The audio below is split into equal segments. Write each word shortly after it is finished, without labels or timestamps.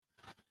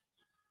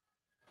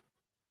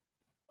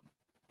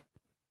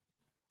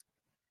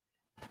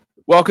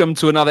Welcome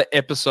to another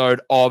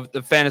episode of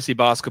the Fantasy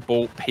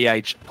Basketball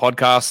PH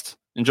podcast.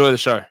 Enjoy the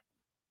show.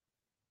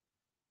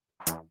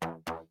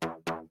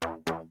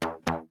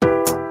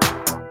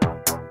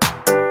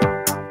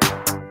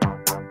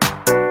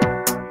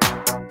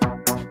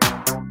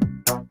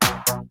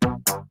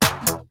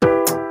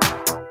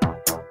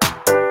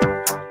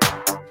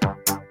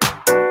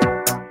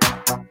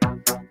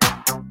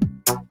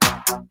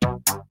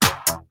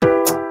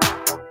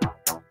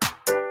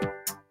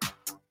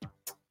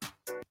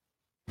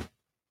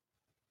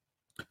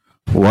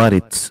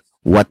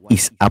 What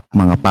is up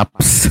mga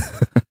paps?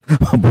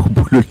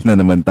 Mabubulol na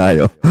naman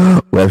tayo.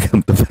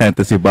 Welcome to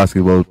Fantasy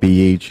Basketball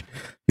PH,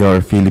 your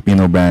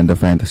Filipino brand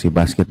of fantasy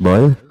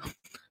basketball.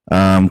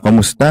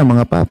 Kamusta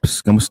mga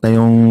paps? Kamusta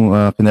yung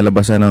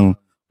kinalabasan ng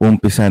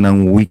umpisa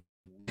ng week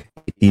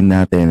 18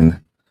 natin?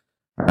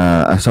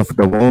 As of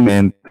the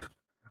moment,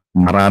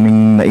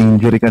 maraming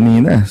na-injury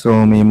kanina.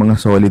 So may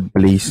mga solid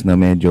plays na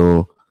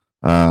medyo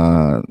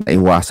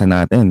naiwasan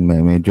natin.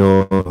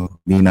 Medyo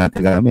di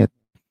natin gamit.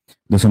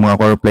 Doon sa mga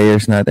core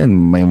players natin,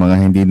 may mga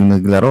hindi din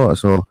naglaro.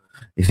 So,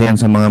 isa yan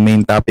sa mga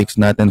main topics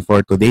natin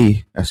for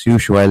today. As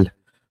usual,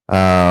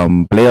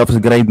 playoffs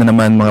grind na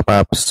naman mga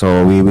paps.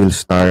 So, we will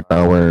start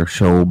our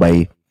show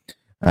by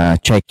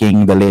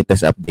checking the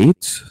latest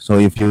updates. So,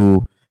 if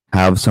you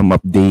have some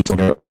updates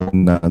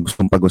na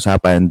gustong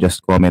pag-usapan,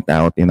 just comment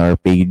out in our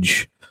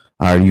page,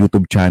 our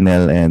YouTube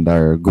channel, and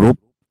our group.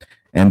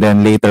 And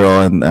then later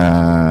on,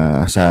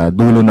 sa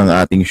dulo ng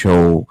ating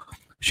show,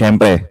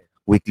 syempre,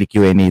 weekly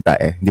Q&A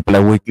tayo. Hindi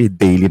pala weekly,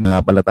 daily na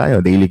nga pala tayo.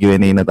 Daily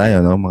Q&A na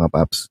tayo, no, mga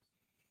paps.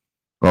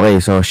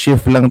 Okay, so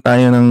shift lang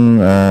tayo ng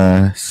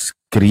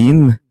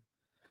screen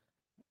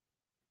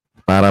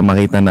para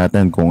makita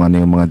natin kung ano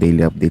yung mga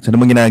daily updates. Ano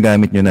bang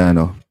ginagamit nyo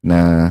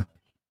na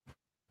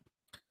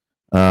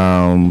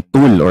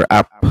tool or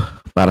app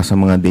para sa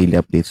mga daily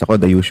updates? Ako,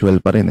 the usual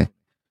pa rin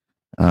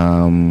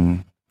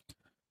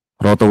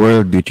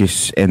RotoWorld, which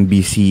is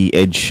NBC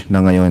Edge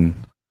na ngayon.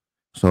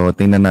 So,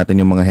 tingnan natin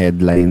yung mga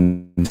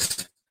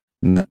headlines.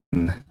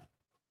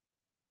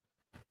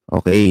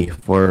 Okay,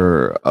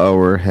 for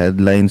our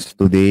headlines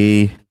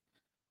today,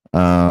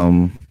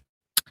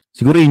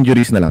 siguro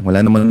injuries na lang.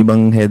 Wala naman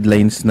ibang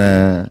headlines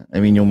na,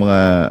 yung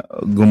mga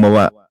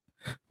gumawa,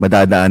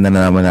 madadaanan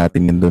na naman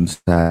natin yun doon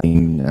sa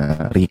ating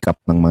recap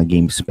ng mga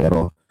games.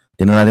 Pero,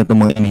 tingnan natin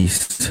itong mga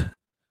inis.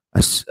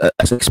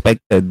 As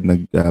expected,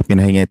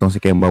 pinahinga itong si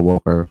Kemba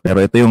Walker.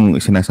 Pero ito yung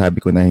sinasabi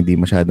ko na hindi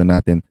masyado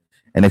natin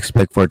and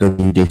expect for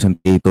today Jason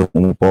Tatum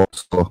umupo.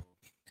 So,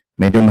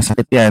 medyo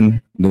masakit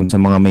yan dun sa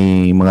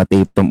may mga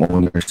Tatum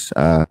owners.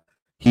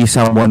 He's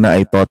someone na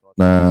I thought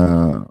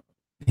na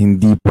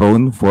hindi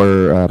prone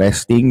for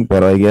resting.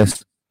 Pero I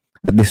guess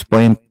at this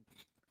point,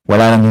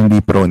 wala nang hindi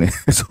prone eh.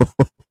 So,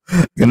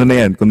 ganun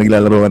na yan. Kung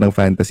naglalaro ka ng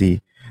fantasy,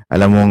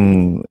 alam mong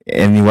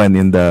anyone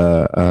in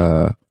the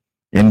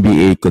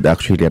NBA could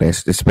actually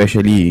rest.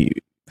 Especially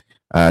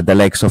the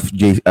likes of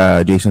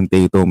Jason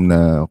Tatum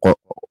na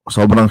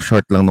sobrang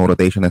short lang ng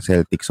rotation ng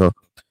Celtics. So,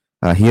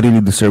 he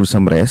really deserves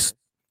some rest.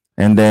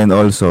 And then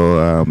also,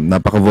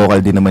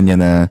 napaka-vocal din naman niya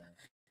na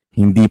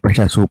hindi pa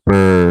siya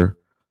super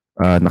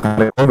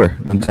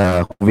naka-recover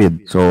sa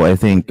COVID. So, I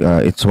think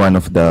it's one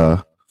of the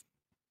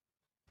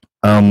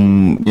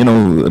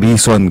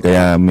reason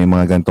kaya may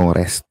mga gantong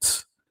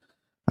rests.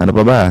 Ano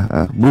pa ba?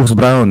 Bruce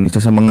Brown, isa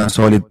sa mga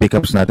solid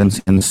pickups natin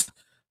since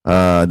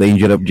the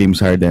injury of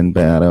James Harden.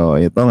 Pero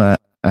ito nga,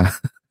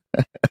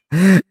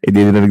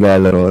 hindi na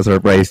naglalaro,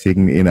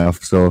 surprising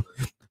enough. So,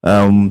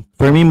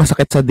 for me,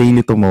 masakit sa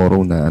daily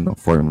tomorrow na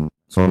form.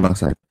 So,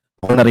 masakit.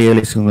 Ako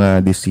na-realize ko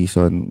nga this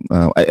season,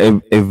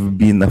 I've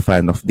been a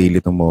fan of daily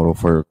tomorrow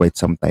for quite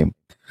some time.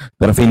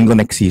 Pero feeling ko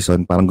next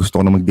season, parang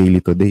gusto ko na mag-daily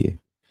today.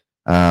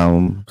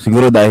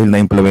 Siguro dahil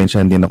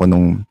na-impluensyahan din ako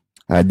nung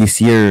this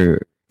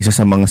year, isa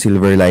sa mga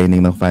silver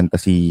lining ng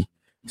fantasy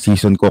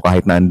season ko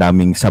kahit na ang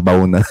daming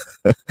sabaw na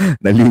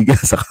na liga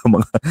saka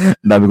mga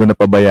dami ko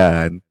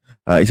napabayaan.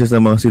 Isa sa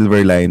mga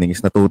silver lining is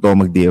natuto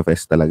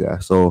mag-DFS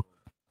talaga. So,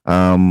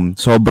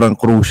 sobrang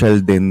crucial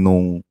din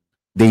nung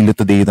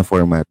daily-to-day na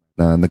format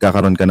na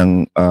nagkakaroon ka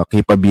ng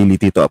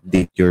capability to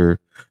update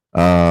your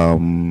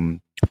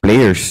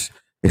players.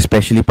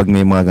 Especially pag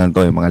may mga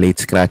ganito, yung mga late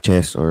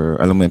scratches or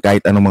alam mo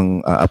kahit anumang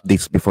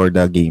updates before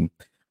the game.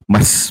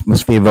 Mas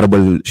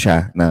favorable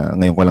siya na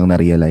ngayon ko lang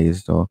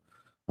na-realize. So,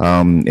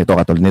 ito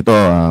katulad nito,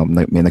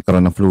 may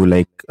nagkaroon ng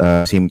flu-like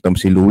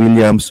symptoms si Lou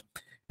Williams.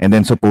 And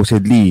then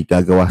supposedly,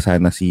 gagawa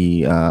sana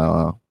si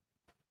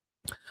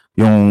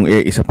yung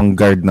isa pang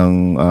guard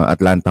ng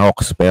Atlanta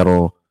Hawks.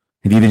 Pero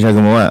hindi din siya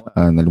gumawa.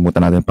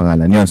 Nalimutan natin ang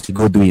pangalan. Yun, si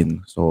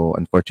Goodwin. So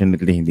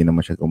unfortunately, hindi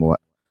naman siya gumawa.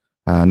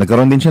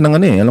 Nagkaroon din siya ng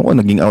alam ko,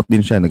 naging out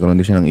din siya. Nagkaroon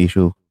din siya ng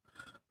issue.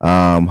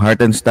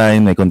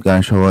 Hartenstein, may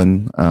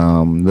concussion.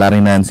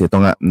 Larry Nance, ito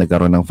nga,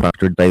 nagkaroon ng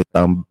fractured right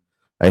thumb.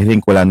 I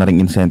think wala na ring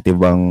incentive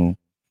ang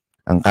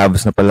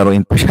Cavs na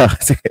palaruin pa siya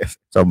kasi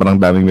sobrang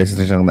daming beses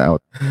na siyang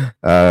na-out.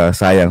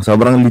 Sayang.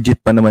 Sobrang legit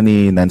pa naman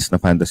ni Nance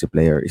na fantasy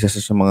player. Isa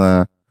sa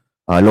mga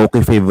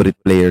low-key favorite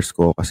players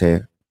ko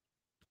kasi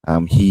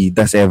he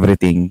does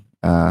everything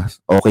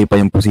Okay pa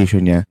yung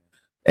position niya.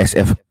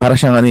 SF, para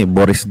siyang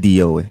Boris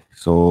Dio eh.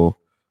 So,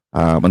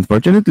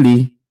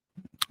 unfortunately,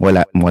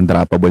 wala. Mukhang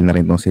droppable na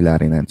rin tong si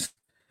Larry Nance.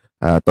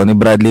 Tony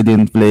Bradley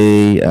didn't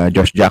play,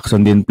 Josh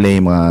Jackson didn't play,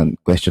 mga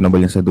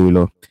questionable yung sa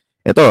dulo.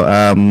 Ito,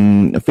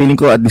 feeling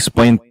ko at this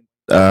point,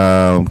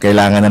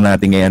 kailangan na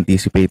natin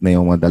i-anticipate na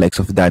yung mga the likes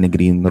of Danny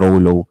Green,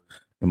 Rolo,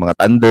 yung mga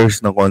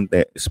Thunders ng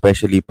konti,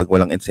 especially pag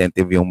walang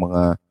incentive yung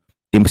mga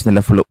teams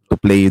nila to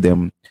play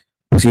them,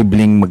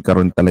 posibleng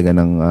magkaroon talaga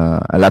ng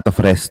a lot of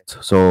rest.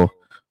 So,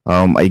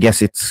 I guess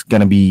it's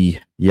gonna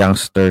be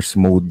youngsters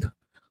mode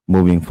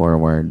moving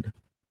forward.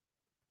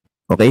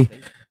 Okay?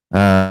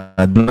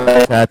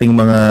 Sa ating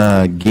mga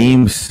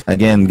games,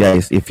 again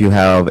guys, if you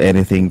have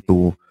anything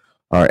to,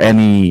 or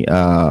any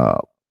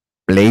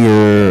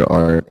player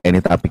or any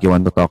topic you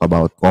want to talk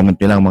about, comment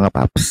nyo lang mga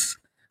paps.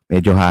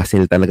 Medyo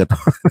hassle talaga to.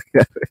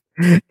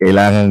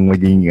 Kailangan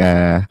maging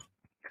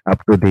up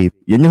to date.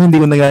 Yun yung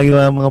hindi ko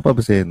nagagawa mga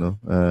paps no?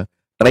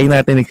 Try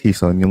natin next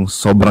season, yung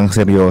sobrang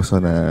seryoso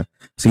na,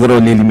 siguro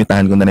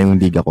lilimitahan ko na yung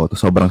liga ko to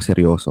sobrang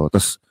seryoso.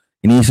 Tapos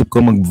iniisip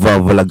ko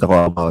mag-vlog ako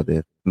about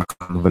it.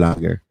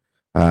 Vlogger.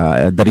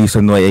 The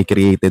reason why I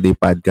created a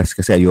podcast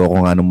kasi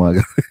ayoko nga nung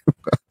mga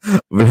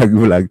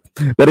vlog.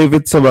 Pero if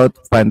it's about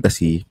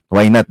fantasy,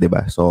 why not,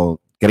 diba?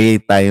 So,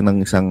 create tayo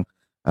ng isang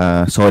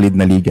solid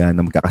na liga na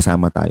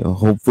magkakasama tayo.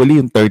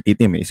 Hopefully, yung 30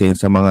 team, isa yun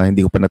sa mga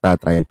hindi ko pa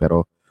natatry,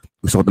 pero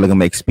gusto ko talaga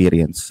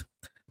ma-experience.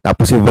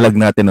 Tapos, i-vlog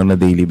natin on a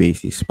daily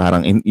basis.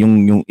 Parang,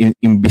 yung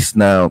imbis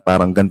na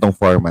parang gantong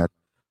format,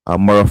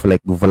 more of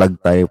like vlog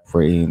type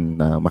wherein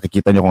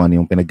makikita nyo kung ano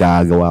yung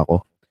pinagagawa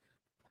ko.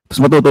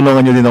 Tapos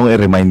matutulungan nyo din ako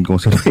i-remind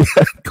kung sino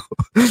yan ko.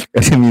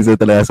 Kasi minsan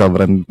talaga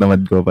sobrang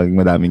tamad ko pag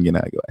madaming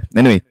ginagawa.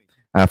 Anyway,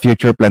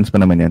 future plans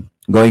pa naman yan.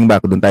 Going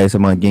back, dun tayo sa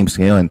mga games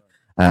ngayon.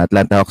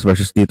 Atlanta Hawks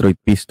versus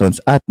Detroit Pistons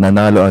at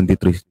nanalo ang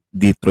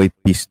Detroit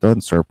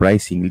Pistons,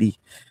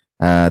 surprisingly.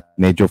 At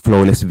medyo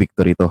flawless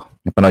victory to.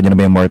 Napanood nyo na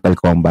ba yung Mortal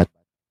Kombat?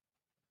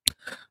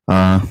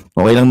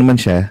 Okay lang naman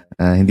siya.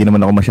 Hindi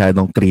naman ako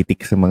masyadong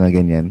critic sa mga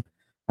ganyan.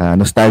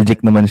 Nostalgic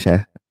naman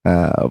siya.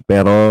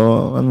 Pero,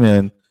 ano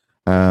yun,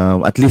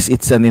 at least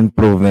it's an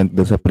improvement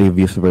do sa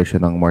previous version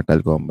ng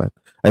Mortal Kombat.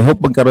 I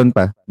hope magkaroon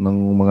pa ng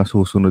mga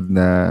susunod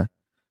na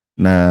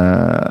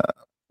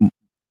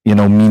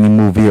mini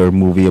movie or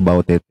movie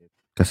about it.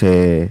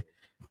 Kasi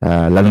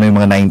lalo na yung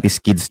mga 90s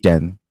kids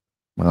dyan,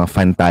 mga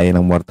fan tayo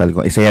ng Mortal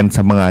Kombat. Isa yan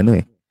sa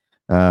mga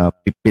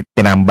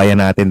tinambayan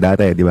natin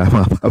dati, di ba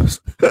mga paps?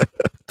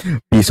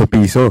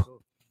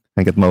 Piso-piso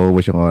hanggat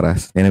maubos yung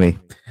oras. Anyway,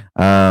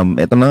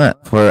 ito na nga,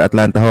 for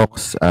Atlanta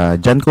Hawks,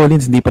 John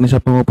Collins, hindi pa na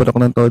siya pumuputok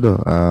ng todo.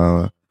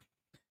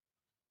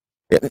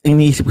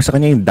 Iniisip ko sa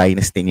kanya yung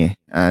dynasty niya.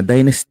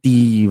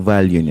 Dynasty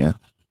value niya.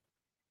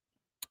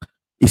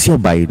 Is he a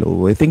buy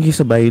low? I think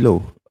he's a buy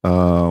low.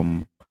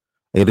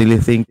 I really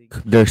think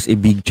there's a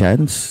big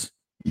chance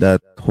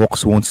that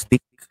Hawks won't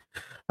stick.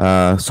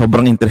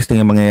 Sobrang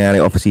interesting yung mangyayari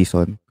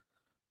off-season.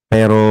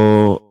 Pero,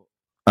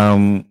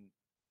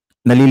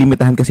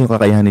 nalilimitahan kasi yung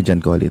kakayahan ni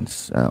John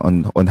Collins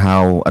on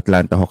how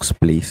Atlanta Hawks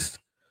plays.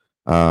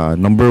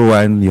 Number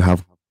one, you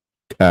have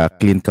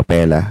Clint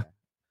Capela.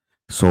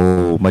 So,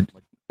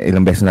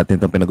 ilang beses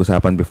natin itong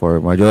pinag-usapan before.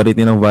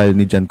 Majority ng value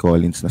ni John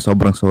Collins na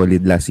sobrang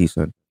solid last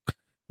season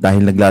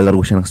dahil naglalaro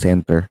siya ng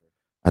center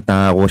at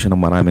nakakuha siya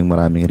ng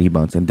maraming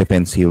rebounds and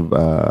defensive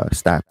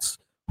stats,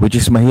 which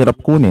is mahirap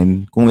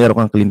kunin kung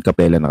meron kang Clint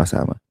Capela na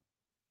kasama.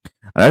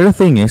 Another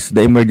thing is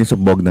the emergence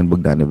of Bogdan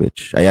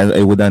Bogdanovic. I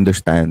would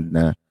understand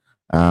na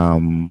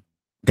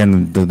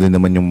ganun doon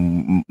naman yung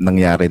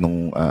nangyari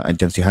nung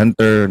andyan si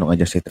Hunter, nung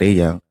andyan si Trae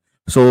Young.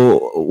 So,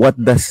 what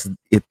does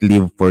it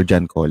leave for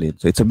John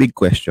Collins? So, it's a big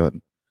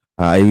question.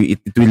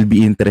 It will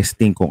be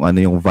interesting kung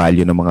ano yung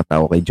value ng mga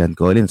tao kay John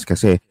Collins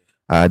kasi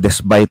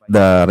despite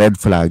the red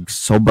flags,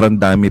 sobrang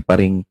dami pa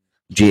ring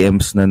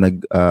GMs na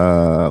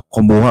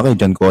kumuha kay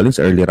John Collins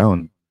early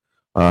round.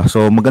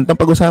 So, magandang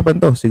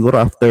pag-usapan to.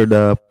 Siguro after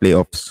the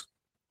playoffs,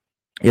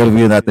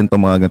 i-review natin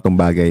itong mga ganitong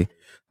bagay.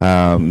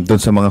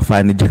 Doon sa mga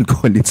fan ni John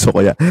Collins o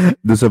kaya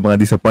doon sa mga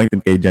disappointed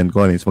kay John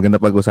Collins, maganda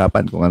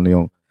pag-usapan kung ano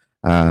yung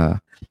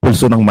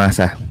pulso ng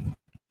masa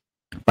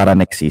para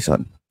next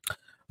season.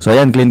 So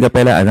ayan, Clint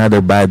Capela,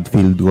 another bad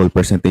field goal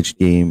percentage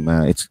game.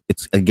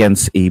 It's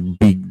against a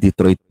big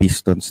Detroit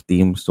Pistons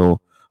team.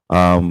 So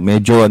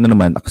medyo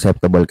naman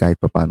acceptable kahit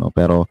paano.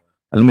 Pero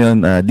alam mo yun,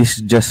 this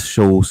just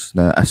shows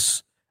na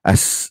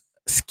as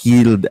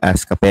skilled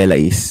as Capela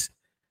is,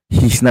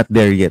 he's not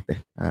there yet.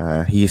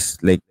 He's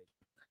like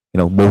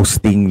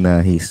boasting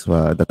na he's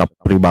the top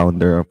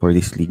rebounder for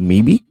this league.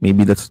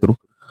 Maybe that's true.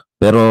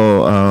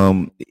 Pero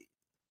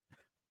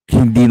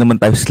hindi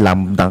naman tayo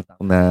slam dunk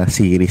na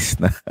series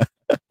na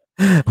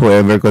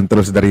whoever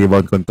controls the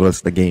rebound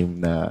controls the game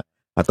na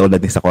katulad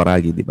ni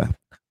Sakuragi, di ba?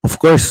 Of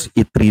course,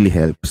 it really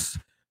helps.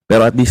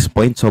 Pero at this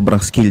point,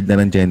 sobrang skilled na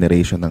ng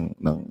generation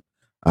ng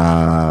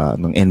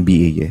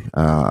NBA.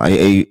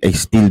 I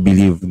still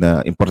believe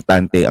na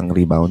importante ang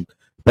rebound.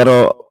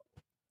 Pero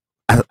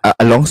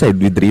alongside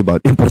with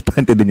rebound,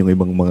 importante din yung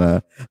ibang mga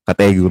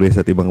categories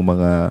at ibang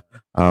mga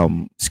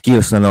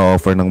skills na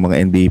na-offer ng mga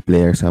NBA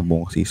players sa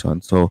buong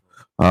season. So,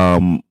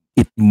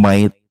 it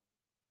might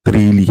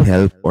really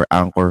help or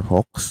anchor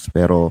Hawks,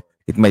 pero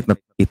it might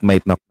not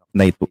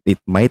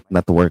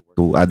work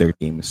to other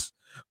teams.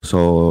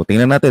 So,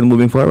 tingnan natin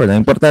moving forward.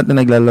 Ang importante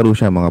naglalaro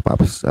siya mga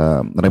paps.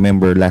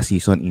 Remember last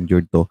season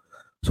injured to.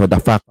 So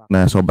the fact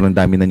na sobrang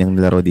dami na niyang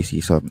nilaro this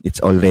season,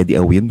 it's already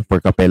a win for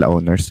Capela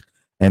owners.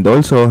 And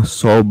also,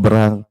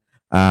 sobrang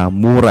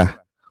mura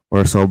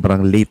or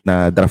sobrang late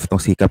na draft ng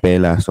si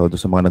Capela. So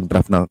doon sa mga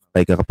nag-draft ng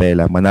kay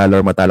Capela,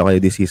 manalo or matalo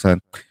kayo this season,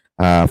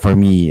 for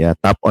me,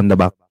 top on the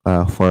back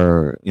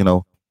for,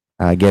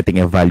 getting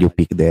a value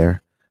pick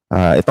there.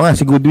 Ito nga,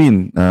 si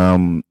Goodwin.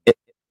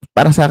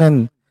 Para sa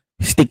akin,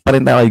 stick pa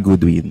rin tayo kay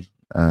Goodwin.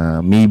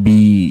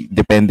 Maybe,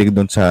 depending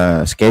doon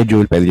sa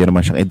schedule, pwede nyo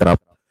naman siyang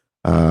i-drop.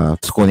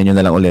 Kunin nyo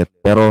na lang ulit.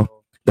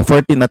 Pero, the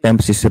 14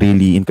 attempts is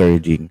really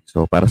encouraging.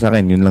 So, para sa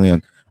akin, yun lang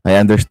yun. I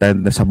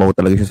understand na sabaw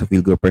talaga siya sa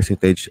field goal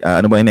percentage.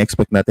 Ano ba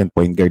ina-expect natin?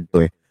 Point guard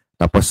to eh.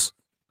 Tapos,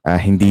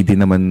 hindi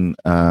din naman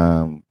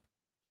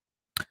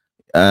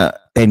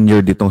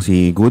tenure ditong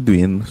si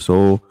Goodwin.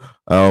 So,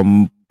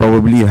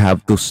 probably you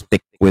have to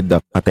stick with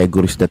the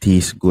categories that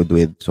he's good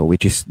with. So,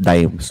 which is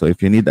dime. So,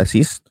 if you need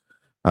assist,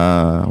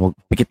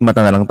 pikit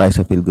mata na lang tayo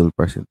sa field goal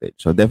percentage.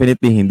 So,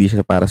 definitely, hindi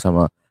siya para sa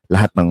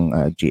lahat ng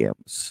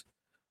GMs.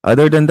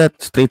 Other than that,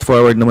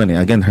 straightforward naman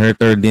eh. Again,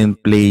 Herter didn't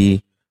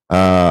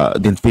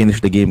finish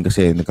the game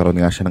kasi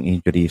nagkaroon nga siya ng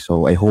injury.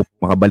 So, I hope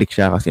makabalik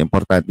siya kasi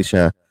importante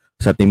siya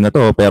sa team na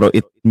to. Pero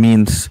it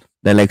means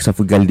the likes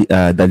of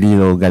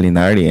Danilo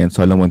Gallinari and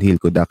Solomon Hill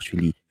could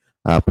actually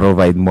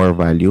provide more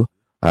value.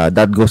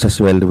 That goes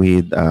as well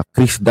with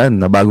Chris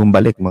Dunn na bagong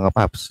balik, mga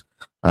paps.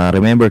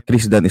 Remember,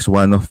 Chris Dunn is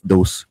one of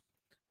those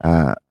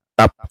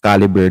top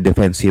caliber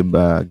defensive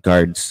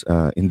guards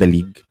in the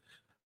league.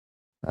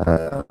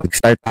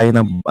 Nag-start tayo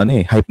ng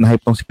hype na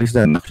hype tong si Chris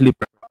Dunn. Actually,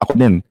 ako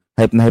din,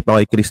 hype na hype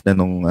ako kay Chris Dunn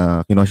nung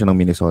kinuha siya ng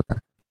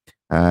Minnesota.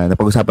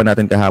 Napag-usapan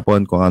natin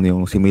kahapon kung ano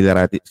yung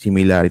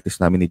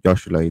similarities namin ni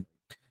Josh Lloyd.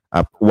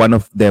 One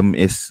of them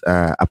is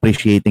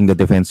appreciating the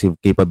defensive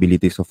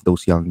capabilities of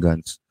those young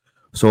guns.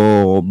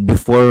 So,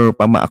 before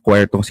pa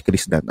ma-acquire tong si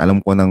Chris Dunn,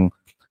 alam ko ng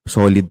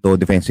solid to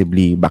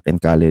defensively back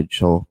in college.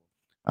 So,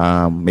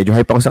 medyo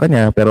hype ako sa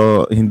kanya,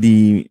 pero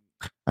hindi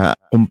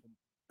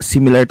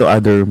similar to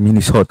other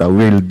Minnesota,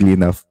 weirdly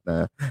enough,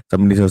 sa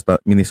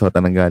Minnesota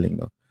nang galing,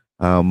 no?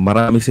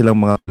 Marami silang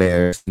mga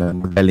players na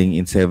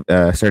magaling in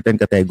certain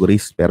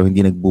categories pero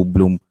hindi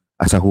nagbo-bloom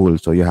as a whole.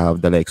 So you have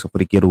the likes of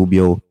Ricky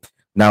Rubio.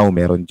 Now,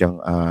 meron diyang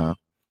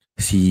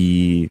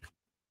si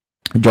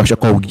Josh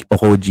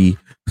Okogie.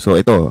 So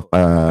ito,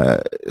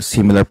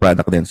 similar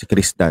product din si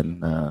Chris Dunn.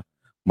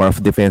 More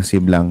of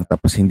defensive lang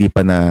tapos hindi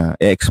pa na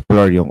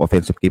explore yung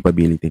offensive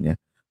capability niya.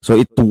 So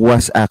it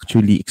was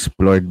actually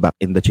explored back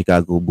in the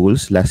Chicago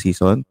Bulls last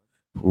season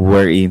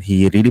wherein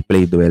he really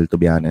played well, to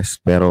be honest.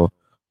 Pero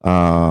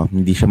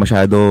hindi siya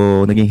masyado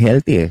naging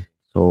healthy eh.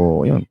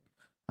 So yun.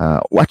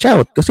 Watch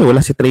out kasi wala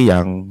si Trae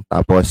Young.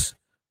 Tapos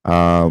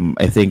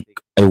I think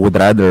I would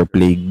rather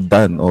play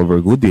Dunn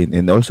over Goodwin,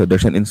 and also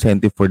there's an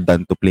incentive for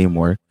Dunn to play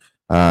more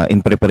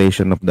in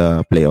preparation of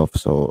the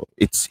playoffs. So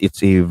it's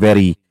a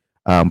very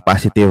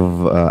positive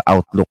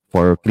outlook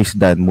for Chris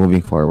Dunn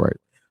moving forward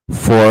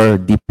for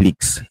deep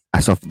leagues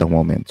as of the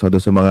moment. So doon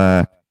sa mga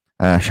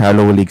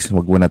shallow leagues,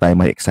 wag muna tayo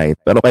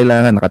ma-excite. Pero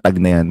kailangan nakatag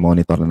na yan,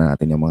 monitor na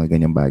natin yung mga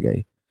ganyang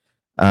bagay.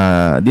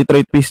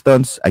 Detroit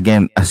Pistons,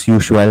 again, as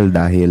usual,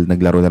 dahil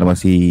naglaro na naman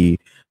si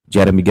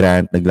Jeremy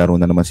Grant, naglaro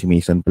na naman si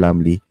Mason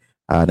Plumlee.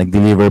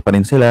 Nag-deliver pa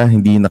rin sila,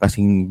 hindi na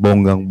kasing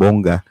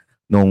bonggang-bongga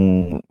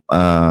nung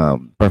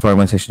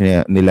performances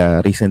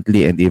nila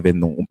recently and even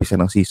nung umpisa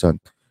ng season.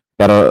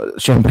 Pero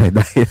syempre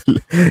dahil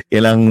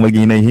kailangang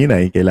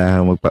maghinay-hinay,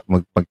 kailangan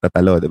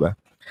magpagtatalo, di ba?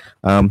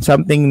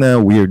 Something na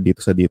weird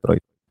dito sa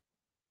Detroit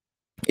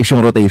is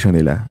yung rotation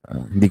nila.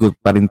 Hindi ko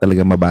pa rin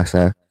talaga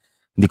mabasa.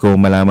 Hindi ko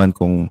malaman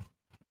kung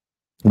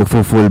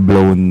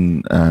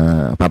full-blown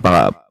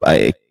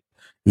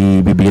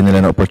ibibigyan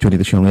nila ng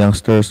opportunities yung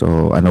youngsters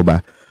o ano ba.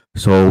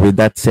 So with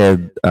that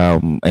said,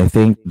 I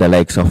think the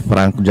likes of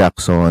Frank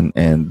Jackson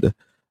and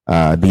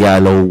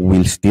Diallo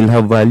will still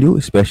have value,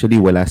 especially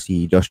wala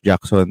si Josh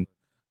Jackson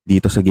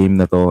dito sa game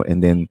na to,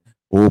 and then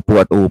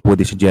uupo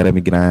din si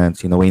Jeremy Grant,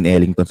 si Wayne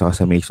Ellington saka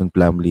sa Mason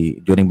Plumlee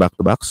during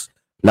back-to-backs.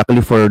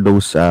 Luckily for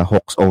those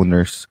Hawks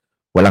owners,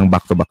 walang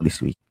back-to-back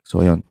this week.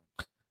 So yun.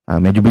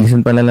 Medyo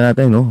bilisan pa lang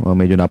natin, no?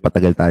 Medyo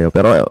napatagal tayo.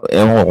 Pero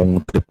ewan ko kung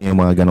trip niyo yung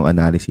mga ganong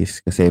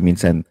analysis kasi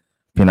minsan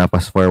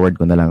pinapass forward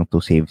ko na lang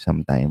to save some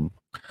time.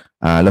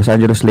 Los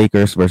Angeles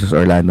Lakers versus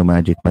Orlando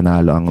Magic.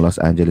 Panalo ang Los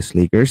Angeles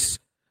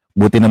Lakers.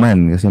 Buti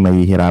naman kasi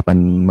mahihirapan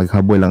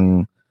maghabol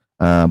ang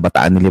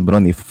bataan ni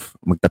LeBron if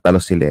magtatalo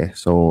sila.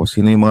 So,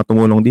 sino yung mga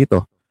tumulong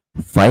dito?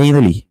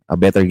 Finally, a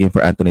better game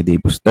for Anthony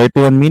Davis.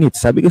 31 minutes.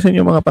 Sabi ko sa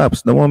inyo mga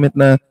paps, the moment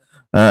na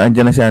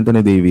andyan na si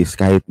Anthony Davis,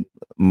 kahit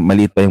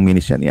maliit pa yung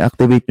minutes yan,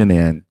 i-activate nyo na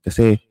yan.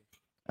 Kasi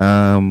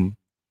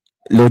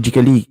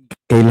logically,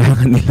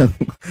 kailangan nilang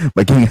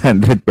maging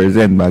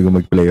 100% bago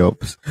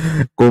mag-playoffs.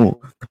 Kung,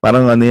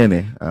 parang ano yan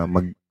eh,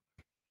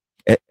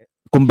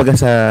 kumbaga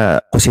sa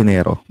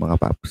kusinero, mga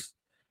paps.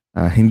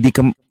 Hindi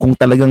ka, kung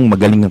talagang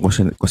magaling ng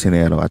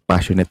kusinero at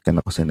passionate ka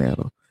na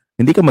kusinero,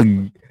 hindi ka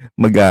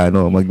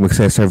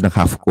magse-serve ng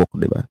half cook,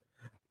 di ba?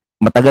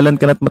 Matagalan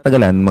ka na at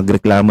matagalan,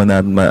 magreklamo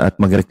na at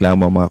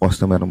magreklamo ang mga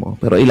customer mo.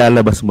 Pero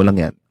ilalabas mo lang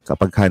yan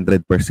kapag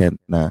 100%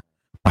 na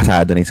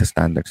pasado na yung sa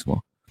standards mo.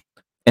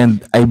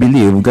 And I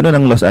believe, ganun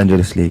ang Los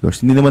Angeles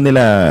Lakers. Hindi naman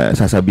nila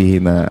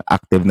sasabihin na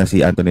active na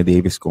si Anthony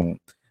Davis kung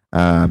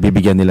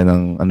bibigyan nila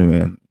ng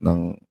ng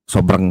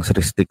sobrang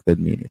restricted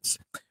minutes.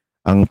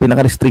 Ang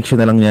pinaka-restriction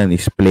na lang yan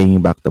is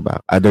playing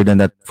back-to-back. Other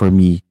than that, for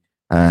me,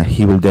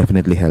 he will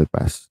definitely help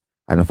us.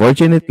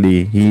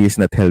 Unfortunately, he is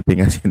not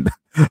helping us in the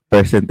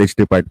percentage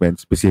department,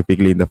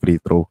 specifically in the free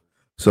throw.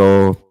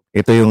 So,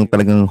 ito yung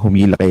talagang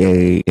humila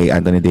kay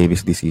Anthony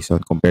Davis this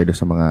season compared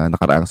sa mga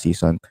nakaraang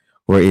season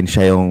wherein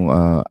siya yung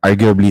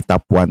arguably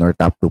top 1 or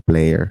top 2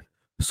 player.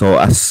 So,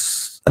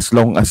 as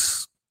long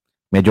as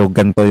medyo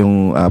ganito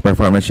yung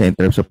performance niya in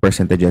terms of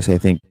percentages,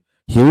 I think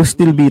he will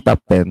still be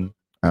top 10.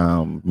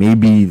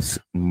 Maybe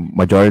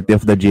majority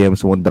of the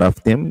GMs won't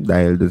draft him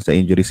dahil dun sa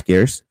injury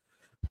scares.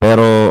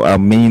 Pero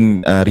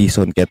main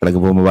reason kaya talaga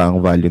bumaba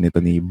ang value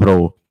nito ni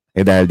Bro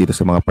dahil dito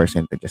sa mga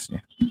percentages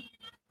niya.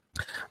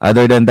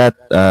 Other than that,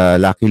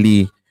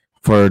 luckily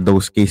for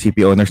those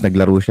KCP owners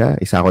naglaro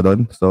siya, isa ako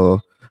doon. So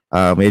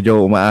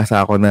medyo umaasa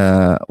ako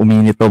na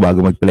uminit to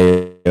bago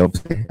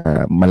mag-playoffs.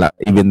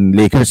 Even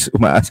Lakers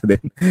umaasa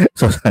din.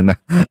 So sana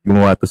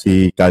gumawa to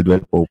si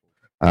Caldwell Pope.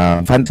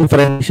 Fancy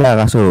friend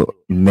siya kaso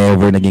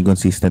never naging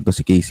consistent to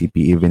si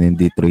KCP even in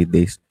the 3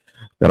 days.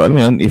 Pero alam mo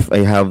yun, if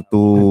I have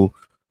to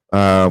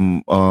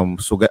alam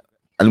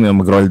mo yun,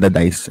 mag-roll the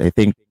dice, I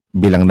think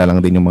bilang na lang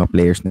din yung mga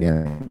players na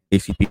yan.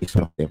 KCP is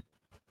one of them.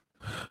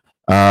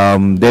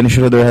 Then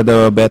Schroeder had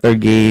a better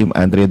game.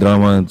 Andre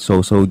Drummond,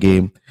 so-so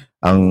game.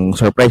 Ang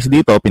surprise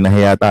dito,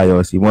 pinahiya tayo,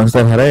 si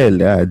Monster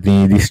Harrell.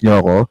 Dinidis nyo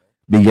ako.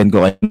 Bigyan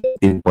ko kayo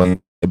 10.7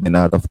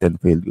 out of 10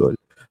 field goal.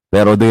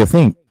 Pero do you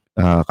think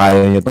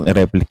kaya nyo itong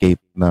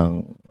i-replicate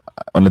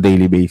on a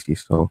daily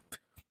basis? So,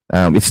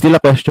 it's still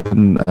a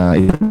question.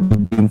 Is it a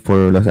good game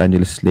for Los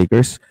Angeles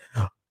Lakers?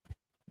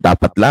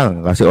 Dapat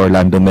lang kasi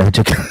Orlando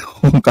Magic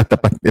yung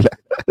katapat nila.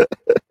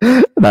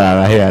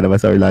 Nakakahiya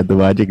naman sa Orlando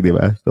Magic, di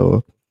ba?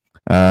 So,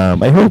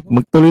 I hope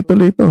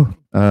magtuloy-tuloy ito.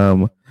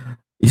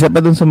 Isa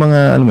pa dun sa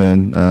mga, alam mo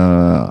yun,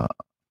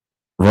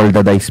 roll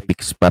the dice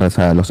picks para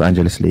sa Los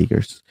Angeles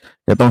Lakers.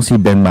 Itong si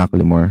Ben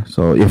McLemore.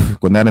 So, if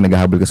kunwari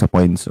naghahabol ka sa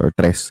points or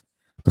tres,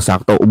 to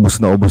sakto,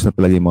 ubos na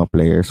talaga yung mga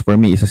players. For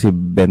me, isa si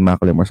Ben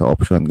McLemore sa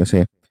option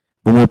kasi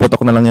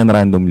pumuputok na lang yan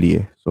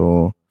randomly eh.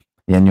 So,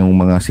 yan yung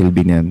mga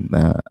silbi niyan.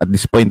 At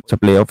this point sa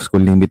playoffs,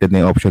 kung limited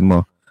na yung option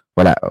mo,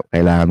 wala.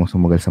 Kailangan mong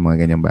sumugal sa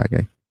mga ganyang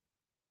bagay.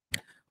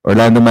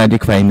 Orlando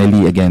Magic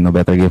finally, again, a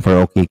better game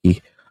for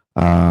Okeke.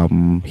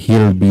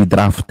 He'll be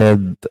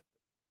drafted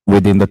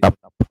within the top,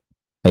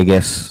 I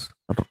guess,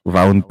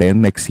 round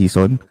 10 next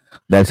season.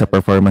 Dahil sa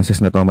performances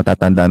na to,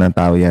 matatandaan ng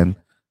tao yan.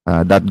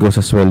 That goes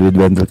as well with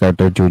Wendell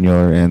Carter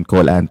Jr. and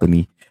Cole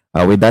Anthony.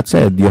 With that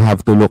said, you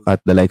have to look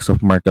at the likes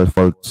of Markel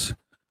Fultz,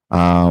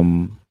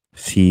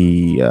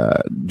 si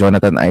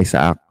Jonathan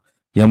Isaac.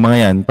 Yung mga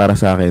yan, para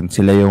sa akin,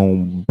 sila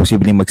yung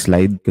posibleng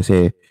mag-slide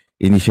kasi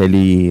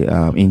initially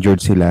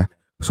injured sila.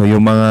 So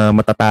yung mga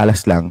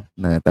matatalas lang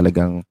na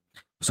talagang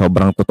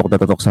sobrang tutok na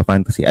tutok sa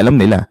fantasy, alam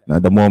nila na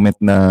the moment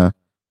na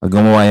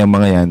gumawa yung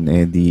mga yan,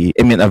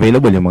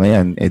 available yung mga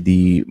yan,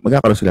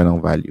 magkakaroon sila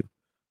ng value.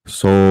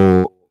 So,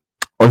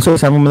 also,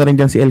 sama mo na rin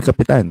dyan si El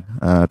Capitan,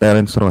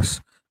 Terrence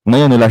Ross.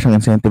 Ngayon, wala siyang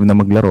incentive na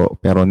maglaro,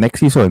 pero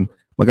next season,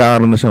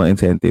 magkakaroon na siya ng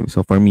incentive.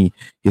 So, for me,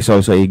 he's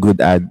also a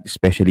good add,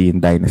 especially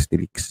in Dynasty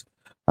Leagues.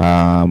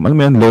 Alam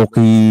mo yun,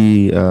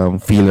 low-key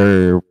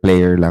filler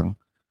player lang.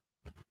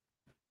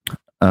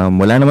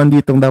 Wala naman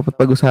ditong dapat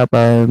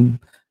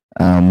pag-usapan.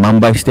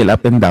 Mamba is still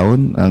up and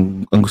down.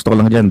 Ang gusto ko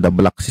lang dyan, the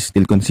blocks is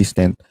still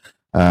consistent.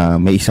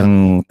 May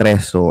isang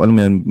tres. So, alam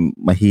mo yun,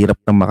 mahirap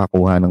na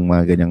makakuha ng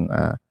mga ganyang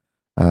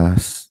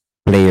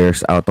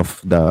players out of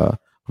the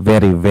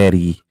very,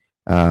 very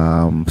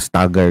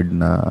staggered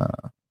na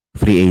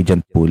free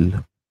agent pool.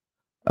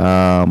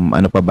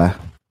 Ano pa ba?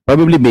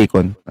 Probably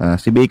Bacon.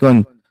 Si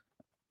Bacon,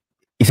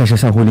 isa siya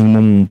sa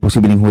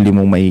posibleng huli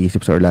mong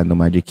maiisip sa Orlando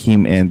Magic.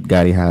 Him and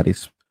Gary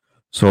Harris.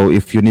 So,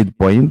 if you need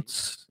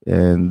points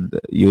and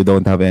you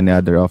don't have any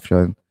other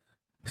option,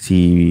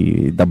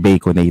 the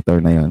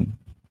Baconator na yon.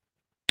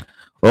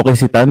 Okay,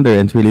 si Thunder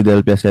and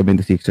Philadelphia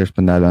 76ers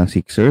panalo ang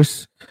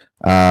Sixers.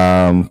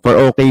 For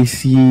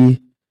OKC,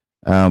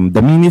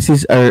 the minutes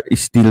is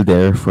still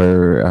there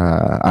for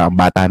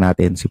bata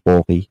natin, si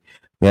Poki.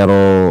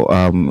 Pero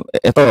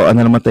ito, ano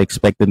naman to,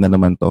 expected na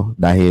naman to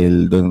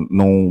dahil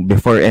nung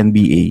before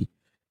NBA,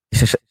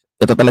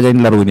 ito talaga yung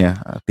laro niya.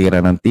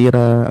 Tira ng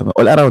tira,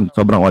 all around,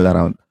 sobrang all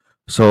around.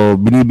 So,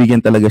 binibigyan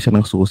talaga siya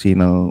ng susi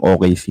ng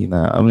OKC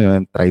na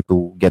try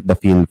to get the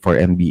feel for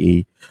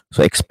NBA.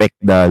 So, expect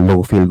the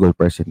low field goal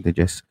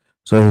percentages.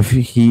 So if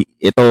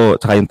ito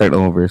tsaka yung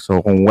turnover. So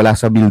kung wala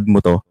sa build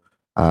mo to,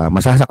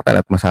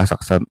 masasaktan at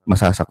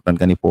masasaktan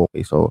ka ni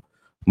Poke. So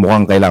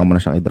mukhang kailangan mo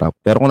na siyang i-drop.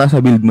 Pero kung nasa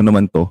build mo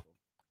naman to,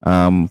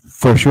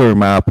 for sure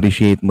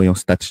ma-appreciate mo yung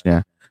stats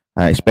niya.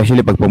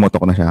 Especially pag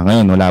pumutok na siya.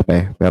 Ngayon wala pa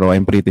eh. Pero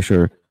I'm pretty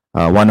sure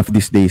one of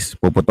these days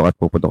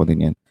puputok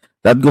din yan.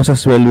 That goes as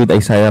well with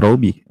Isaiah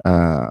Roby.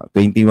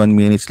 21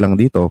 minutes lang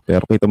dito.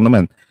 Pero kita mo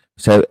naman,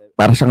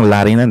 para siyang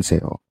Larry Nance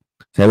eh.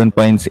 7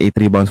 points, 8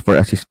 rebounds, 4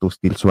 assists, 2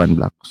 steals, 1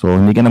 block. So,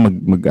 hindi ka na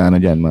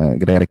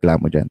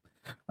magre-reklamo dyan.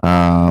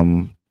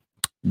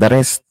 The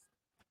rest,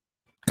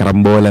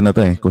 karambola na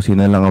to eh. Kung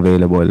sino lang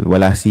available.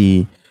 Wala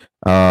si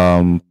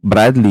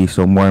Bradley,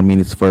 so more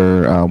minutes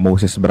for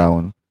Moses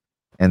Brown.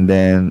 And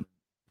then,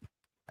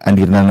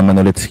 andito na naman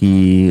ulit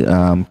si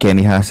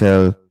Kenny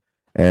Hassel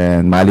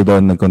and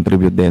Malidon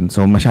nag-contribute din.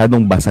 So,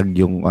 masyadong basag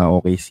yung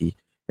OKC.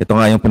 Ito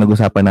nga yung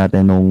pinag-usapan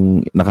natin nung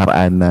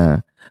nakaraan na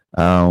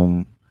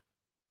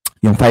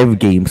yung 5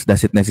 games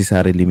doesn't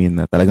necessarily mean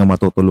na talagang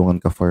matutulungan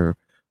ka for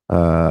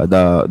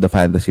the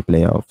fantasy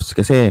playoffs.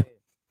 Kasi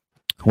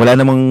wala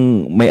namang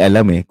may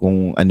alam eh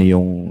kung ano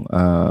yung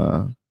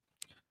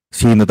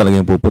sino talaga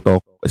yung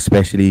puputok,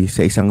 especially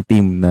sa isang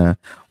team na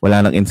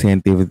wala nang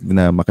incentive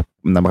na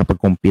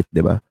makapag-compete,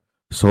 di ba?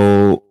 So,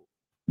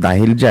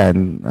 dahil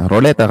dyan,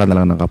 roleta ka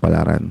na lang ng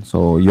kapalaran.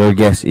 So, your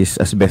guess is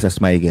as best as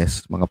my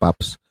guess, mga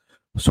paps.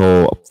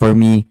 So, for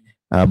me,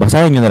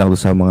 basahin nyo na lang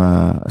sa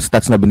mga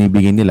stats na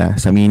binibigay nila,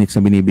 sa minutes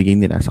na binibigay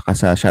nila, saka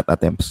sa shot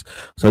attempts.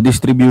 So,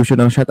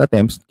 distribution ng shot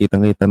attempts,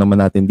 kitang-kita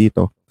naman natin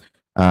dito.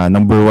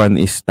 Number 1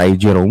 is Ty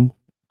Jerome,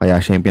 kaya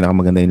siya yung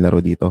pinakamaganda yung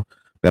laro dito.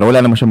 Pero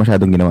wala naman siya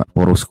masyadong ginawa,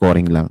 puro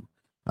scoring lang.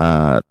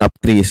 Top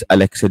 3 is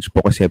Alexej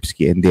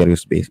Pokusevski and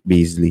Darius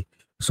Bazley.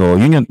 So,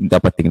 yun yung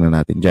dapat tingnan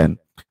natin dyan.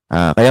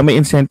 Kaya may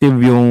incentive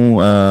yung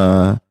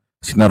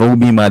sina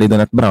Roby,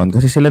 Malidon at Brown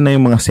kasi sila na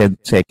yung mga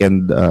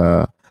second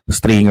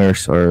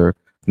stringers or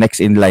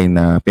next in line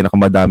na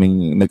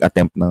pinakamadaming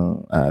nag-attempt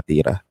ng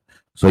tira.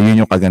 So,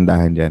 yun yung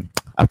kagandahan dyan.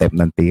 Attempt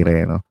ng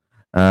tira, no?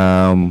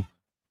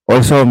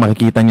 Also,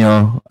 makikita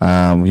nyo,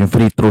 yung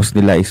free throws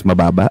nila is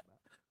mababa.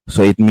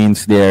 So, it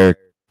means they're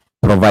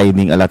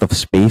providing a lot of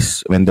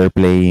space when they're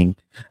playing.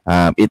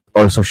 It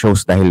also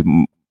shows dahil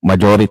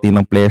majority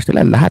ng players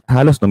nila, lahat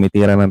halos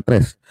tumitira ng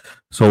tres.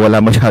 So, wala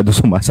masyado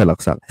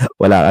sumasalaksak.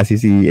 Wala kasi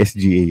si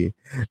SGA.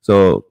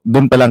 So,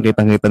 doon pa lang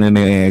kitang-kita nyo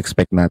na yung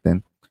expect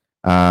natin.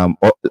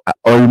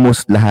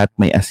 Almost lahat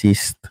may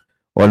assist,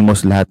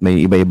 almost lahat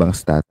may iba-ibang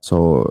stat.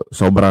 So,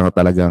 sobrang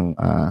talagang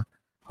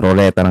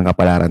roleta ng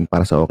kapalaran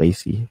para sa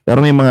OKC. Pero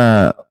may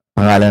mga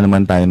pangalan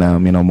naman tayo na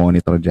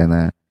minomonitor dyan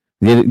na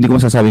hindi ko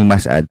masasabing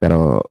mass ad,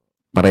 pero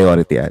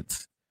priority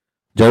ads.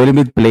 Joel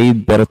Embiid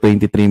played pero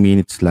 23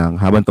 minutes lang.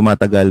 Habang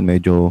tumatagal,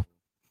 medyo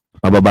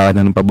pababa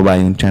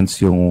yung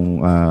chance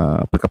yung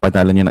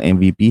pagkapanalo niya ng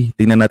MVP.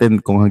 Tingnan natin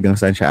kung hanggang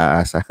saan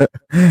siya aasa.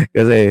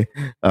 Kasi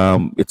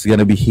it's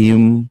gonna be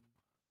him,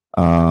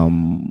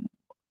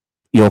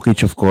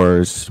 Jokic of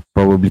course,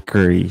 probably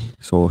Curry.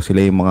 So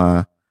sila yung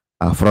mga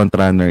front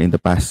runner in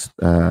the past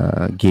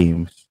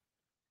games.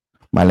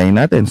 Malay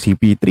natin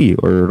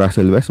CP3 or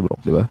Russell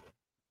Westbrook, di ba?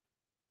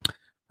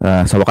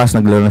 Sa wakas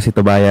naglaro na si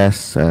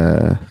Tobias.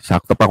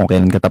 Sakto pa kung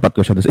kailan katapat ko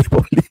siya doon sa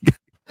Ipon League.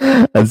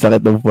 Ang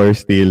sakit ng 4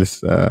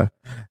 steals.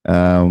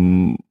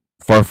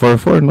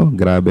 4-4-4, no?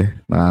 Grabe,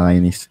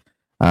 nakakainis.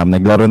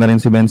 Naglaro na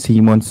rin si Ben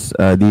Simmons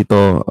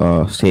dito,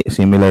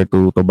 similar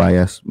to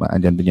Tobias.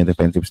 Andyan din yung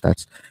defensive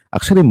stats.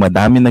 Actually,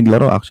 madami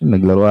naglaro.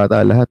 Naglaro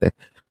ata lahat eh.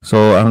 So,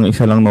 ang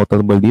isa lang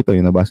notable dito,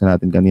 yung nabasa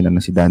natin kanina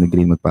na si Danny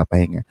Green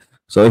magpapahinga.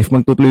 So, if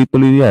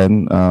magtutuloy-tuloy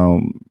yan,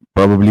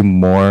 probably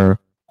more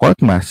court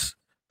mass.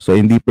 So,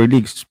 in deeper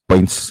leagues,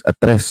 points at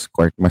rest,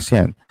 court mass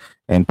yan.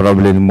 And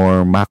probably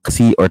more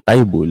Maxi or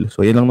Tybull.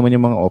 So, yan lang naman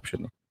yung mga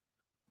option eh.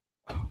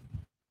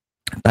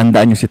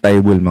 Tandaan nyo si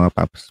Tybull, mga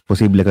paps.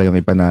 Posible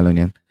kayong ipanalo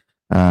niyan.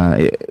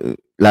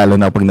 Lalo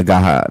na pag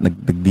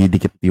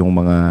nagdidikit yung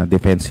mga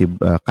defensive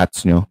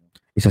cuts nyo.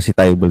 Isa si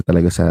Tybull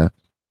talaga sa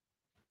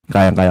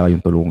kayang-kaya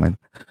kayong tulungan.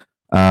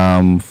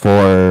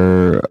 For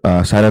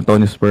San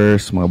Antonio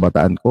Spurs, mga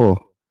bataan ko,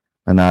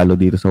 nanalo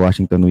dito sa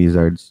Washington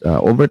Wizards.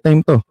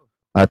 Overtime to.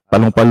 At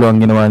palong-palo ang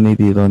ginawa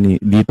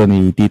dito ni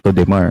Tito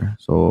DeMar.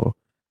 So,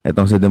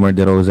 etong si DeMar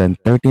DeRozan,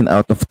 13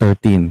 out of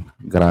 13.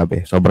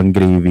 Grabe. Sobrang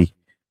gravy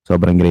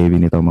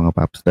nito mga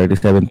paps.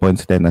 37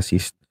 points, 10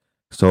 assists.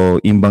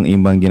 So,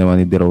 imbang-imbang ginawa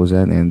ni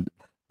DeRozan and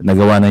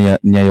nagawa na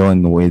niya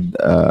yon with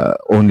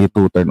only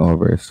 2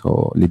 turnovers.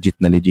 So, legit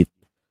na legit.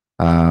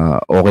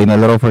 Okay na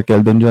laro for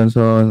Keldon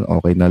Johnson.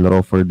 Okay na laro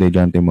for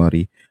DeJounte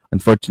Murray.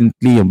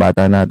 Unfortunately, yung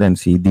bata natin,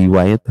 si D.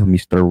 White,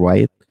 Mr.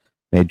 White,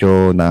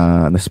 medyo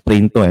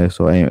na-sprain to eh.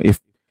 So,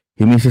 if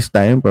he misses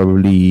time,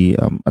 probably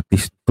at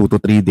least 2 to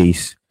 3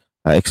 days,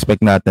 expect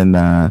natin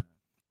na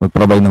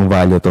mag-provide ng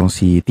value itong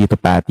si Tito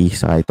Patty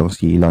saka itong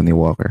si Lonnie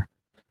Walker.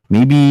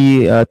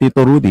 Maybe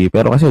Tito Rudy,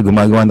 pero kasi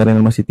gumagawa na rin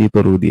naman si Tito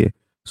Rudy eh.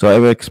 So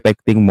I'm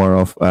expecting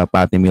more of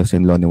Patty Mills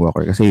and Lonnie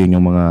Walker kasi yun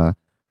yung mga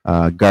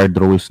guard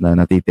roles na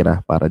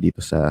natitira para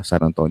dito sa San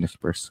Antonio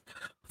Spurs.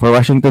 For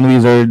Washington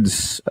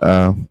Wizards,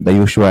 the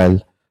usual,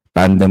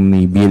 tandem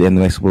ni Beal and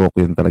Westbrook,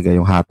 yun talaga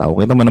yung hataw.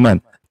 Kita mo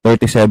naman,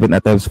 37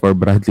 attempts for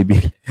Bradley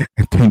Beal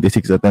and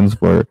 26 attempts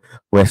for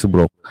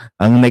Westbrook.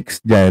 Ang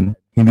next dyan,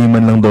 hindi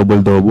man lang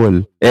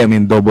double-double.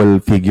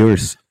 Double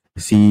figures.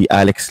 Si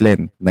Alex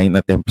Len, 9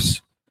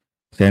 attempts.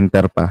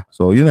 Center pa.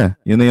 So, yun na.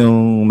 Yun na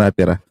yung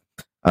natira.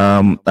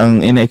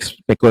 Ang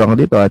ina-expect ko lang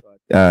dito at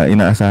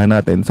inaasahan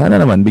natin, sana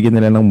naman bigyan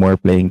nila ng more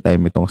playing time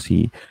itong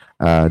si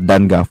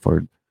Dan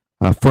Gafford.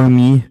 For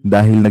me,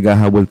 dahil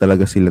naghahabol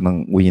talaga sila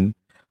ng win,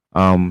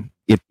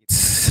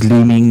 it's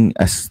leaning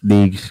as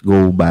days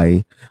go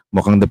by.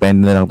 Mukhang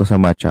depende na lang to sa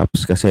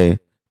matchups kasi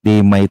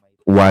they might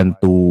want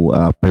to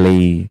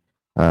play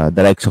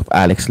the likes of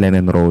Alex Len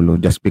and Rolo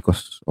just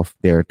because of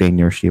their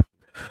tenureship.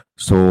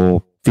 So,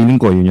 feeling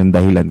ko yun yung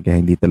dahilan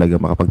kaya hindi talaga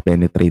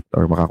makapag-penetrate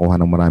or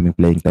makakuha ng maraming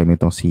playing time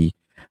itong si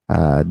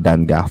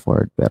Dan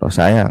Gafford. Pero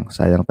sayang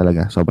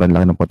talaga. Sobrang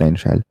laki ng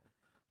potential.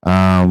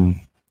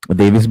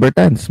 Davis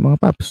Bertans, mga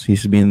paps,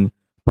 he's been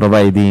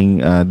providing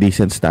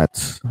decent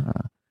stats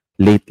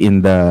late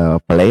in the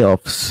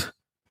playoffs.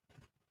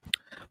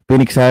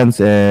 Phoenix Suns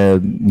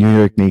and New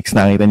York Knicks,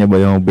 nakita niya ba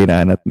yung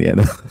binanat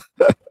niya, no?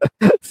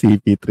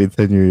 CP3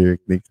 sa New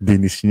York Knicks,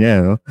 dinis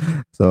niya, no?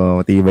 So,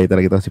 matibay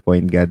talaga ito si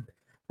point guard.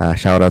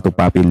 Shout out to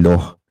Papi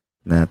Lo,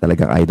 na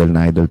talagang idol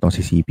na idol tong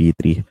si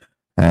CP3.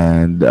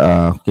 And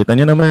kita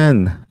niyo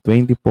naman,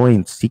 20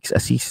 points, 6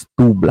 assists,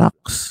 2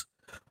 blocks.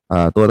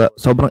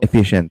 Sobrang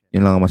efficient.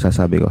 Yun lang ang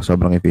masasabi ko.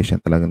 Sobrang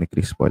efficient talaga ni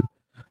Chris Paul.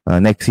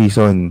 Next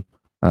season,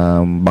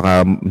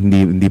 baka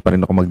hindi pa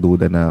rin ako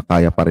magduda na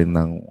kaya pa rin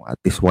ng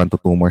at least 1 to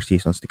 2 more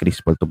seasons ni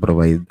Chris Paul to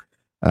provide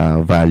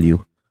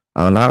value.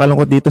 Ang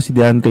nakakalungkot dito si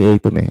DeAndre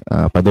Ayton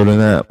Padulo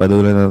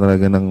na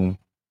talaga ng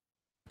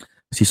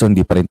season,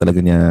 di pa rin talaga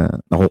niya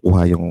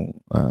nakukuha yung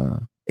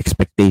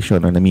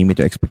expectation or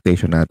namimit yung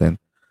expectation natin.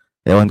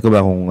 Ewan ko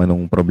ba kung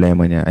anong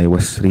problema niya. I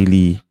was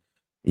really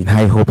in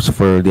high hopes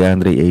for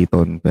DeAndre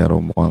Ayton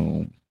pero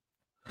mukhang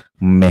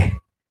meh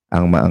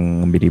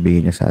ang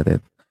binibigay niya sa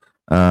atin.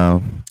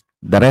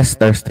 The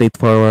rest are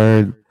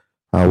straightforward.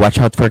 Watch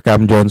out for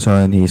Cam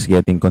Johnson. He's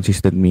getting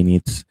consistent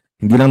minutes.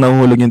 Hindi lang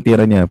nahuhulog yung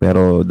tira niya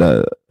pero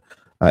the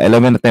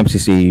 11 attempts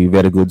is a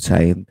very good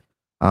sign.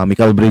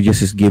 Mikal Bridges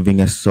is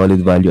giving us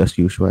solid value as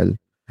usual.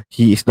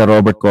 He is the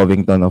Robert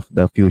Covington of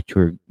the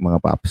future,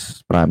 mga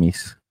paps.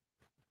 Promise.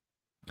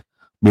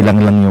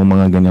 Bilang lang yung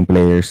mga ganyang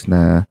players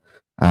na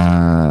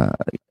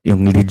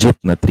yung legit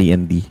na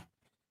 3-and-D.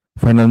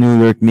 For the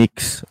New York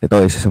Knicks, ito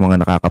isa sa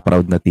mga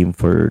nakaka-proud na team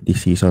for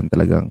this season.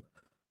 Talagang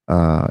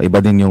iba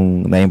din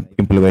yung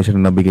na-implementation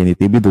na nabigay ni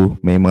Thibodeau.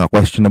 May mga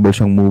questionable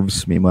siyang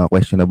moves, may mga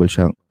questionable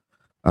siyang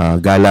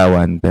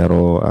galawan,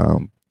 pero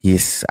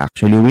he's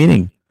actually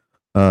winning.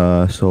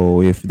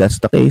 So if that's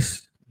the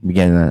case, we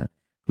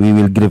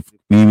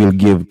will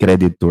give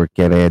credit to where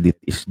credit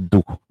is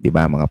due, 'di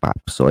ba mga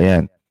paps? So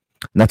ayan.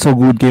 Not so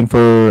good game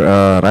for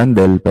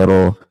Randall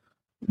pero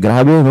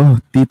grabe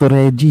no, Tito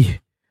Reggie.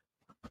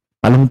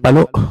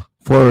 Palong-palo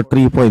for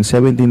 3 points,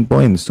 17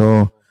 points.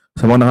 So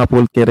sa mga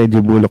naka-pull kay Reggie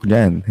Bullock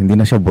diyan, hindi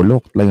na siya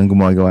bulok, talagang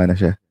gumagawa na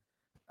siya.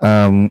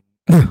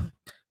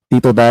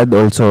 Tito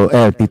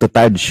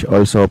Taj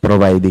also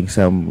providing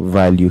some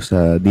value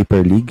sa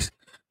deeper leagues.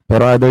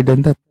 Pero other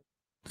than that,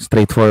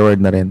 straightforward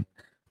na rin.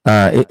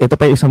 Ito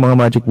pa yung isang mga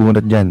magic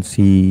bunot dyan,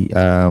 si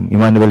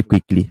Emmanuel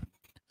Quickley.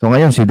 So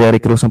ngayon, si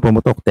Derrick Rose ang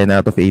pumutok, 10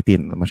 out of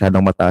 18.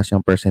 Masyadong mataas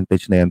yung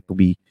percentage na yan to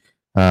be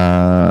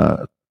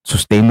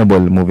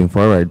sustainable moving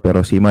forward. Pero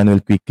si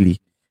Emmanuel Quickley,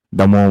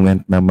 the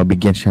moment na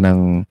mabigyan siya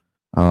ng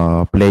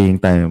playing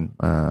time,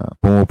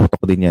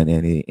 pumuputok din yan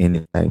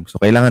anytime.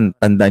 So kailangan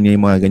tandaan niyo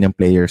yung mga ganyang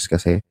players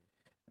kasi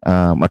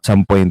at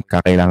some point,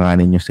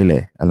 kakailanganin nyo sila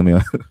Alam mo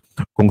yun?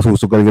 Kung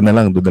susugal ka na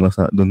lang,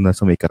 doon na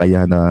sa may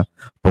kakayahan na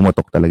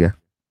pumutok talaga.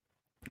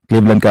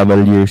 Cleveland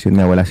Cavaliers,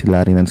 yun nga, wala si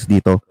Larry Nance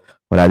dito.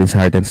 Wala din si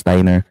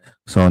Hartensteiner.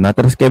 So,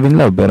 natras Kevin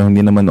Love, pero hindi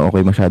naman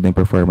okay masyado yung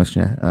performance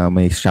niya.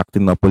 May shot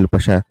na pull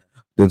pa siya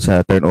doon sa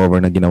turnover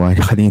na ginawa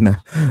niya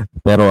kanina.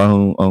 Pero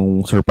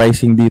ang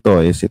surprising dito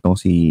is itong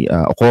si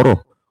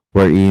Okoro,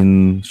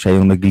 wherein siya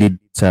yung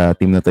nag-lead sa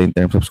team na to in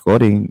terms of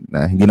scoring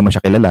na hindi naman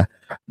siya kilala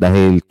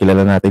dahil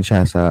kilala natin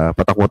siya sa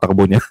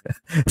patakbo-takbo niya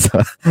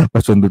sa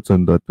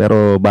pasundot-sundot.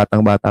 Pero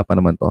batang-bata pa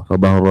naman to.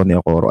 Sobrang Ronnie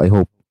Okoro. I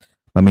hope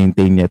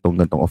ma-maintain niya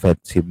itong gantong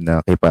offensive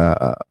na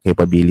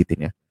capability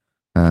niya.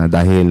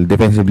 Dahil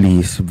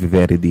defensively, he's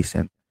very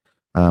decent.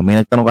 May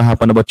nagtanong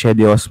kahapon about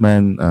Cedi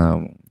Osman.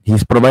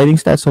 He's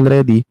providing stats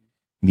already.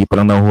 Hindi pa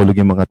lang nahuhulog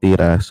yung mga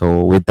tira.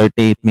 So, with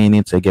 38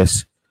 minutes, I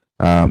guess,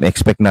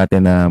 expect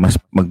natin na mas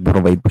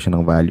mag-provide pa siya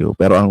ng value.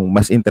 Pero ang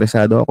mas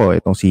interesado ako,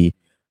 itong si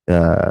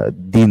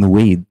Dean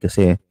Wade.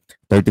 Kasi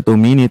 32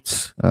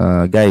 minutes,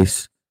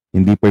 guys,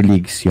 in deeper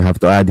leagues, you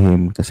have to add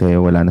him kasi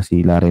wala na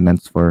si Larry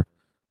Nance for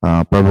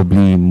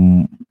probably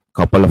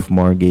couple of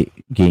more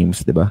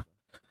games, di ba?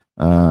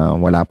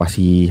 Wala pa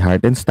si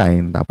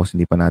Hartenstein, tapos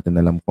hindi pa natin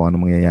alam kung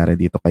ano mangyayari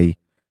dito kay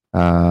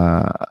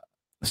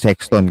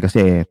Sexton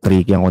kasi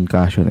tricky ang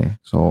concussion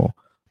So,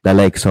 the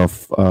likes of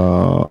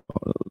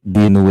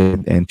Dean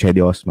Wade and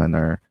Cedi Osman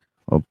are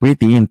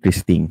pretty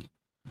interesting.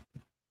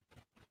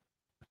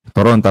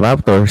 Toronto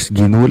Raptors,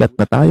 ginulat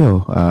na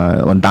tayo.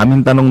 Ang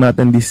daming tanong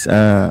natin this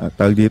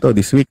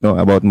week, no,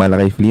 about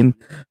Malachi Flynn.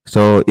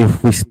 So,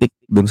 if we stick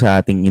dun sa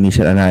ating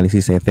initial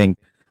analysis, I think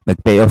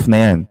nag-pay off na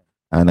yan.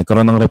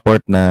 Nagkaroon ng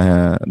report na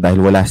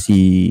dahil wala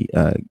si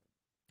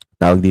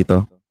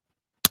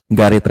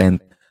Gary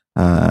Trent,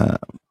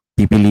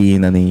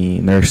 pipiliin na ni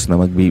Nurse na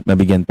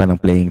mabigyan pa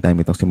ng playing time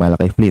itong si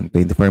Malachi Flynn.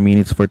 24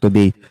 minutes for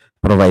today,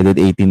 provided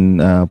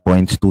 18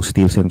 points, 2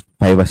 steals, and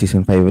 5 assists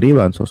and 5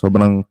 rebounds. So,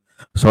 sobrang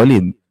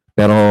solid.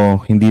 Pero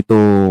hindi to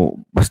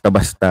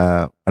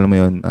basta-basta, alam mo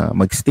yun,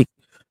 mag-stick.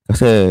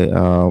 Kasi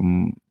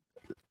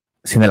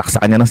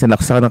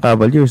sinalaksakan ng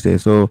Cavaliers eh.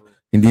 So,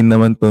 hindi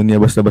naman to niya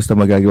basta-basta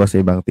magagawa sa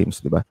ibang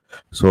teams, di ba?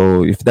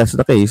 So, if that's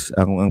the case,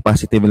 ang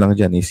positive lang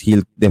dyan is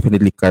he'll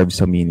definitely carve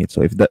sa minutes.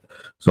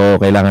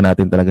 So, kailangan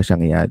natin talaga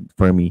siyang i-add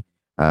for me.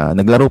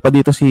 Naglaro pa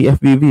dito si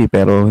FBV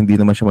pero hindi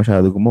naman siya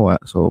masyado gumawa.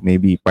 So,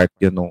 maybe part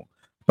yun nung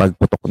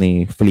pagputok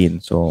ni Flynn.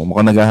 So,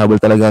 mukhang naghahabol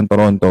talaga ang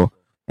Toronto.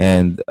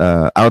 And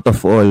out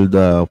of all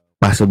the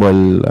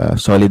possible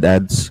solid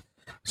adds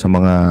sa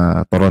mga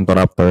Toronto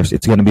Raptors,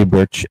 it's gonna be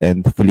Birch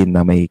and Flynn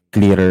na may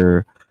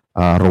clearer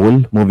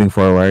role moving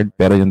forward.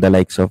 Pero yung the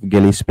likes of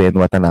Gillespie and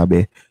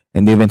Watanabe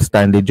and even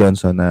Stanley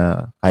Johnson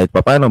na kahit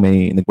pa paano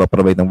may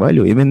nagpa-provide ng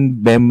value. Even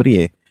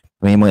Bembry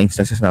may mga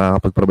instances na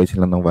nakakapag-provide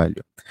sila ng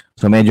value.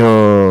 So medyo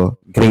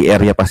gray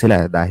area pa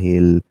sila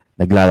dahil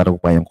naglalaro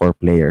pa yung core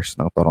players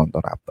ng Toronto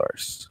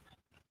Raptors.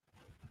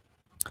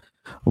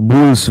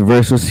 Bulls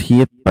versus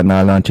Heat,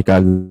 panalo ang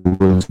Chicago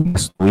Bulls.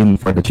 Must win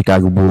for the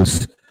Chicago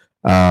Bulls.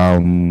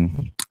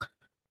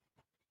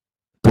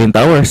 Twin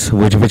Towers,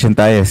 Vucevic and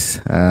Tyus.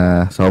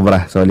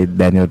 Sobra, solid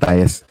Daniel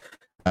Tyus.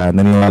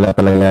 Naniwala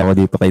talaga ako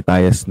dito kay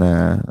Tyus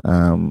na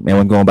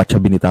ewan ko ba't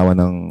siya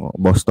binitawan ng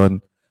Boston.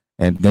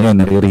 And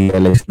ngayon,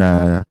 nare-realize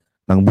na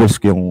ng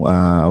Bulls yung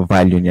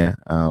value niya.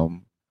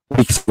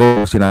 Weeks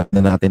ago, sinabi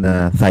na natin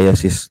na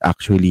Tyus is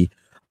actually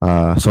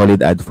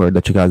solid add for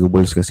the Chicago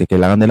Bulls kasi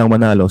kailangan nilang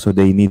manalo, so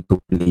they need to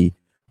play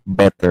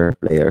better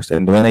players.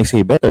 And when I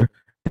say better,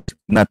 it's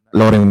not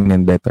Lauri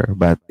Markkanen better,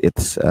 but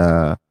it's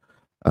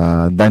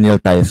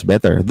Daniel Tyus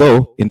better.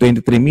 Though, in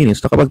 23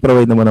 minutes,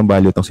 nakapag-provide naman ng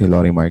value itong si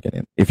Lauri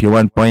Markkanen. If you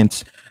want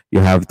points,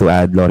 you have to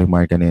add Lauri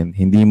Markkanen.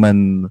 Hindi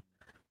man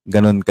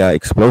ganun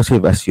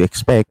ka-explosive as you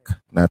expect,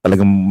 na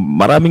talagang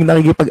maraming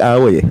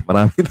nakikipag-away eh.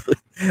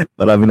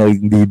 Maraming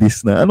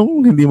nakikididis na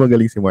anong hindi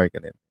magaling si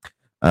Markkanen.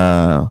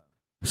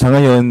 Sa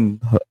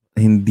ngayon,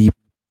 hindi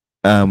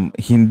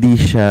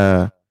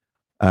siya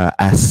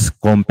as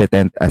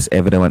competent as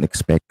everyone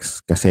expects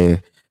kasi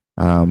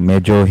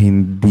medyo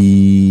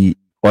hindi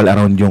all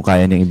around yung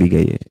kaya niyang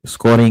ibigay.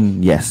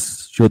 Scoring,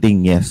 yes.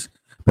 Shooting, yes.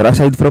 Pero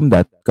aside from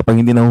that, kapag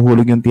hindi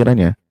nahuhulog yung tira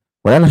niya,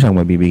 wala na siyang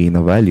mabibigay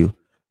na value.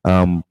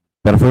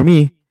 Pero for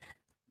me,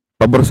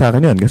 pabor sa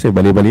akin yun kasi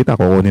bali-balita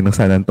kukunin ng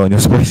San Antonio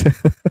Spurs.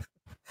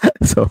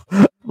 So,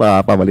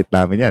 papalit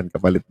namin yan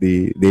kapalit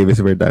ni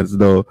Davis Bertans.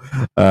 Though,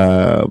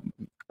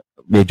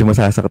 medyo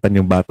masasaktan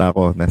yung bata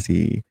ko na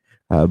si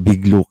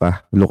Big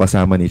Luka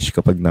Samanic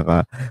kapag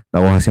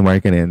nakuha si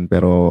Markkanen.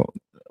 Pero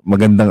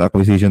magandang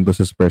acquisition to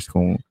sa Spurs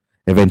kung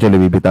eventually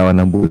bibitawan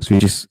ng Bulls,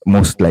 which is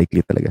most likely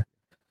talaga.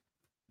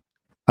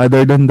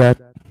 Other than that,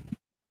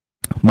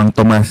 Mang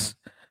Tomas,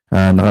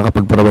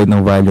 nakakapag-provide ng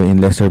value in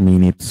lesser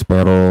minutes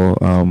pero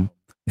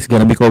it's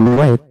gonna be Kobe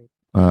White.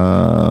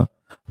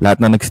 Lahat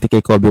na nag-stick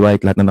kay Kobe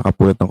White, lahat na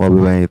nakapulot ng Kobe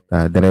White,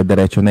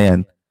 dire-diretso na yan.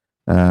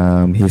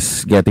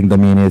 He's getting the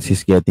minutes,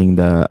 he's getting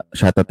the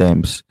shot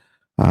attempts.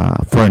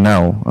 For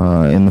now,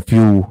 in a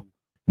few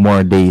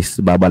more days,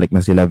 babalik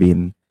na si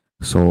Lavin.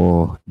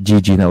 So,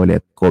 GG na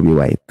ulit, Kobe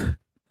White.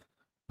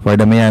 For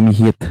the Miami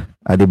Heat,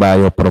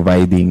 Adebayo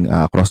providing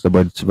across the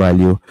board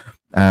value.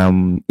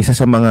 Isa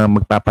sa mga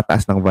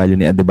magpapataas ng value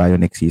ni Adebayo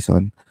next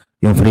season,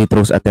 yung free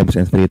throws attempts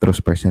and free throws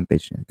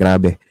percentage niya.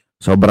 Grabe.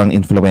 Sobrang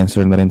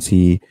influencer na rin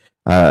si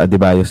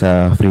Adebayo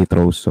sa free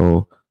throws.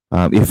 So,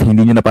 if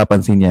hindi nyo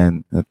napapansin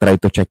yan, try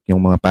to check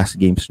yung mga past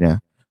games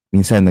niya.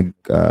 Minsan,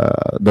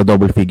 the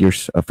double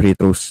figures free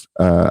throws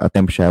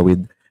attempt siya with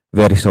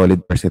very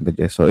solid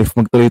percentages. So, if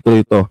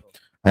magtuloy-tuloy ito,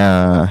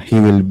 he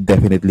will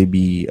definitely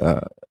be,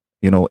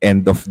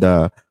 end of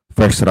the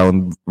first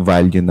round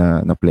value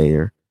na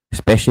player.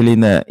 Especially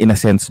na, in a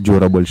sense,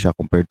 durable siya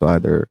compared to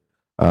other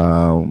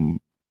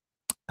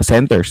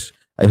centers.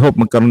 I hope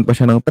magkaroon pa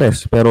siya ng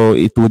tres, pero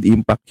it would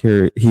impact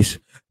his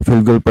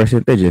field goal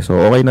percentage. So,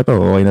 okay na to.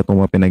 Okay na itong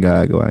mga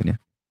pinag-aagawa niya.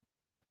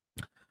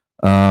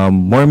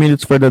 More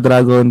minutes for the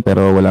Dragon,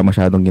 pero wala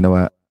masyadong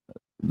ginawa.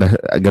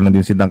 Ganon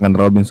din si Duncan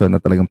Robinson na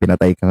talagang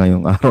pinatay ka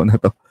ngayong araw na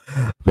to.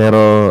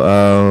 Pero,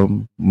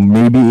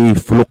 maybe a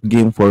fluke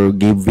game for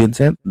Gabe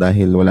Vincent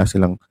dahil wala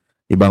silang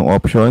ibang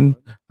option.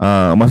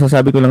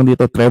 Masasabi ko lang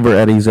dito, Trevor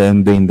Ariza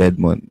and Dwayne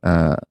Dedmon.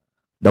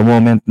 The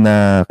moment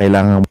na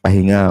kailangan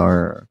pahinga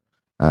or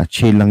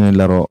chill lang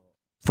yung laro,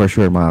 for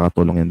sure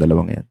makakatulong yung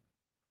dalawang yan.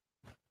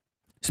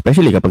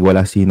 Especially kapag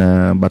wala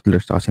sina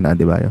Butler sa sina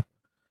Adebayo.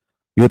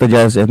 Utah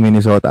Jazz and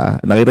Minnesota,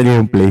 nakita niyo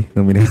yung play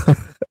ng Minnesota.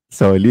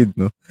 Solid,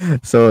 no?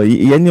 So,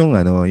 yan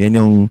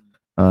yung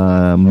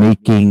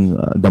making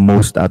the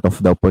most out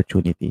of the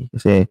opportunity.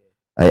 Kasi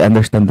I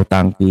understand the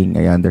tanking,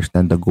 I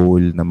understand the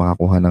goal na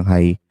makakuha ng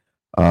high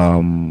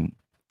um,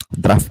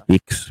 draft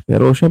picks.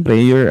 Pero syempre,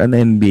 you're an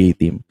NBA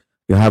team.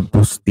 You have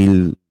to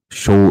still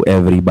show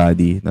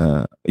everybody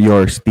na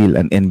you're still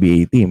an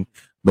NBA team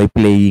by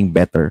playing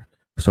better.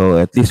 So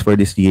at least for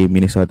this game,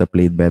 Minnesota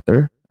played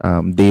better.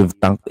 They've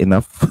tanked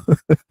enough.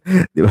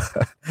 Di ba?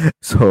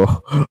 So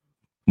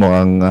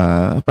mukhang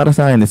para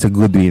sa akin, it's a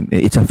good win.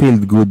 It's a feel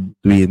good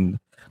win.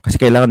 Kasi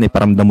kailangan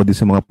iparamdam mo din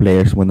sa mga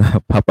players mo na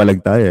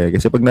papalag tayo eh.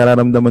 Kasi pag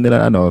nararamdaman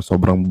nila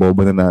sobrang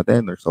bobo na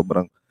natin or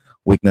sobrang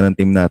weak na ng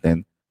team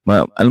natin,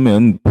 alam mo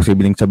yun,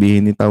 posibleng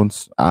sabihin ni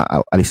Towns,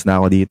 alis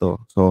na ako dito.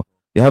 So,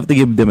 you have to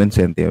give them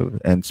incentive.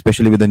 And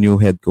especially with the new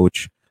head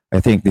coach, I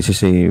think this is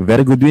a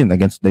very good win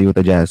against the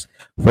Utah Jazz.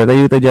 For the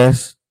Utah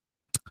Jazz,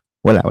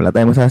 wala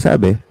tayong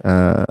masasabi.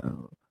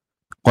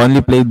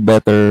 Conley played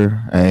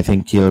better. I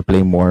think he'll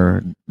play more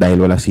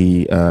dahil wala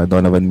si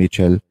Donovan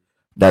Mitchell.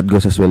 That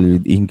goes as well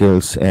with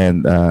Ingles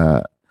and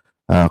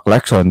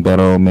Clarkson,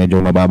 pero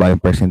medyo mababa yung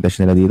percentage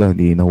nila dito.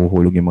 Hindi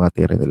nahuhulog yung mga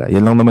tira nila.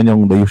 Yan lang naman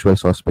yung the usual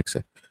suspects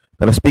eh.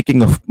 Pero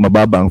speaking of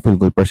mababa ang field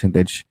goal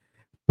percentage,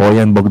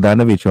 Bojan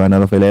Bogdanovic, 1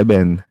 out of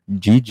 11.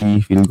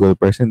 GG, field goal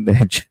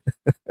percentage.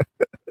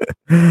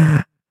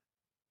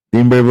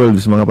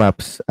 Timberwolves, mga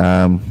paps.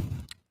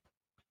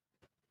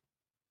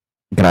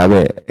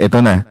 Grabe. Ito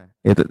na.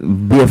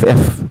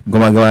 BFF,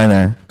 gumagawa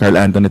na. Karl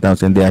Anthony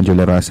Towns and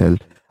D'Angelo Russell.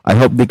 I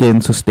hope they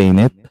can sustain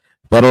it.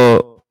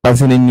 Pero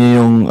pansinin niyo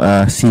yung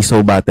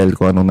CISO battle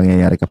ko anong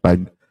nangyayari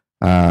kapag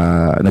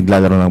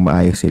naglalaro ng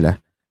maayos sila.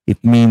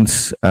 It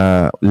means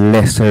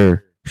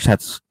lesser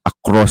shots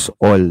across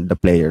all the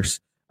players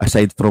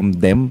aside from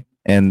them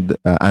and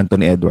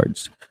Anthony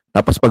Edwards.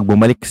 Tapos pag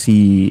bumalik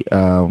si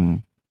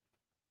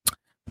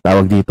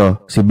tawag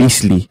dito, si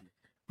Beasley,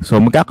 so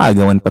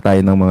magkakagawan pa tayo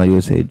ng mga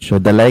usage.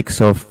 So the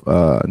likes of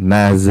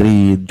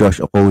Nasri,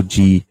 Josh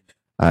Okogie,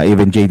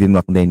 even Jaden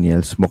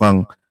McDaniels,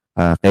 mukhang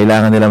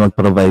kailangan nila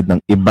mag-provide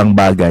ng ibang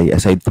bagay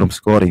aside from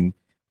scoring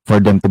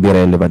for them to be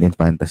relevant in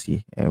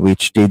fantasy,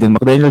 which Jaden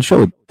McDaniels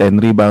showed. 10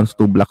 rebounds,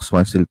 2 blocks,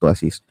 1 steal, 2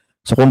 assists.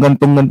 So kung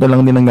ganito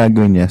lang din ang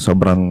gagawin niya,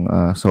 sobrang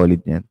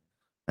solid niyan.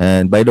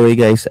 And by the way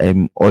guys,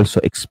 I'm also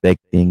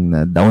expecting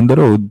na down the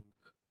road,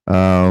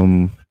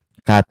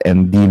 Kat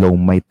and D'Lo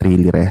might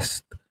really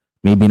rest.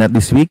 Maybe not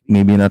this week,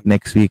 maybe not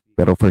next week,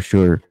 pero for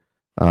sure,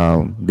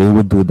 they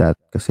would do that.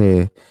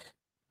 Kasi,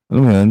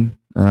 alam mo yun,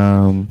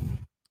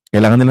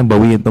 kailangan nilang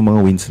bawiin itong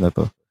mga wins na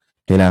to.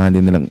 Kailangan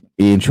din nilang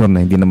i-ensure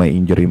na hindi na may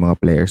injury yung mga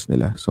players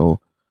nila.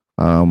 So,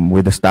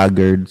 with the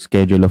staggered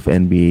schedule of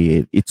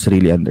NBA, it's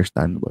really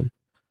understandable.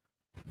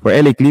 For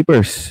LA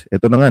Clippers,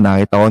 ito na nga,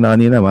 nakita ko na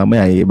kanina,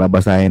 mamaya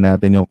ibabasahin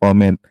natin yung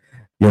comment.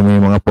 Yung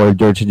may mga Paul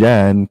George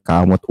dyan,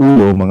 kamot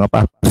ulo, mga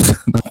paps,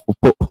 naku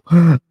po,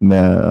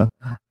 na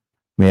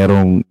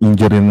merong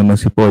injury naman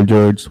si Paul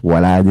George,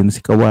 wala din si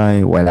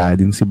Kawhi, wala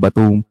din si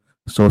Batum.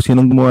 So,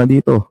 sinong gumawa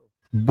dito?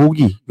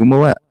 Boogie,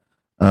 gumawa.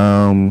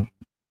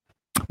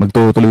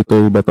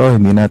 Magtutuloy-tuloy ba to?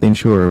 Hindi natin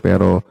sure,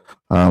 pero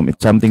it's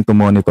something to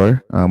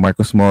monitor.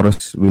 Marcus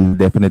Morris will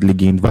definitely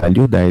gain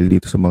value dahil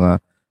dito sa mga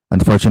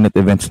unfortunate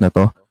events na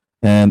to.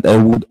 And I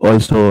would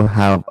also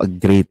have a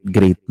great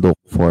look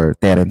for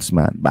Terrence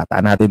Mann. Bata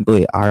natin to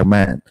eh, our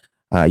man,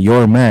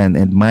 your man,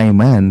 and my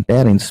man,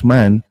 Terrence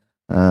Mann.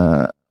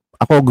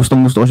 Ako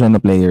gustong-gusto ko siya na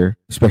player,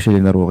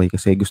 especially na rookie,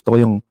 kasi gusto ko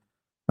yung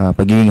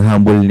pagiging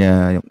humble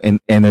niya,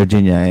 yung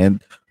energy niya. And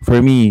for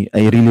me,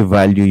 I really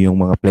value yung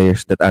mga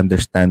players that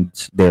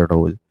understands their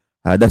role.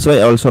 That's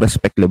why I also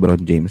respect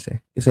LeBron James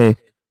eh. Kasi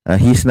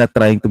he's not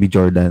trying to be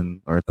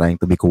Jordan or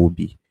trying to be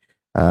Kobe.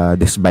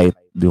 Despite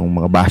yung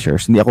mga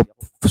bashers. Hindi ako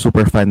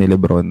super fan ni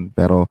LeBron,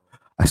 pero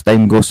as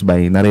time goes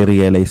by,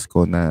 nare-realize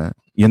ko na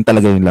yun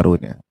talaga yung laro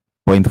niya.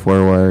 Point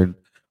forward,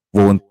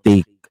 won't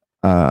take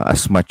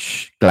as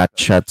much clutch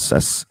shots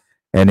as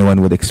anyone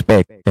would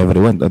expect.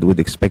 Everyone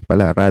would expect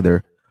pala,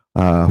 rather.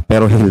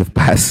 Pero he'll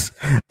pass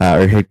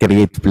or he'll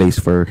create plays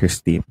for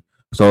his team.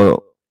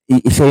 So,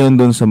 isa yun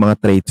dun sa mga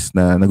traits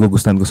na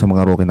nagugustuhan ko sa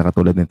mga rookie na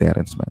katulad ni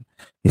Terrence Mann.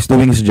 He's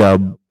doing his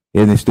job,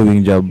 and he's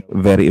doing his job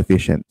very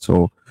efficient.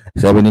 So,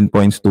 17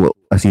 points, 2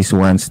 assists,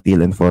 1 steal,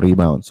 and 4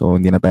 rebounds. So,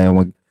 hindi na tayo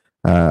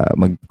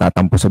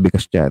magtatampo sa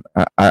bigas dyan.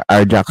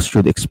 Our Jacks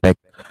should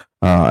expect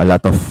a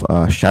lot of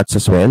shots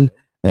as well.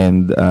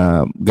 And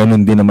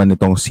ganun din naman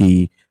itong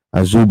si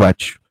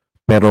Zubac.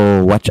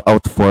 Pero watch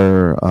out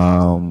for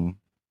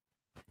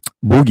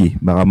Boogie.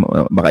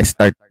 Baka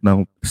start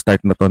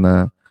na to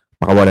na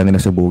makawala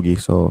nila sa Boogie.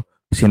 So,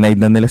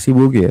 sinide na nila si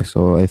Boogie.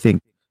 So, I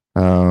think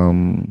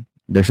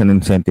there's an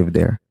incentive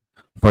there.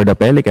 For the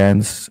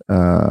Pelicans,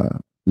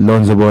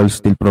 Lonzo Ball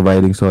still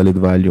providing solid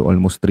value,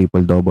 almost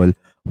triple-double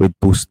with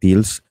 2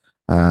 steals.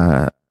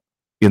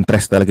 Yung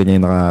tres talaga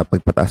niya yung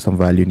nakapagpataas ng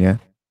value niya.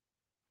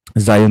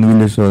 Zion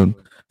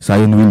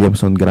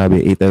Williamson,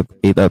 grabe, 8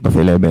 out of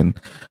 11.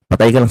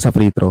 Patay ka lang sa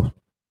free throw.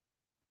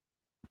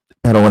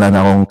 Pero wala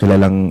na akong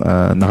kilalang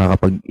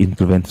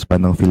nakakapag-influence pa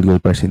ng field goal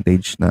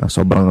percentage na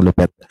sobrang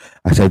lupet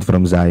aside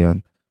from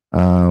Zion.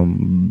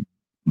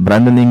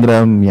 Brandon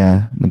Ingram,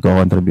 yeah,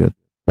 nagko-contribute.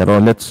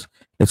 Pero let's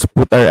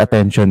put our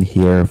attention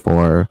here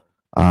for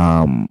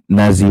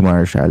Najee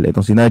Marshall.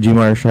 Itong si Najee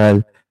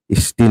Marshall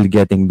is still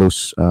getting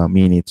those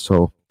minutes.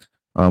 So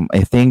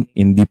I think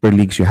in deeper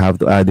leagues you have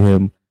to add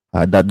him.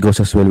 That goes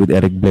as well with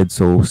Eric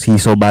Bledsoe.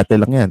 Siso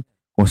battle lang yan.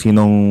 Kung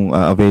sinong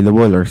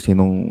available or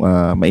sinong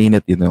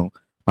mainit, yun yung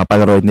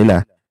papalaroin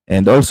nila.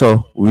 And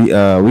also,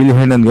 Willie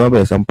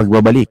Hernangomez ang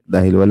pagbabalik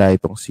dahil wala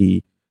itong si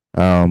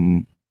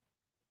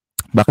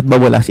bakit ba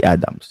wala si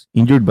Adams?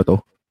 Injured ba to?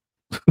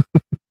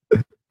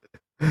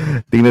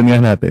 Tingnan nga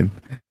natin.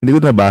 Hindi ko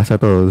nabasa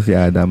to si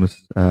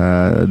Adams.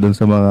 Doon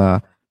sa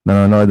mga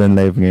nanonood ng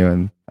live ngayon.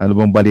 Ano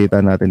bang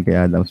balita natin kay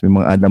Adams? May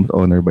mga Adams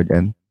owner ba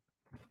dyan?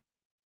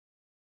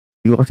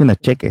 Hindi ko kasi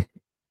na-check eh.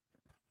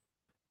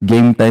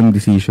 Game time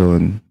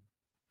decision.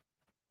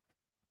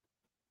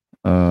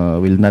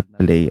 Will not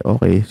play.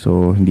 Okay,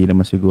 so hindi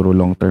naman siguro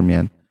long term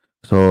yan.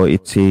 So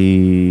it's a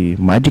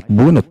magic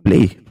bonus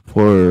play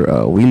for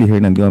Willie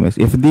Hernangomez.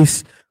 If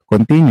this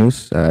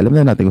continues, alam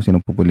na natin kung sino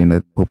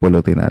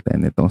pupulutin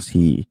natin. Itong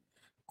si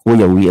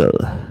Kuya Will.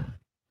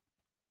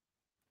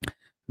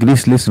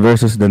 Grizzlies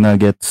versus the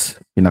Nuggets.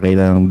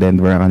 Pinakita ng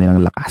Denver ang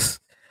kanilang lakas.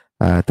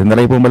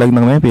 Tinaray pumalag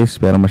ng Memphis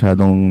pero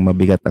masyadong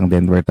mabigat ang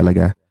Denver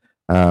talaga.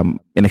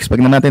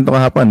 In-expect na natin ito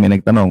kahapon. May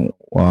nagtanong,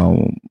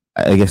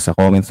 I guess sa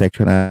comment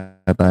section na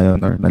tayo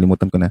or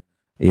nalimutan ko na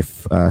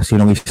if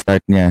sinong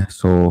i-start niya.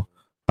 So,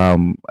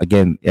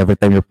 again, every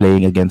time you're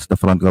playing against the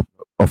front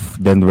of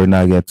Denver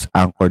Nuggets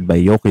anchored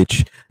by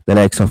Jokic, the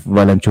likes of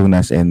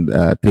Valanciunas and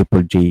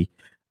Triple J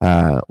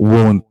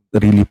won't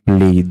really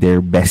play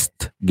their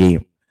best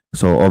game.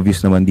 So,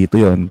 obvious naman dito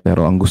yon.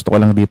 Pero ang gusto ko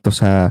lang dito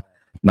sa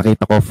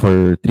nakita ko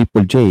for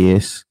Triple J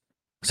is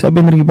 7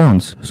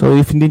 rebounds. So,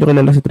 if hindi nyo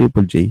kilala si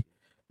Triple J,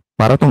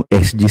 para tong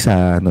SG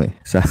sa,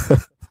 sa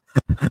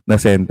na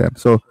center.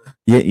 So,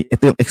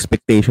 ito yung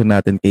expectation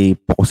natin kay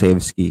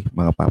Pokusevski,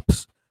 mga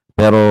paps.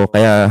 Pero,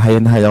 kaya high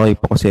na high ako kay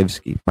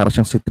Pokusevski. Para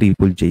siyang si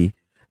Triple J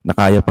na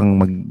kaya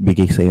pang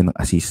magbigay sa'yo ng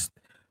assist.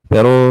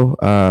 Pero,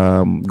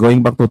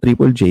 going back to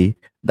Triple J,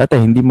 dati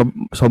hindi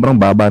sobrang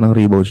baba ng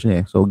rebounds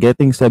niya eh. So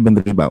getting 7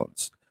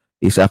 rebounds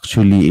is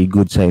actually a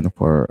good sign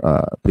for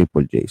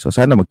Triple J. So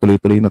sana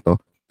magtuloy-tuloy na to.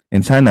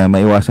 And sana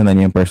maiwasan na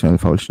niya yung personal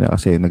fouls niya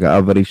kasi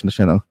nag-average na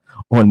siya ng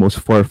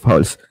almost 4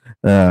 fouls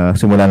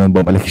simula nang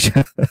bumalik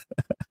siya.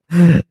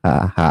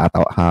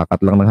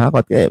 Hakat lang ng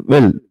hakat.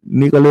 Well,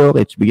 Nikola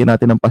Jokic, bigyan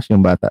natin ng pass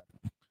yung bata.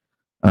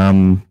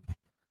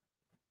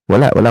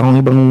 Wala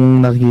akong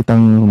ibang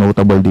nakikitang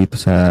notable dito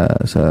sa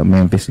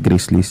Memphis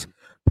Grizzlies.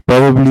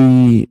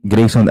 Probably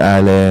Grayson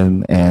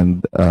Allen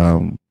and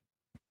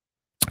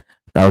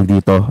tawag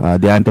dito,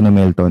 DeAnthony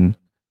Melton.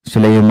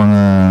 Sila yung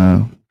mga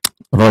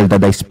roll the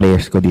dice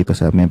players ko dito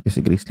sa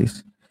Memphis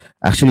Grizzlies.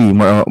 Actually,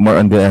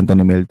 more on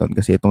DeAnthony Melton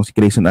kasi itong si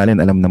Grayson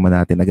Allen, alam naman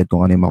natin agad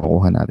kung ano yung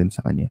makukuha natin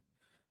sa kanya.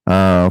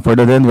 For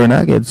the Denver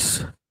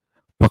Nuggets,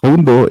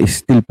 Facundo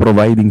is still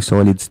providing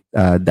solid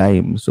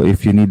dime. So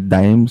if you need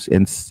dimes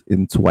and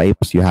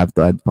swipes, you have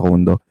to add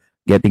Facundo.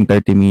 Getting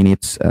 30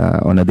 minutes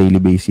on a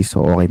daily basis,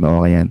 so okay na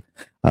okay yan.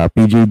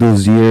 PJ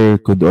Dozier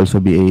could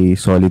also be a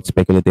solid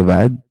speculative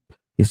add.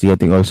 He's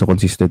getting also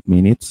consistent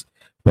minutes.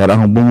 Pero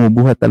ang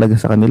bumubuhat talaga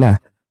sa kanila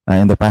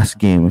in the past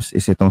games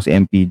is itong si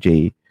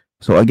MPJ.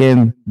 So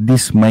again,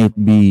 this might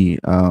be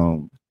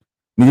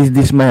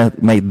this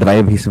might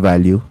drive his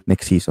value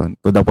next season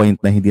to the point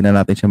na hindi na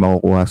natin siya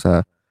makukuha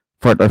sa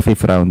 4th or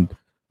 5th round.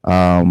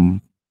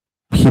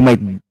 He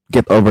might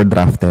get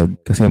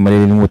overdrafted kasi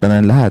malilimutan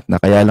ng lahat na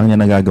kaya lang niya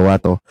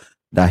nagagawa to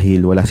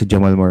dahil wala si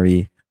Jamal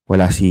Murray,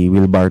 wala si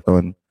Will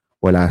Barton,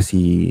 wala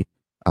si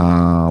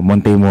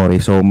Monte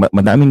Morris. So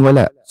madaming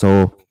wala.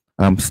 So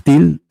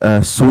still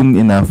soon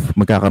enough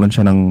magkakaroon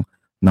siya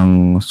ng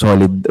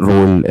solid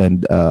role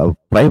and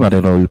primary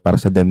role para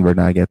sa Denver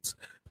Nuggets.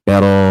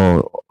 Pero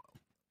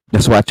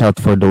just watch out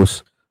for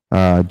those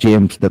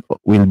GMs that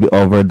will be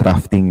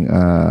overdrafting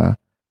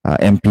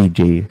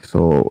MPJ.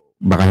 So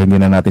baka hindi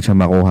na natin siya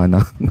makuha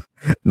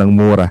ng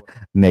mura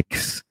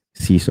next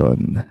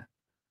season.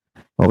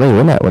 Okay,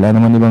 wala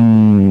naman ibang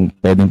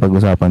pwedeng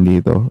pag-usapan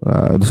dito.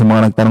 Doon sa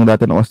mga nagtanong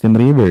dati ng Austin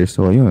Rivers,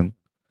 so yun.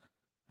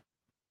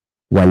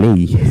 Wale.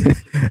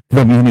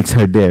 The minutes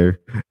are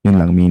there.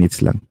 Yun lang, minutes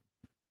lang.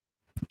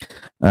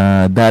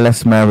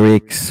 Dallas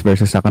Mavericks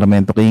versus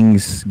Sacramento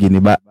Kings.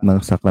 Giniba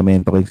ng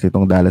Sacramento Kings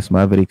itong Dallas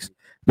Mavericks.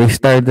 They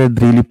started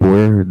really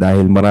poor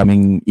dahil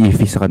maraming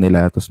iffy sa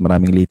kanila, tapos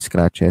maraming late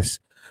scratches.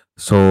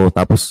 So,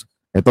 tapos,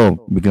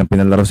 ito, biglang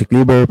pinalaro si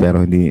Kleber,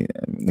 pero hindi,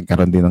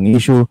 nagkaroon din ng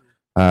issue.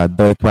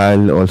 Dwight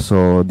Powell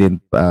also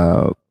didn't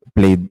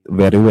played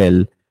very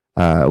well.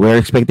 We're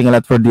expecting a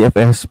lot for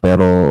DFS,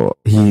 pero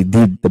he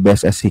did the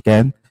best as he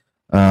can.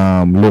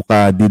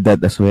 Luka did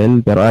that as well.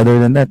 Pero other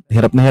than that,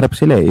 hirap na hirap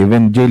sila.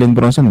 Even Jalen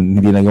Brunson,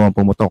 hindi nagawang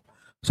pumutok.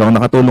 So, ang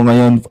nakatulong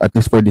ngayon, at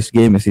least for this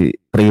game, is si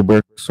Trey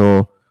Burke.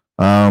 So,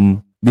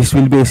 this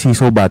will be a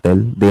CISO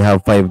battle. They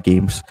have 5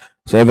 games.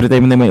 So every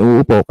time na may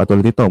uupo,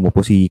 katulad dito,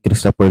 umupo si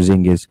Kristaps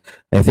Porzingis,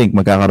 I think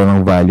magkakaroon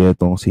ng value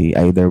itong si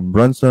either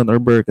Brunson or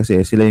Burke kasi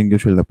sila yung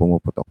usual na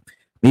pumuputok.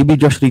 maybe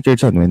Josh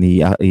Richardson when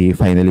he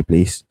finally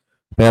plays.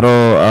 Pero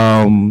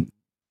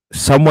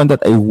someone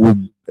that I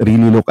would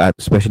really look at,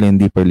 especially in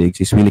deeper leagues,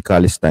 is Willie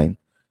Cauley-Stein.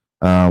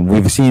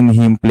 We've seen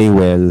him play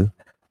well,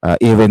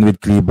 even with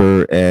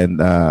Kleber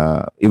and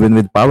even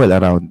with Powell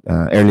around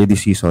early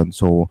this season.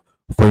 So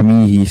for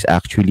me, he's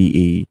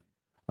actually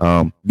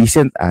a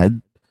decent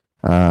add.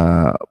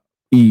 Uh,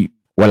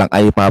 Walang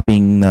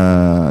eye-popping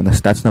na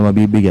stats na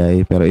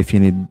mabibigay, pero if you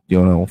need,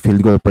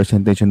 field goal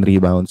percentage and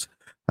rebounds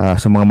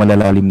sa mga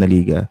malalalim na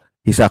liga,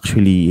 he's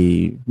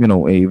actually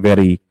a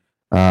very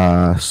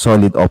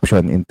solid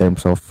option in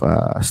terms of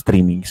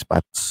streaming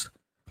spots.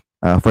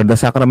 For the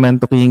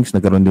Sacramento Kings,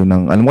 nagkaroon din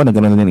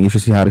ng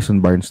issue si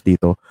Harrison Barnes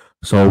dito.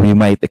 So we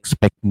might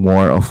expect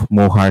more of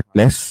Mo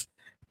Harkless,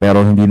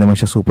 pero hindi naman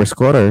siya super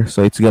scorer.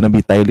 So it's gonna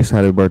be Tyrese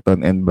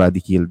Haliburton and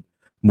Buddy Hield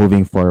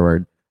moving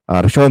forward.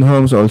 Richaun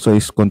Holmes also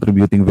is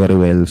contributing very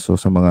well. So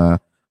sa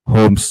mga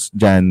Holmes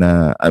dyan,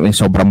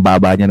 sobrang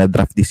baba niya na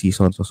draft this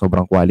season. So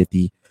sobrang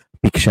quality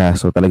pick siya.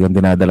 So talagang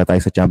dinadala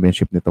tayo sa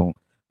championship nitong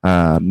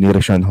ni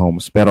Richaun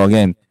Holmes. Pero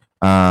again,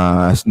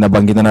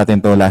 nabanggit na natin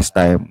to last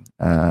time.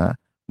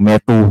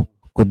 Metu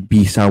could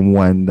be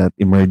someone that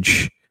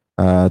emerge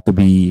to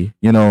be,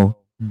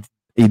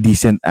 a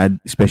decent add,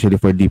 especially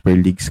for deeper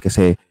leagues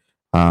kasi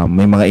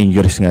may mga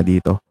injuries nga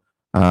dito.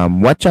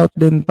 Watch out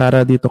din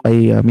para dito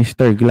kay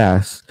Mr.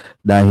 Glass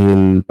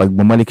dahil pag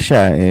bumalik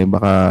siya,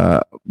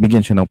 baka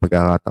bigyan siya ng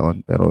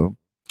pagkakataon. Pero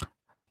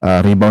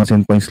rebounds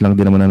and points lang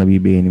din naman na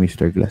nabibigay ni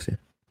Mr. Glass.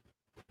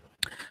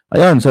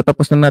 Ayun, so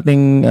tapos na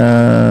nating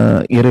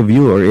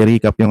i-review or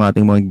i-recap yung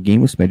ating mga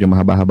games. Medyo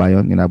mahaba-haba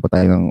yun. Inabot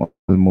tayo ng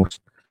almost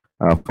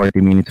 40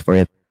 minutes for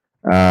it.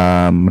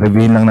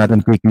 Reviewin lang natin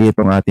quickly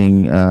itong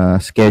ating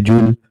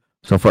schedule.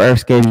 So for our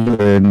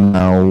schedule, we're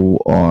now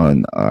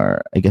on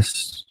our, I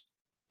guess,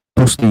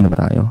 Tuesday na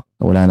ba tayo?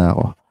 Wala na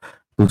ako.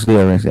 Tuesday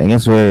or Wednesday. I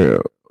guess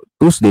we're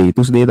Tuesday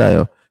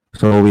tayo.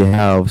 So we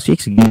have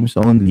 6 games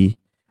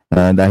only.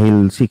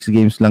 Dahil 6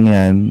 games lang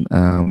yan,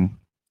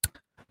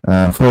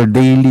 for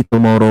daily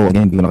tomorrow,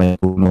 again, hindi ko na kayo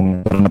tulong.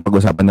 Pero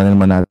napag-usapan na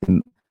naman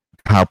natin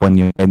hapon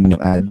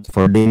yung ad.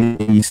 For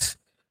days,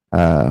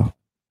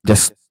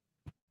 just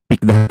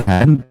pick the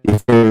hand.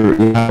 If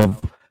you have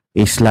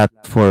a slot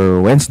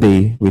for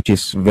Wednesday, which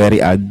is very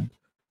odd,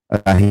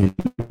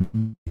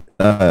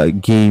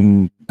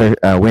 game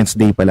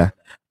Wednesday pala,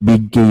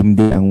 big game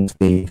day ang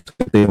Wednesday. So,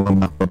 ito yung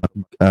mga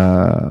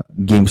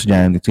games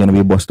dyan. It's gonna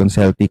be Boston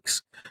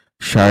Celtics,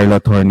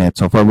 Charlotte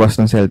Hornets. So for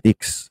Boston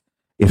Celtics,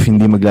 if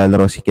hindi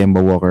maglalaro si Kemba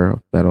Walker,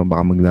 pero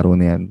baka maglaro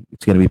na yan,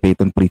 it's gonna be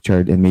Peyton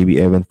Pritchard and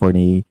maybe Evan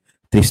Fournier,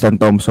 Tristan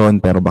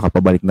Thompson, pero baka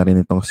pabalik na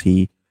rin itong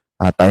si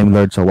Time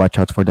Lord, so watch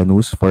out for the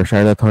news. For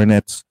Charlotte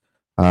Hornets,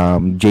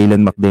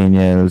 Jalen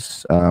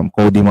McDaniels,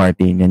 Cody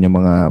Martin, yan yung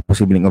mga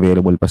posibleng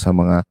available pa sa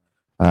mga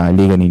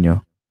liga ninyo.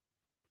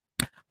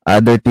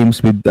 Other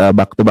teams with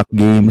back-to-back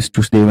games,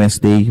 Tuesday,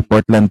 Wednesday,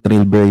 Portland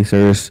Trail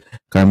Blazers,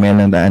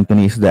 Carmelo and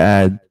Anthony is the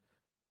ad.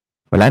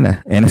 Wala na.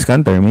 Enes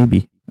Kanter,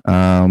 maybe.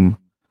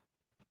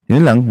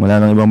 Yun lang.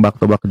 Wala nang ibang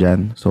back-to-back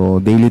dyan.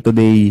 So, daily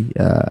today,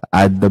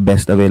 add the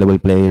best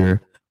available player.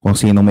 Kung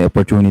sino may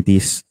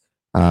opportunities,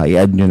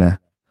 i-add nyo na.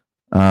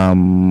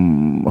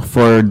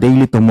 For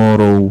daily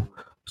tomorrow,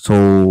 so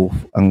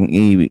ang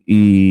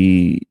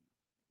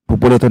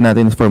pupulutan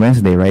natin is for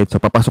Wednesday, right?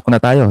 So papasok na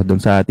tayo dun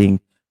sa ating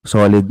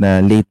solid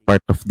na late part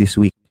of this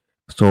week.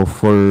 So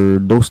for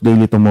those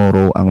daily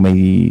tomorrow, ang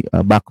may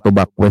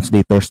back-to-back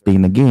Wednesday,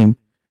 Thursday na game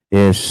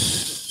is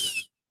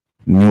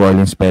New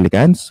Orleans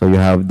Pelicans. So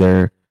you have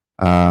their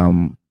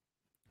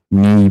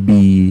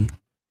maybe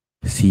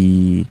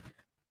si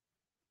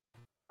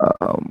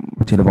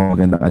sino bang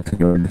magandang ad sa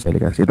New Orleans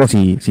Pelicans? Ito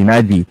si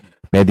Najee.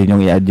 Pwede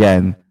niyong i-add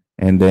yan.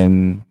 And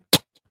then,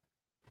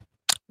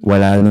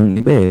 wala nang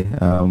iba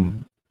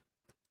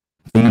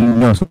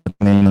tingin nyo, so,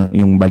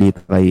 yung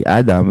balita kay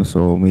Adam,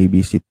 so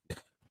maybe si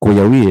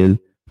Kuya Will.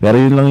 Pero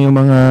yun lang yung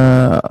mga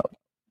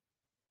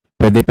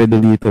pwede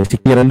dito.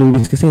 Si Kira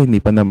Lewis kasi hindi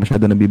pa na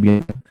masyado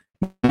nabibigyan.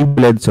 Yung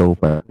Bledsoe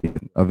pa.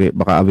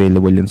 Baka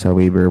available yun sa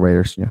waiver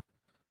wires niya.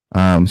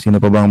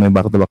 Sino pa bang may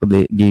back-to-back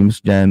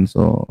games dyan?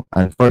 So,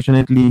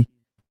 unfortunately,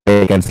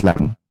 Pelicans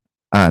lang.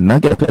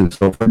 Nuggets.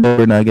 So, for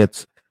the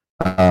Nuggets,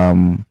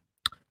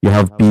 you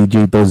have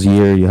PJ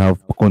Dozier, you have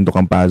Facundo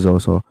Campazzo.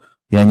 So,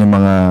 yan yung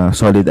mga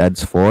solid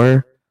ads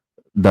for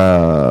the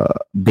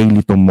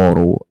daily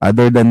tomorrow.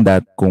 Other than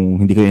that, kung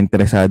hindi kayo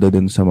interesado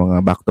dun sa mga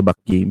back-to-back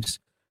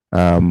games,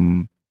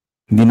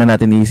 hindi na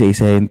natin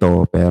isa-isahin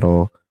to,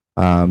 pero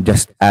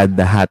just add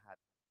the hot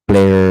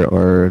player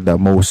or the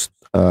most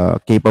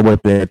capable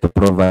player to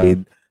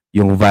provide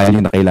yung value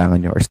na kailangan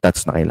nyo or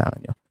stats na kailangan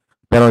nyo.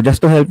 Pero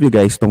just to help you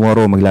guys,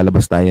 tomorrow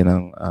maglalabas tayo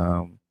ng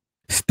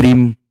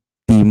stream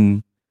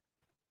team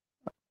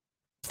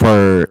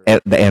for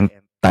the end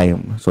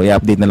time. So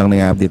i-update na lang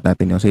i-update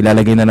natin yun. So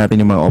ilalagay na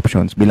natin yung mga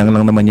options. Bilang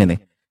lang naman yan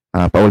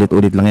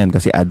paulit-ulit lang yan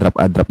kasi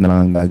add-drop na lang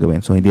ang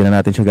gagawin. So hindi na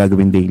natin siya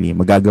gagawin daily.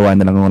 Magagawa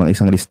na lang ng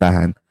isang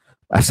listahan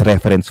as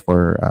reference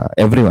for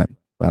everyone.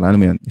 Para ano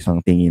mo yun, isang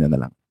tingin na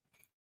lang.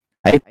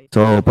 Right?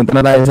 So punta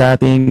na tayo sa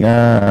ating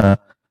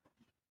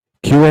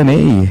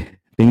Q&A.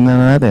 Tingnan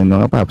natin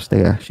mga paps.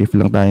 Teka, shift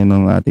lang tayo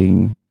ng ating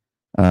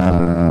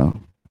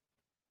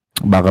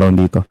background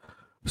dito.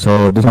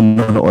 So, doon sa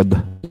manonood,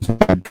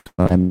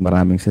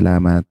 maraming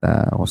salamat.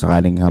 Kung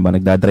sakaling habang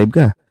nagdadrive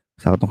ka,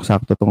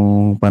 saktong-sakto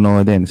itong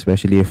panoodin,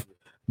 especially if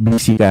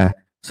busy ka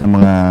sa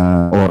mga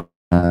oras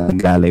na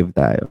nag-live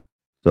tayo.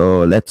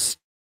 So, let's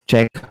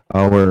check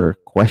our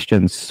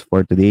questions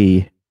for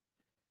today.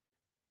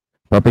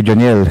 Papi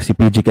Joniel, si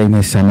PG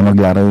Kaynes, sana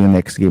maglaro yung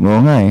next game.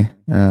 Oo nga eh.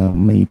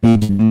 May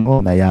PG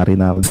mo, nayari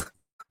na ako.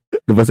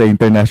 Diba sa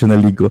International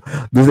League ko?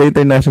 Doon sa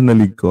International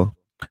League ko,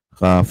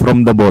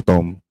 from the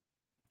bottom,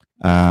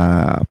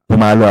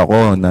 pumalo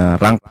ako na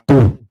rank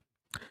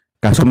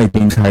 2. Kaso may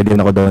James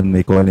Harden ako doon,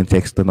 may Colin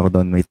Sexton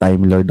ako doon, may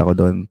Time Lord ako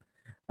doon.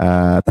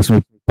 Tapos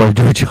may Paul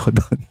George ako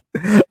doon.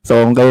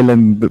 So kung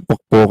kailan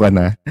pukpukan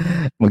na,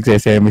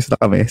 magse-semis na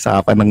kami,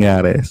 saka pa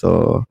nangyari.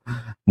 So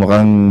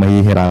mukhang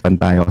mahihirapan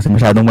tayo kasi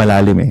masyadong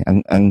malalim eh.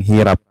 Ang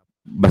hirap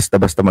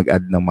basta-basta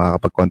mag-add ng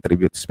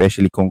makakapag-contribute,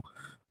 especially kung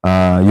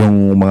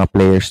yung mga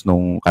players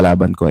nung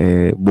kalaban ko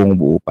eh buong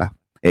buo pa.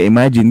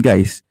 Imagine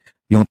guys,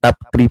 yung top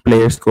 3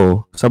 players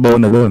ko, sabaw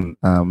na doon.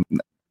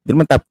 Hindi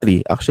naman top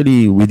 3.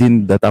 Actually,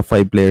 within the top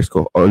 5 players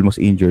ko,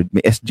 almost injured. May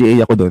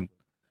SGA ako doon.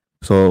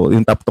 So,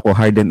 yung top 2 ko,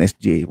 Harden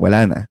SGA,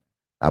 wala na.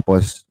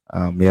 Tapos,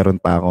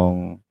 meron pa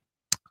akong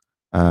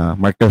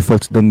Markel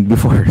Fultz doon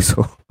before.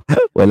 So,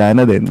 wala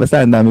na din.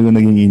 Basta ang dami ko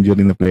naging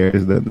injury na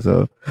players doon.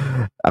 So,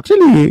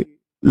 actually,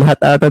 lahat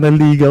ata ng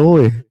liga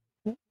ko eh.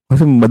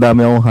 Kasi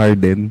madami akong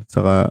Harden.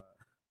 Saka,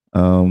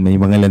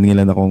 may mga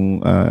ilan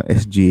akong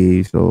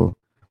SGA. So,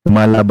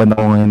 lumalaban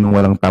ako ngayon ng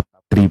walang top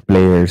 3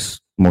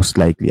 players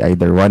most likely.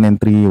 Either 1 and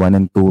 3, 1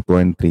 and 2,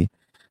 2 and 3.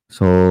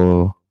 So,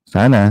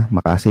 sana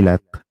makasilat.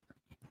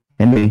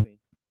 Anyway,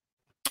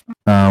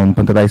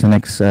 punta tayo sa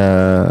next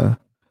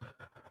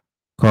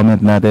comment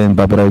natin.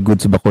 Babara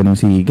goods ba ko nung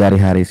si Gary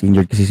Harris?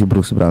 Injured kasi si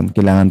Bruce Brown.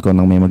 Kailangan ko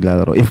ng may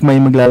maglalaro. If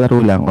may maglalaro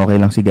lang, okay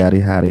lang si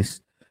Gary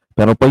Harris.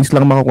 Pero points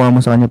lang makukuha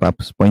mo sa kanya,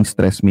 Paps. Point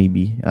stress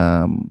maybe.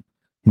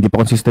 Hindi pa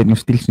consistent yung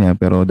steals niya,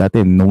 pero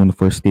dati known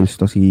for steals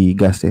to si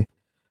Gas eh.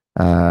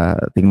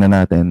 Tingnan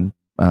natin.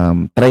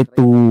 Try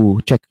to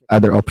check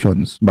other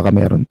options. Baka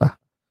meron pa.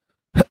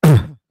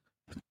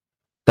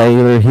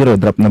 Tyler Hero,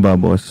 drop na ba,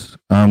 boss?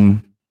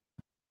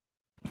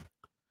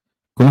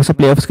 Kung nasa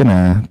playoffs ka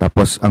na,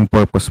 tapos ang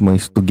purpose mo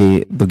is to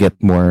get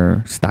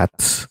more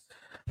stats,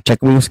 check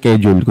mo yung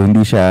schedule. Kung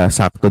hindi siya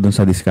sakto dun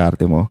sa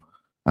diskarte mo,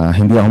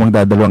 hindi ako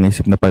magdadalawang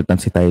isip na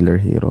palitan si Tyler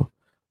Hero.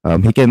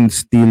 He can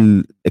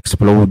still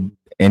explode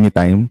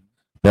anytime.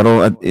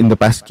 Pero in the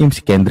past game,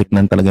 si Kendrick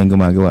Nunn talagang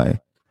gumagawa eh.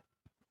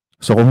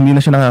 So kung hindi na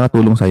siya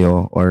nakakatulong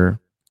sa'yo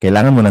or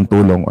kailangan mo ng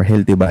tulong or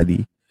healthy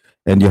body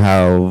and you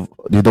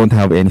don't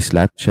have any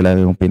slot, siya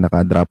lang yung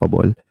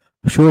pinaka-droppable,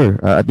 sure,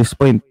 at this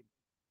point,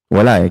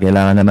 wala eh.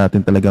 Kailangan na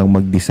natin talagang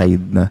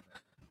mag-decide na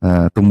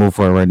to move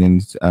forward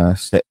in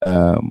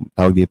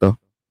tawag dito,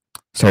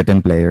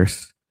 certain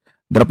players.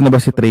 Drop na ba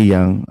si Trae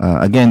Young?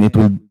 Again, it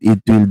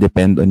will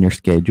depend on your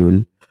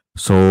schedule.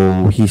 So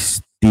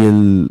he's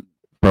still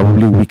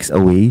probably weeks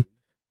away.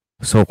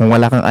 So kung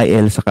wala kang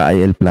IL saka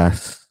IL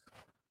plus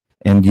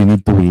and you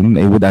need to win,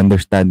 I would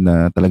understand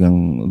na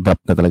talagang drop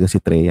na talaga si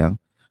Trae Young.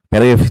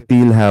 Pero if you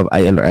still have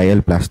IL or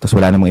IL plus tapos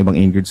wala namang ibang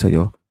injured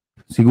sa'yo,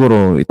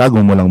 siguro itago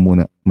mo lang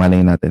muna.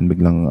 Malay natin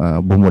biglang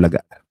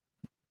bumulaga.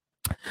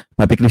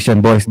 Papi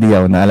Christian, Boris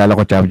Diaw, naalala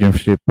ko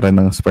championship run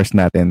ng Spurs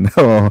natin.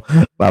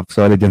 Pap,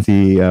 solid yan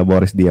si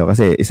Boris Diaw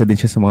kasi isa din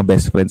siya sa mga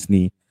best friends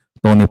ni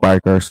Tony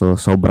Parker, so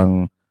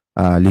sobrang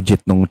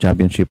legit nung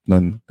championship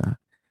nun.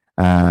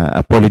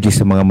 Apologies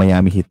sa mga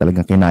Miami Heat,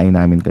 talagang kinain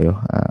namin kayo.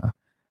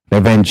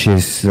 Revenge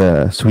is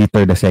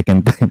sweeter the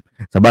second time.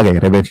 Sa bagay,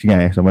 revenge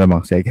nga eh. So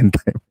malamang second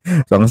time.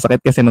 So ang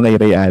sakit kasi nung kay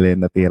Ray Allen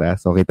natira.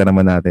 So kita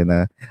naman natin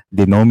na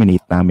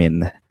denominate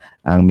namin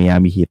ang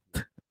Miami Heat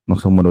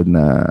nung sumunod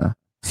na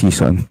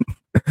season.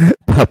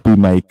 Papi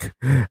Mike.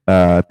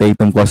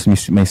 Tatum caused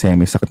may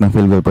semi. Sakit ng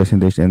field goal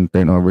percentage and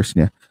turnovers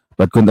niya.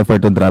 But couldn't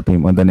afford to drop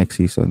him on the next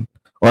season.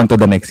 On to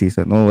the next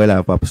season.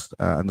 Wala, Pops.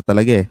 Ano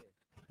talaga eh.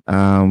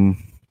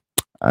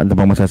 Ano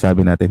bang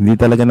masasabi natin? Hindi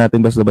talaga natin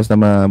basta-basta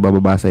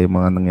mababasa yung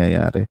mga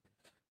nangyayari.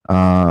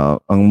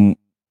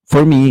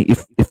 For me,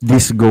 if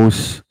this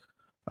goes,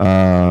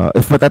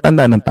 if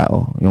matatanda ng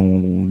tao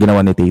yung ginawa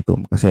ni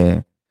Tatum,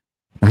 kasi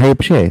na-hype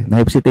siya eh.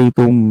 Na-hype si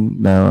Tatum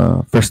na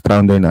first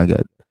rounder na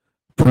agad.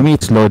 For me,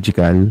 it's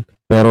logical.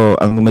 Pero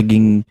ang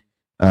naging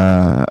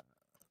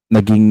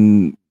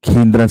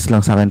hindrance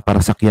lang sa akin para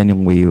sakyan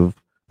yung wave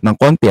ng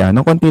konti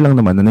lang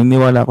naman.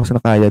 Naniniwala ako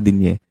sa nakaya din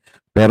niya eh.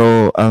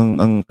 Pero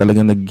ang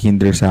talagang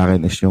naghinder sa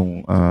akin is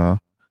yung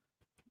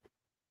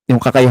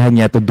kakayahan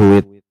niya to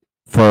do it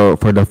for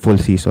the full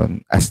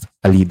season as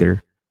a leader.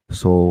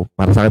 So,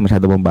 para sa akin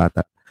masyado bang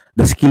bata.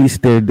 The skill is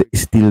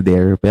still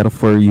there, pero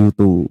for you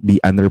to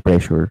be under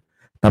pressure,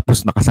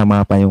 tapos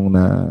nakasama pa yung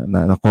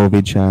na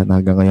COVID siya,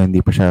 na hanggang ngayon hindi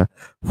pa siya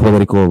full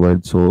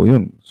recovered. So,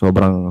 yun,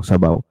 sobrang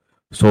sabaw.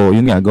 So,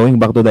 yun nga, going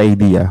back to the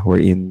idea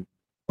wherein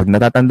pag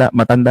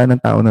matanda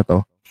ng tao na to,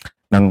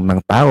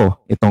 ng tao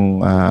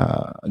itong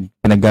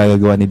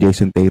pinaggagawa ni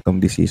Jason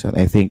Tatum this season.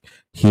 I think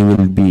he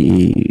will be a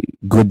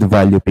good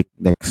value pick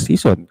next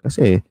season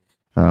kasi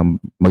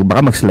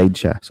baka mag-slide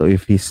siya. So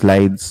if he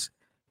slides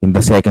in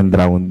the second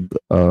round,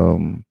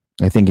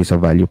 I think he's a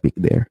value pick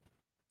there.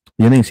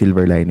 Yun na yung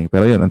silver lining.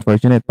 Pero yun,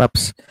 unfortunate,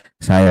 Paps.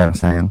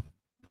 Sayang.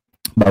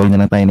 Bawi na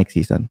lang tayo next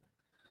season.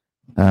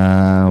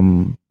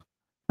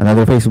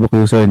 Another Facebook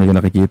user, hindi ko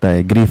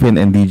nakikita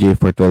Griffin and DJ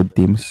for 12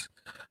 teams.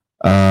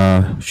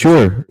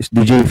 Sure, it's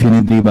DJ if you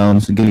need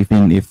rebounds,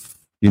 Griffin if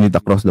you need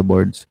across the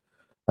boards.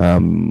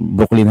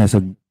 Brooklyn has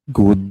a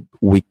good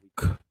week,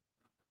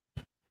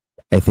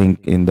 I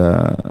think, in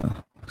the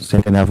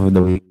second half of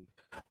the week.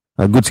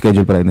 A good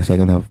schedule pala in the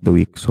second half of the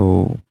week.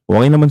 So,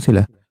 okay naman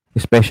sila.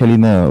 Especially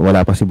na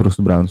wala pa si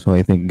Bruce Brown. So,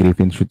 I think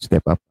Griffin should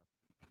step up.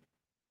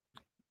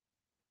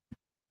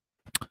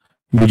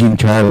 Eugene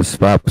Charles,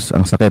 Paps,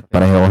 ang sakit.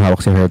 Pareho ako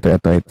hawak si Herter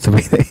at white.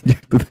 Sabay na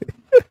injured today.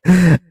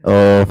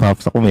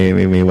 Paps, ako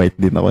may white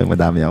din ako.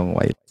 Madami akong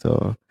white.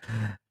 So,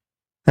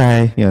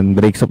 yun,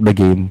 breaks up the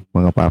game,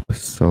 mga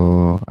Paps.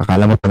 So,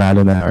 akala mo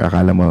panalo na or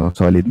akala mo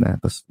solid na.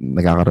 Tapos,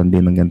 nagkakaroon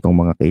din ng ganitong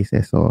mga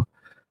cases. So,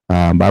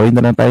 bawi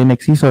na lang tayo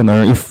next season.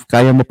 Or if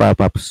kaya mo pa,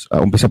 Paps,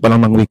 umpisa pa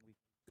lang ng week,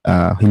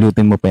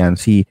 hilutin mo pa yan.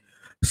 Si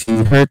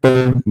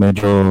Herter,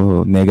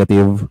 medyo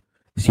negative.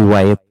 Si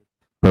White,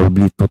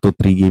 probably 2 to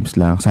 3 games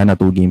lang. Sana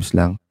 2 games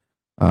lang.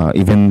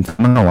 Even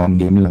mga 1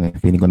 game lang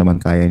Feeling ko naman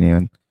kaya niya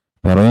yun.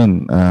 Pero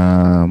yun,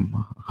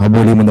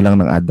 habulin mo na lang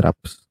ng ad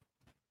drops.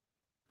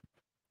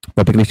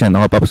 Pati Christian,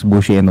 ako Paps,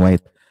 Bushy and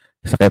White.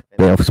 Sakit,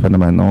 playoffs pa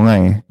naman. Oo nga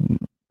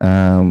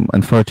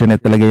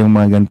unfortunate talaga yung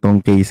mga gantong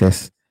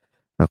cases.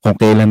 Kung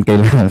kailan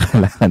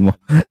kailangan mo,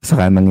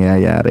 saka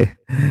nangyayari.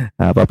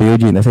 Papa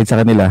Eugene, aside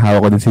sa kanila,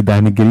 hawak ko din si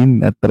Danny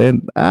Green at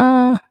Trent.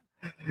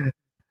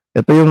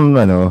 Ito yung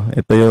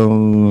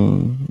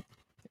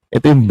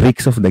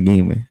breaks of the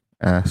game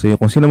so yung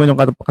kung sino man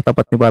yung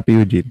katapat ni Papi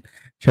Eugene,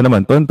 siya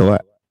naman tuwa.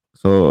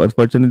 So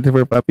unfortunately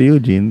for Papi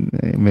Eugene,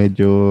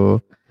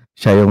 medyo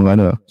siya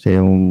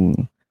yung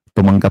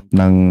tumanggap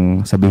ng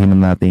sabihin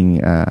na nating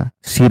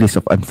series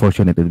of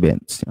unfortunate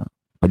events.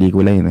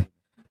 Pelikula yun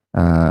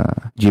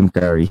Jim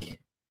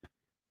Carrey.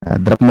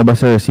 Drop na ba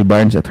sir si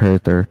Barnes at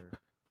Herter?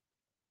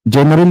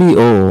 Generally,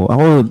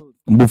 ako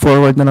move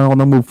forward na lang ako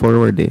ng move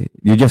forward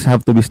You just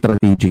have to be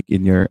strategic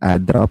in your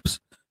ad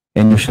drops,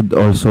 and you should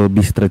also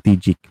be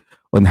strategic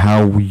on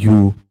how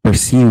you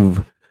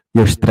perceive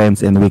your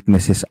strengths and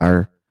weaknesses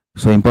are.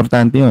 So,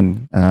 importante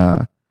yun.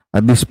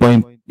 At this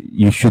point,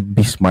 you should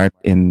be smart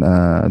in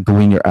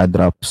doing your ad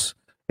drops,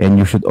 and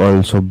you should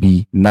also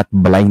be not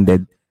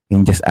blinded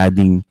in just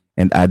adding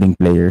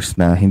players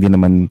na hindi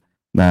naman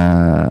na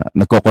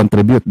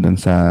nagko-contribute dun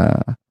sa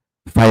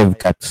 5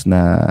 cuts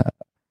na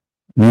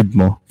need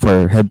mo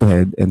for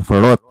head-to-head. And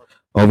for ROT,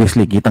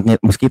 obviously,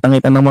 mas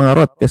kitang-kita ng mga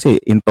ROT kasi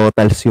in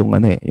totals yung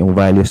yung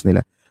values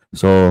nila.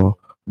 So,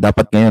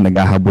 dapat ngayon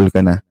naghahabol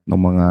ka na ng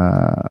mga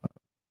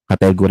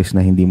categories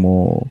na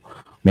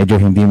medyo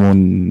hindi mo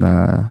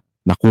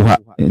nakuha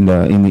in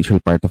the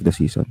initial part of the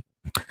season.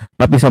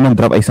 Papi, someone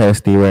drop Isaiah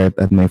Stewart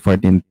at my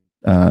 14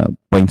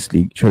 points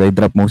league. Should I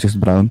drop Moses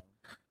Brown?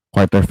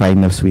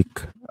 Quarterfinals week.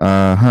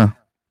 3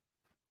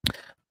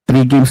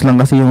 games lang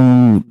kasi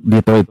yung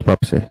Detroit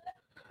Pops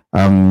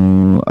ang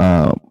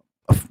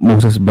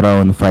Moses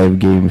Brown 5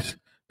 games.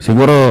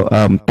 Siguro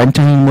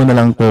tansyahin mo na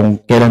lang kung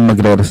kailan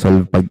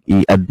magre-resolve pag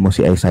i-add mo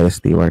si Isaiah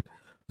Stewart.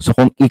 So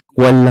kung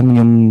equal lang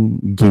yung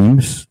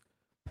games,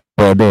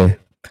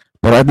 pwede.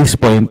 Pero at this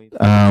point,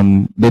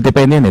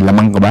 depende yan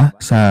lamang ka ba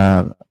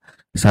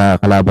sa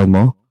kalaban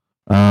mo?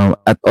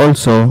 At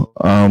also,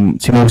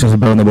 si Moses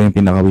Brown na ba yung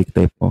pinaka-weak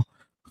type mo?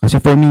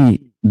 Kasi for me,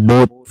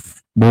 both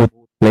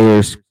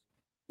players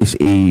is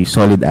a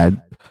solid add.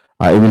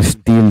 I will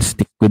still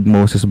stick with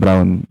Moses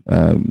Brown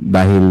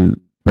dahil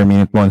per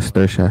minute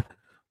monster siya.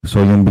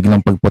 So yung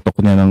biglang pagputok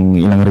niya ng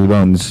ilang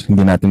rebounds,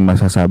 hindi natin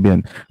masasabi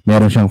yan.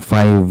 Meron siyang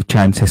 5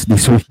 chances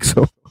this week.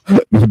 So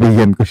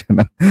bibigyan ko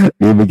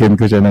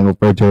siya ng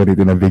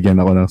opportunity na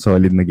bigyan ako ng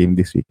solid na game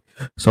this week.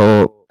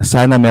 So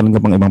sana meron ka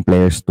pang ibang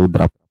players to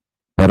drop.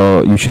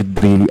 Pero you should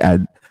really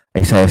add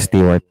Isaiah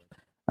Stewart.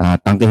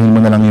 Tangkihin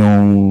mo na lang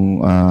yung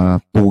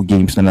 2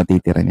 games na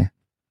natitira niya.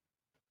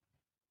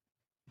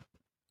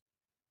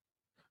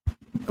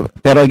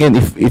 Pero again,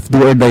 if do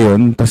or die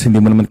yun, tapos hindi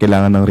mo naman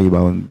kailangan ng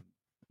rebound,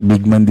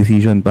 big man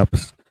decision,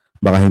 Paps.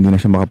 Baka hindi na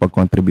siya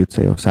makapag-contribute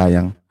sa'yo.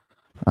 Sayang.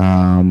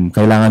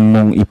 Kailangan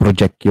mong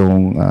i-project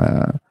yung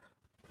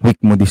week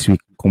mo this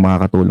week kung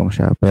makakatulong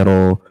siya.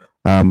 Pero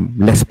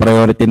less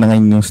priority na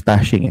ngayon yung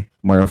stashing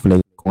More of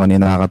like kung ano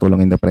yung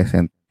nakakatulong in the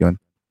present. Yun.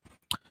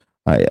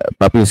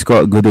 Papi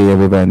Scott, good day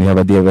everyone. We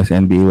have a DFS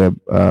NBA web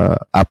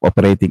app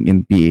operating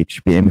in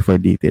PH. PM for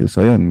details.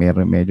 So yun, may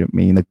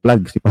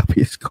nag-plug si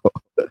Papi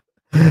Scott.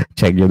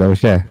 Check nyo daw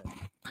siya.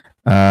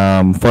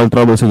 Fall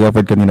trouble sa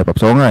Gafford kanina, Pap.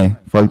 So nga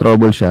fall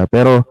trouble siya.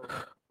 Pero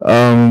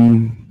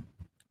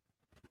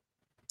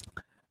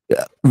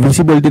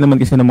visible din naman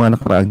kasi ng mga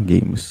nakaraang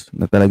games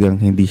na talagang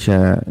hindi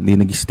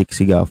nag-stick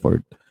si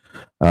Gafford.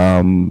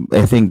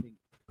 I think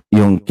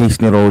yung case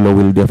ni Rolo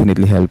will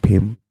definitely help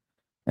him.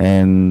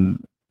 And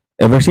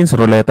ever since,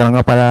 roleta ng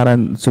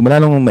kapalaran, simula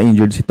nung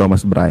ma-injured si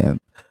Thomas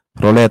Bryant,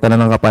 roleta na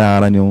ng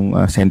kapalaran yung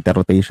center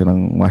rotation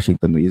ng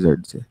Washington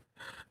Wizards.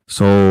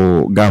 So,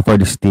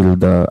 Gafford is still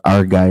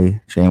our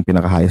guy. Siya yung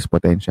pinaka-highest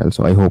potential.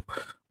 So, I hope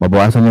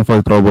mabawasan yung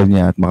foul trouble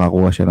niya at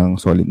makakuha siya ng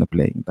solid na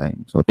playing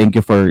time. So, thank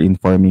you for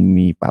informing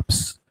me,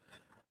 Paps.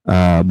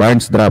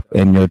 Barnes drop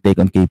and your take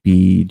on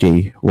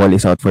KPJ. Wall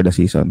is out for the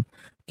season.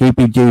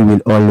 KPJ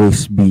will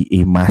always be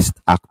a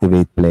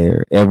must-activate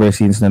player. Ever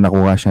since na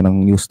nakuha siya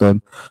ng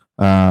Houston,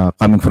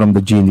 coming from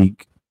the G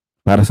League,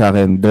 para sa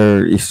akin,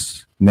 there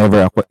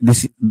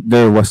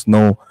was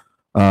no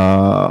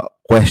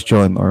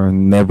question or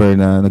never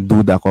na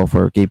nagduda ako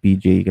for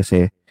KPJ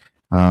kasi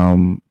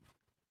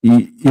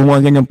yung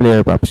mga ganyang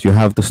player, Paps, you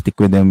have to stick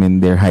with them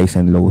in their highs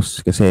and lows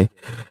kasi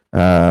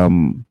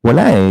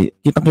wala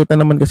kitang-kita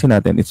naman kasi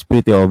natin, it's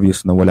pretty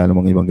obvious na wala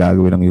namang ibang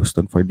gagawin ng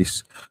Houston for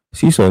this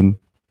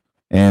season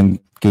and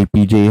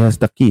KPJ has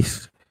the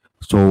keys.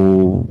 So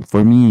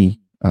for me,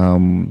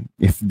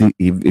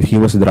 if he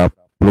was dropped,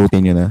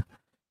 floatin yun na,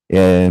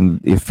 and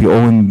if you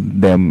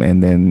own them and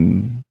then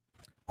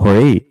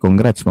hooray,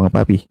 congrats mga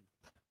papi.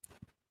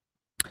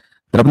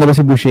 Drop na ba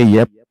si Boucher?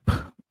 Yep.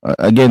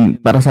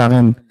 Again, para sa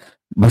akin,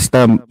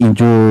 basta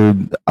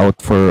injured out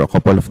for a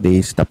couple of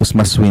days, tapos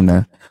mas win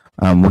na,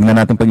 wag na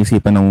natin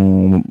pag-isipan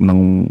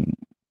ng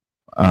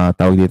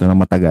tawag dito na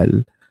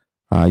matagal.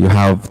 You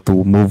have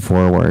to move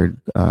forward.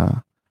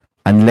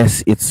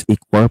 Unless it's a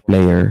core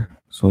player,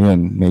 so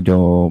yun,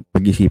 medyo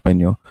pag-isipan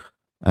nyo.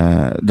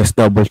 Just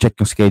double check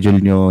yung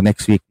schedule nyo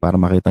next week para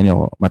makita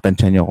nyo,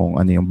 matansya nyo kung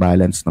ano yung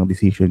balance ng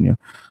decision nyo.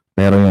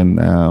 Pero yun,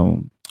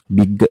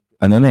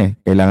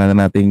 kailangan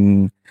na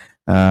nating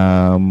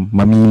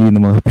mamili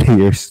ng mga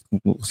players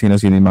kung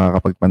sino-sino yung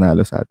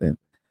makakapagpanalo sa atin.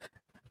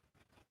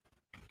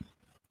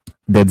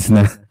 Deads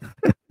na.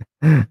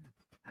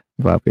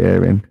 Papi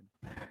Aaron.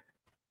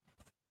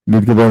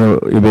 Good ka ba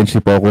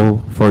eventually po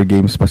ako 4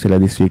 games pa sila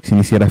this week.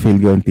 Sinisira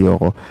field goal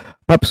ako.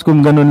 Paps,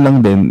 kung ganun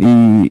lang din,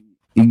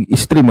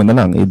 i-stream mo na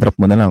lang, i-drop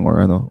mo na lang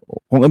or ano.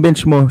 Kung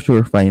i-bench mo,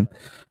 sure, fine.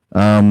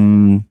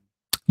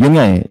 Yun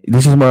nga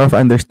this is more of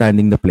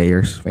understanding the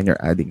players when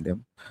you're adding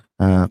them.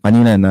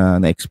 Kanina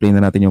na-explain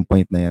na natin yung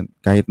point na yan.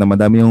 Kahit na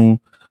madami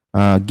yung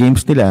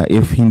games nila,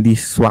 if hindi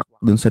swak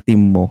dun sa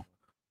team mo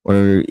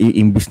or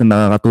imbis na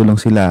nakakatulong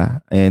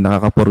sila,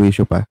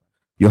 nakakapurwisyo pa,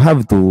 you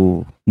have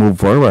to move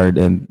forward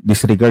and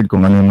disregard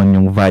kung ano man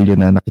yung value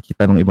na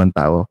nakikita ng ibang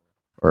tao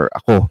or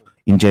ako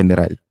in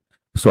general.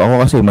 So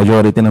ako kasi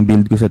majority ng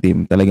build ko sa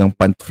team talagang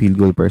punt field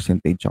goal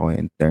percentage ako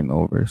and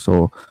turnover.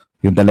 So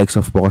yung the likes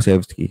of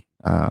Pokusevski,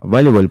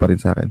 valuable pa rin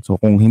sa akin. So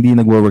kung hindi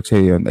nagwo-work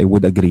sa'yo yun, I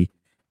would agree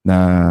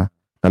na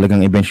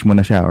talagang i-bench mo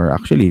na siya or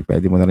actually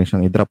pwede mo na rin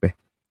siyang i-drop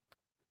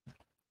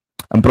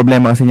Ang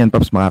problema kasi niyan,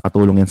 Paps,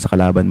 makakatulong yan sa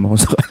kalaban mo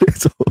kung sakali.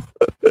 So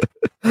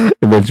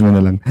i-bench mo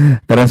na lang.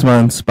 Terrence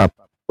Manns, Pap,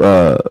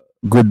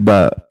 good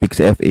ba pick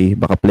sa FA?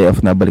 Baka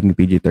playoff na balik ni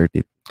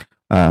PG-13.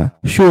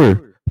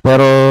 Sure.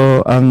 Pero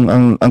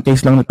ang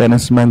case lang ng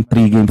Terrence Mann,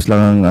 3 games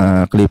lang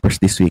ang Clippers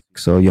this week.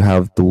 So you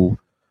have to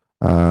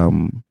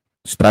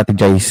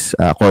strategize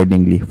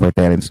accordingly for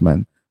Terrence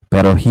Mann.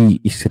 Pero he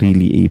is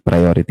really a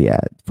priority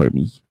ad for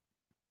me.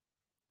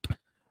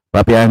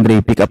 Papi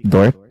Andre, pick up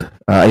Dort.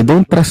 I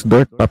don't trust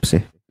Dort, Paps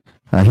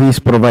he is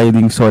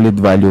providing solid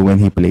value when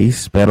he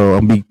plays. Pero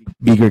ang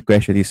bigger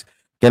question is,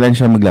 kailan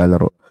siya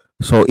maglalaro?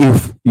 So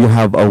if you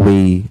have a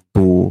way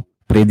to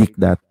predict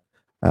that,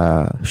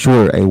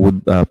 sure, I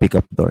would pick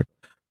up Dort.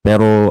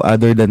 Pero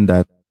other than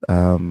that,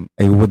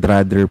 I would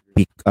rather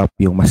pick up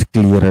yung mas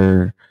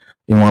clearer,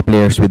 yung mga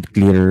players with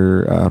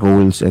clearer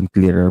roles and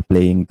clearer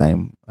playing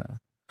time.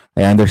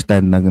 I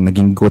understand na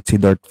naging goat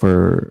si Dort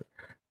for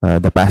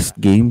the past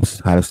games.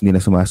 Halos hindi na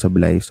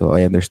sumasablay. So,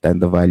 I understand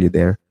the value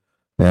there.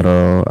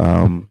 Pero,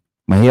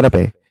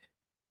 mahirap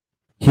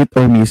Hit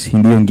or miss,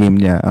 hindi yung game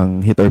niya.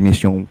 Ang hit or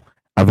miss yung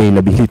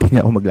availability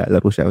niya kung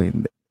maglalaro siya o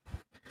hindi.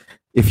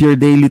 If you're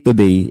daily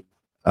today,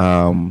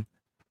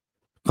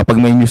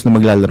 kapag may news na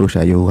maglalaro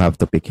siya, you have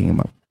to pick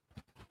him up.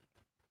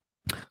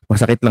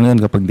 Masakit lang yun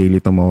kapag daily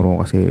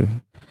tomorrow kasi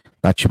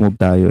touch move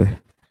tayo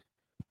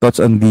Thoughts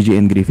on DJ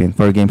and Griffin?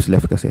 4 games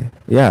left kasi.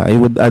 Yeah, I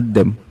would add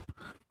them,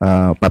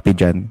 Papi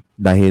Jan.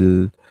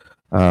 Dahil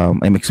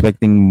I'm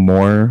expecting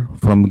more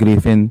from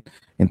Griffin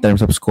in terms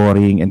of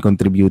scoring and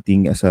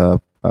contributing as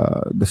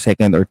the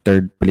second or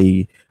third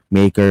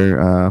playmaker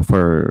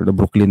for the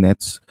Brooklyn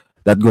Nets.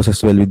 That goes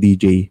as well with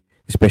DJ,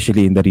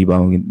 especially in the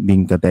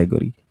rebounding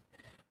category.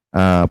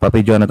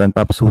 Papi Jonathan,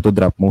 Paps, who to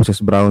drop? Moses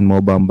Brown, Mo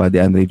Bamba,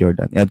 DeAndre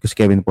Jordan. I-add ko si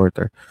Kevin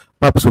Porter.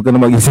 Paps, huwag ka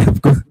na mag-isip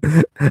ko.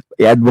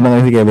 I-add mo na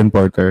nga si Kevin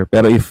Porter.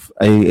 Pero if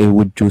I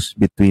would choose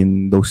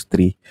between those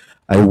 3,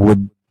 I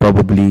would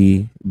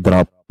probably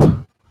drop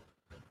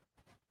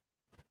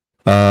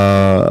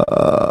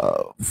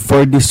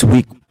for this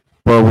week,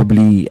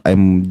 probably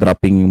I'm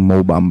dropping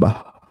Mo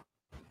Bamba.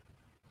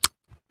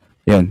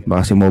 Yun,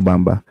 baka si Mo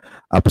Bamba.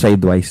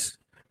 Upside-wise.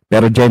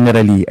 Pero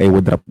generally, I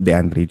would drop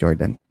DeAndre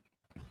Jordan.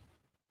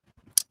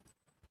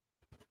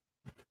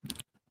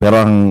 Pero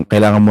ang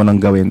kailangan mo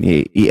nang gawin,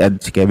 i-add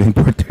si Kevin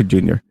Porter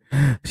Jr.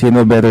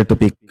 Sino better to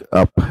pick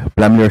up?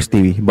 Plumlee or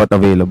Stewie? Both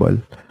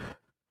available.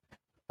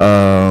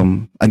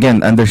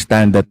 Again,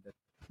 understand that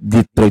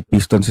Detroit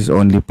Pistons is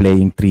only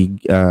playing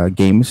 3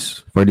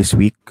 games for this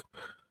week.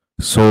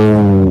 So,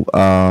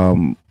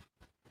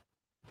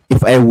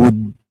 if I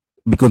would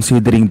be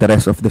considering the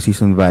rest of the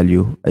season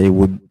value, I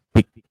would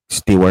pick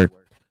Stewart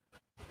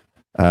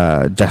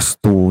just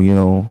to,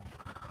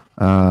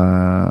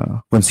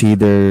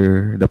 consider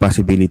the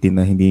possibility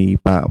na hindi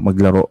pa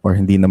maglaro or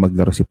hindi na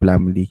maglaro si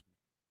Plumlee.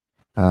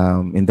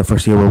 In the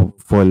foreseeable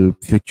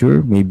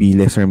future, maybe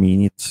lesser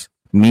minutes.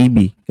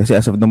 Maybe. Kasi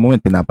as of the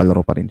moment,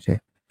 pinapalaro pa rin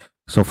siya.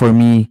 So for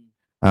me,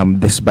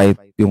 despite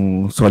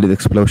yung solid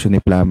explosion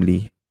ni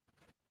Plumlee,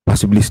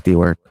 possibly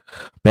Stewart.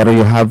 Pero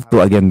you have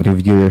to, again,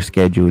 review your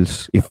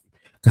schedules.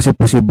 Kasi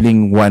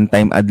posibleng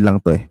one-time add lang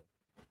to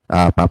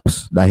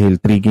Paps. Dahil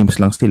 3 games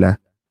lang sila.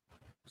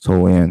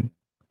 So, ayan.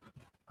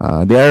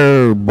 They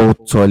are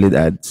both solid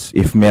ads.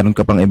 If meron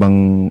ka pang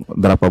ibang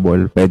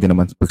droppable, pwede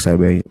naman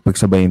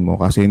pagsabayin mo.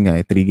 Kasi yun nga,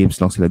 3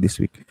 games lang sila this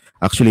week.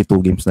 Actually, 2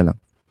 games na lang.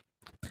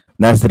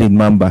 Nasrid,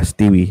 Mamba,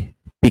 Stewie,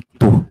 pick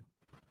 2.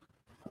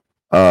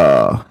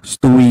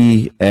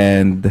 Stewie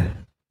and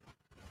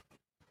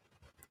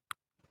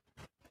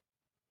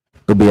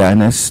to be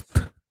honest,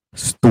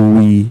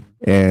 Stewie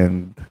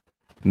and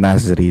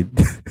Nasrid.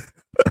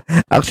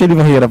 Actually,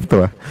 mahirap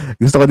to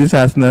Gusto ko din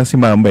na si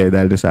Mamba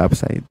dahil sa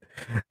upside.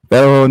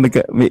 Pero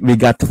may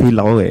gut feel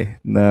ako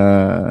na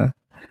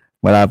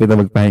malapit na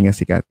magpahinga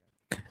si Kat.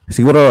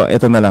 Siguro,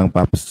 ito na lang,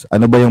 Paps.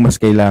 Ano ba yung mas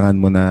kailangan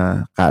mo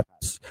na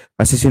Cats?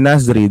 Kasi si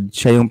Nasrid,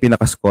 siya yung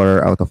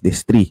pinaka-scorer out of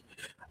these 3.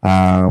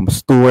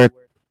 Stewart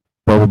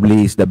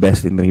probably is the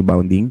best in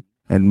rebounding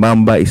and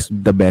Mamba is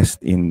the best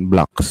in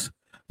blocks.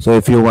 So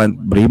if you want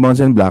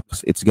rebounds and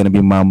blocks, it's gonna be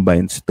Mamba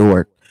and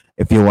Stewart.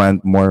 If you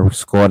want more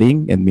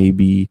scoring and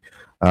maybe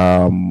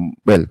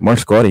more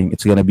scoring,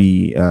 it's gonna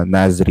be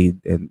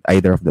Nasrid and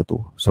either of the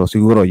 2. So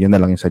siguro yun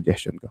na lang yung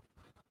suggestion ko.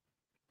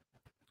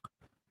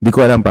 Di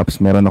ko alam,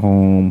 Paps, meron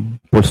akong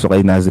pulso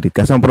kay Nasrid.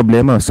 Kasi ang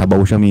problema, sabaw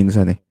siya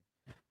minsan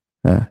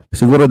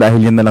siguro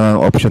dahil yun na lang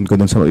ang option ko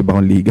dun sa ibang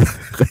liga.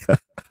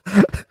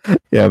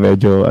 Kaya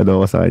medyo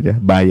ako sa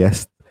kanya,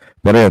 biased.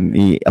 Pero yun,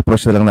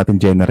 i-approach na lang natin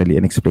generally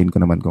and explain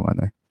ko naman kung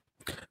ano.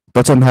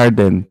 Thoughts on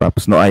Harden,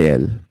 Paps, no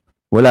IL.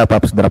 Wala,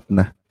 Paps, drop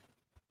na.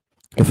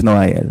 If no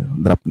IL,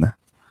 drop na.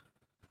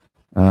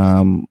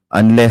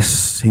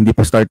 Unless hindi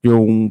pa start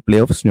yung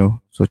playoffs nyo,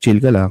 so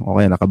chill ka lang,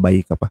 okay,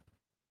 nakabay ka pa.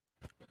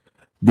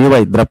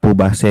 D-White, drop po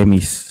ba?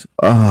 Semis.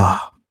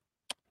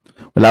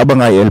 Wala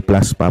bang IL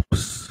plus,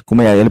 Paps? Kung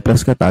may IL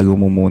plus ka, tago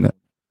mo muna.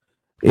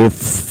 If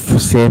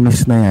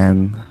semis na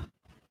yan,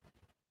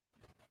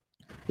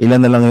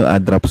 ilan na lang yung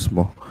ad drops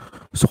mo?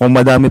 So kung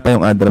madami pa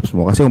yung ad drops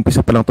mo, kasi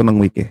umpisa pa lang to ng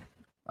week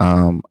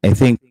I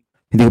think,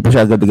 hindi ko pa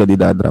siya agad-agad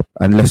i-drop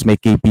unless may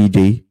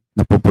KPJ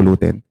na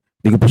pupulutin.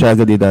 Hindi ko pa siya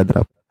agad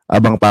i-drop.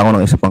 Abang pa ako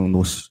ng isa pang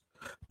news.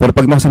 Pero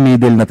pag nasa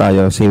middle na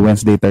tayo, say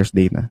Wednesday,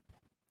 Thursday na,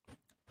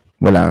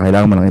 wala,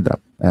 kailangan mo lang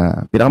i-drop.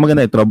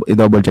 Pinakamaganda,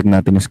 i-double check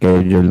natin yung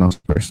schedule ng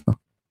Spurs, no?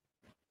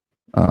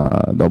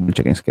 Double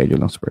check yung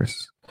schedule ng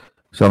Spurs.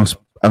 So,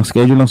 ang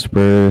schedule ng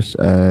Spurs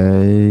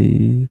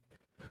ay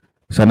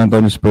San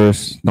Antonio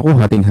Spurs. Naku,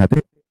 hating-hati.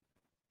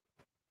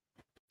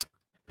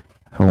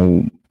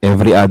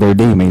 Every other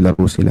day may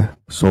laro sila.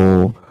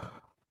 So,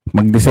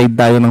 mag-decide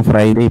tayo ng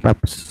Friday,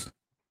 Paps.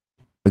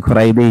 Pag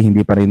Friday,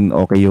 hindi pa rin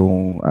okay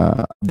yung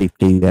update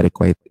kay Derek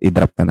White.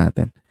 I-drop na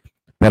natin.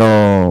 Pero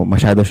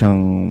masyado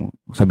siyang,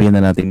 sabihin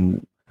na natin,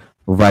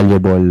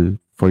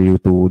 valuable for you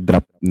to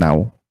drop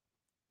now.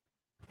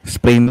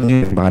 Sprain na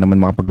yun. Baka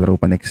naman makapaglaro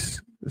pa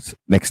next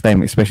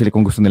time. Especially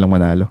kung gusto nilang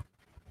manalo.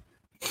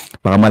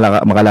 Baka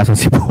makalasan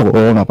si Poco.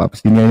 Oo nga,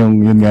 Paps.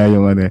 Yun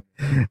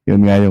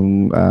nga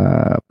yung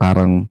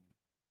parang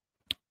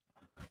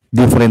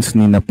difference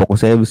ni na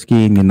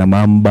Pokusevski, ni na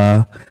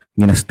Mamba,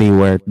 ni na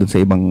Stewart dun sa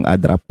ibang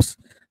drops.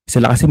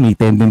 Sila kasi may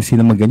tendency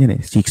na magganyan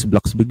 6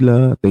 blocks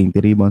bigla, 20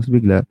 rebounds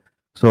bigla.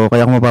 So,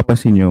 kaya kung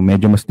mapapansin nyo,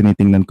 medyo mas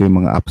tinitingnan ko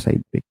yung mga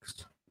upside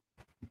picks.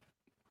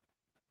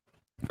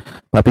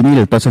 Papi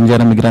Neil, thoughts on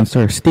Jeremy Grant,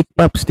 sir? Stick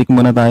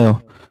muna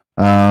tayo.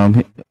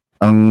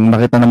 Ang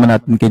nakita naman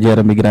natin kay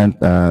Jeremy Grant,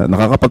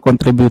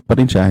 nakakapag-contribute pa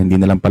rin siya, hindi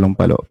na lang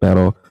palong-palo.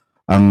 Pero,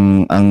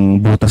 ang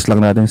butas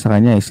lang natin sa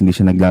kanya is hindi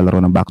siya naglalaro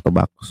ng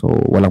back-to-back. So,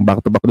 walang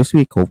back-to-back this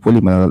week.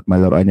 Hopefully,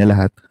 malaroan niya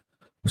lahat.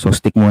 So,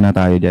 stick muna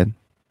tayo dyan.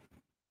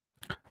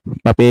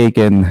 Papi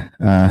Aiken,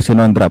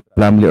 sino ang drop?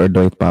 Plumlee or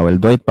Dwight Powell?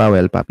 Dwight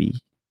Powell, Papi.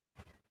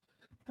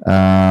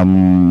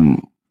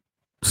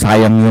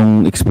 Sayang yung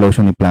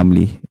explosion ni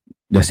Plumlee,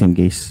 just in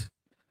case.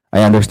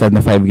 I understand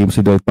na 5 games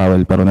si Dwight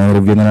Powell, pero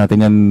na-review na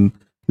natin yan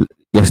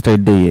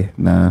yesterday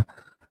na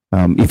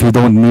if you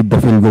don't need the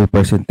field goal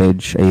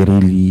percentage, I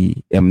really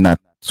am not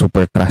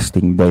super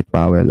trusting Dwight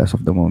Powell as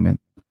of the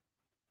moment.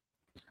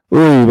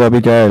 Uy,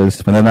 Bobby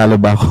Charles,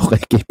 mananalo ba ako kay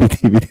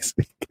KPTV this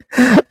week?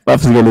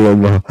 Paps, galingan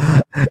mo.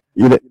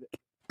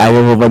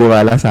 Ayaw mo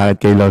paniwala sa akin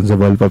kay Lonzo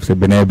Ball, Pops.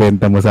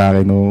 Binebenta mo sa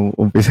akin nung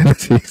umpisa ng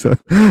season.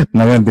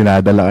 Ngayon,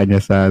 dinadala ka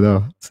niya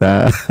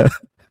sa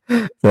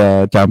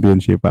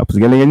championship, Pops.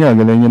 Galingan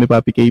nyo ni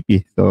Papi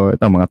KP. So,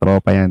 ito, mga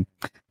tropa yan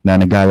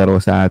na naglalaro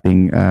sa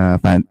ating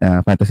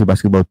Fantasy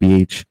Basketball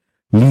PH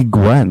League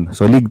 1.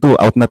 So, League 2,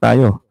 out na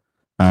tayo.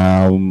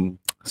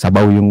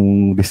 Sabaw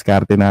yung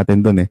diskarte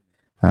natin dun eh.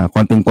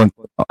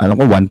 Alam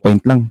ko, 1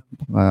 point lang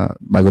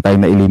bago tayo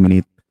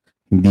na-eliminate.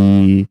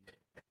 Hindi,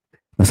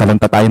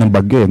 nasalanta tayo ng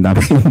bagyo, ang dami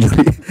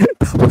injury.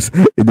 Tapos,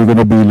 hindi ko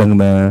nabilang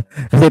na,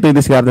 kasi ito yung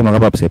diskarte mga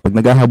paps eh. Pag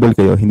naghahabol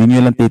kayo, hindi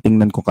nyo lang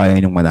titingnan kung kaya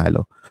nyong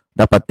manalo.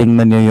 Dapat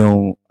tingnan nyo yung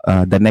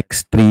the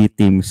next 3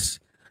 teams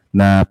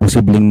na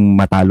posibleng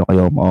matalo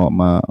kayo,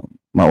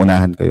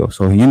 maunahan kayo.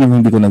 So, yun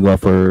yung hindi ko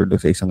nagawa for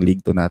sa isang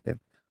League 2 natin.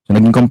 So,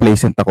 naging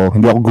complacent ako.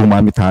 Hindi ako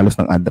gumamit halos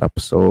ng ad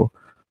drops. So,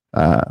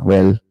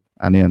 well,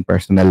 ano yun,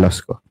 personal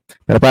loss ko.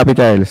 Pero Papi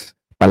Charles,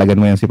 palagan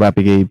mo yan si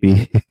Papi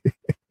KP.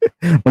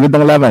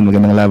 magandang laban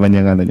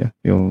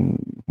yung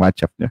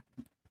matchup niya.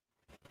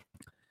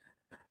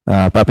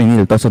 Papi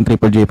Neil, toss on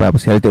Triple J,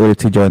 Paps. Healthy ulit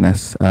si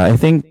Jonas. I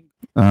think,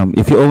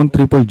 if you own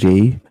Triple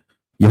J,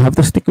 you have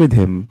to stick with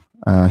him.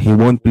 He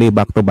won't play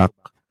back-to-back.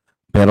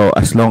 Pero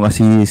as long as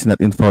he is not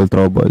in foul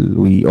trouble,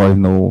 we all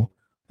know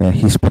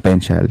his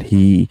potential.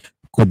 He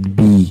could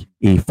be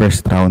a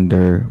first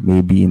rounder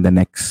maybe in the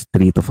next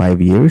 3 to 5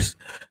 years.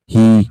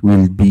 He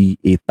will be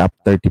a top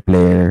 30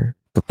 player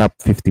to top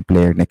 50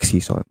 player next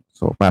season.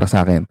 So para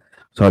sa akin,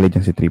 solid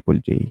yan si Triple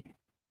J.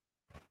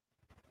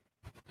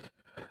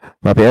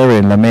 Papi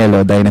Erwin,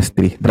 Lamelo,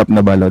 Dynasty. Drop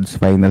na ba, Lods?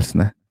 Finals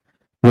na.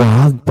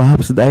 Wag,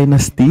 Pops,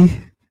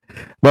 Dynasty.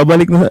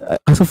 Babalik na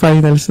sa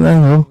finals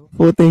na, no?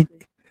 Putik.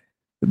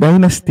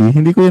 Dynasty,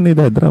 hindi ko yan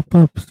i-drop,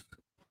 Pops.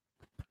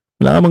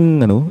 Wala ka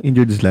mang,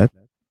 injured slot?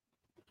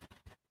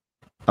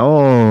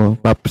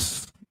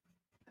 Pops.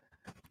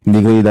 Hindi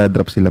ko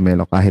i-drop si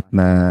Lamelo kahit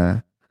na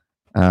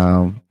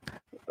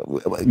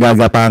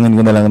gagapangin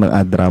ko na lang ng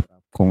ad-drop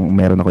kung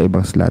meron ako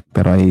ibang slot.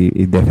 Pero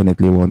I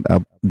definitely won't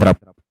drop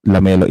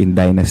Lamelo in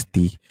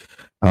Dynasty.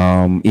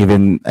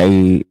 Even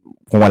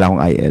kung wala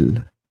akong IL.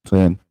 So,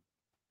 yun.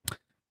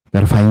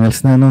 Pero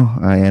finals na,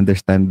 I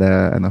understand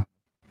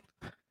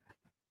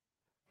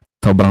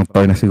sobrang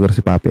toy na siguro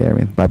si Papi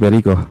Erwin. Papi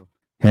Rico,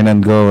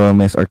 Hernan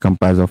Gomez or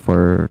Campazzo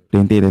for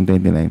 28 and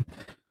 29.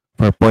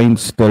 For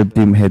points, 12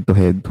 team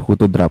head-to-head. Who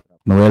to drop?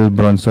 Noel,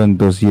 Bronson,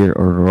 Dozier,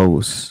 or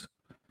Rose?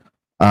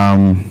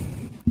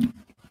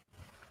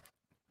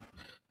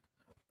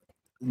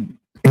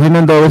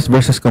 Hernandez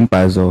versus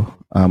Campazzo.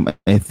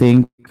 I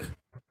think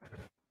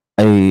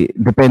I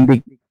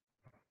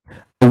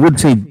would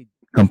say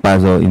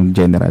Campazzo in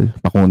general,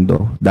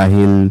 Pakundo,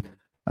 dahil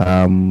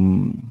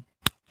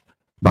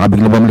baka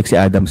bigla bumalik si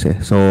Adams eh.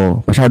 So,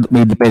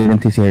 may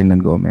dependency si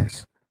Hernan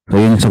Gomez. So,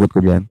 yun yung sagot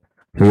ko dyan.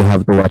 So, you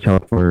have to watch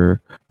out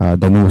for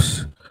the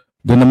news.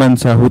 Doon naman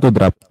sa who to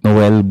drop,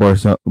 Noel,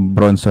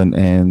 Bronson,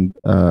 and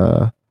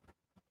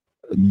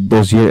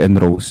Dozier and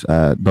Rose.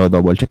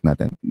 Double check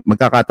natin.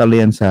 Magkakatalo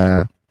yan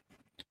sa...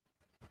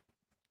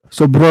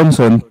 So,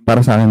 Bronson,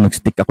 para sa akin,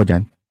 mag-stick ako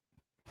dyan.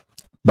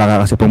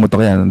 Baka kasi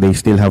pumutok yan. They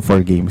still have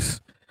 4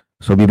 games.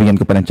 So, bibigyan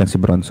ko pa ng chance si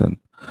Bronson.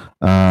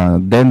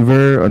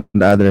 Denver, on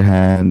the other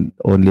hand,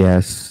 only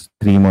has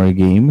 3 more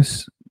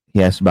games. He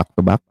has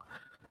back-to-back.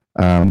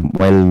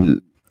 While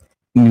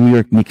New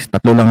York Knicks,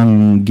 3 lang ang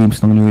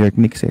games ng New York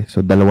Knicks eh. So,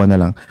 2 na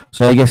lang.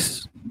 So, I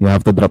guess you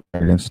have to drop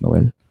Terrence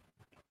Noel.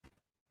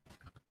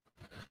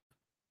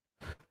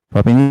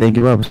 Papi, thank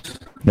you, Pops.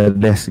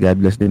 God bless. God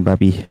bless din,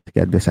 Papi.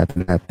 God bless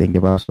atin lahat. Thank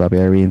you, Pops.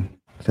 Papi Erwin.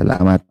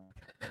 Salamat.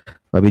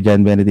 Papi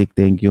John Benedict,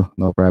 thank you.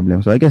 No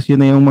problem. So, I guess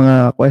yun na yung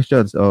mga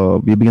questions.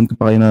 Bibigyan ko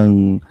pa kayo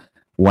ng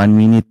 1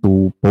 minute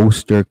to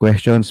post your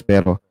questions.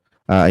 Pero,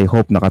 I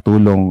hope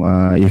nakatulong.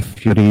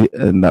 If you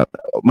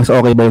mas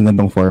okay ba yung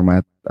gantong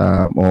format?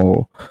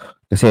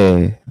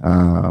 Kasi,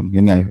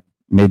 yun nga,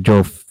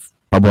 medyo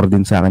pabor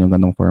din sa akin yung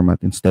gantong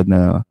format. Instead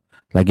na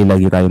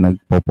lagi-lagi tayo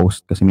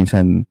nagpo-post. Kasi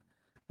minsan,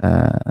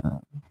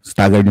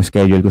 staggered yung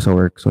schedule ko sa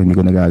work. So, hindi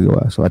ko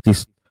nagagawa. So, at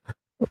least,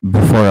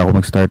 before ako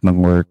mag-start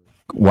ng work,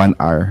 1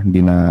 hour,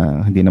 hindi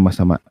na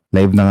masama.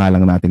 Live na nga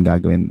lang natin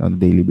gagawin on a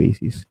daily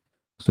basis.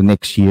 So,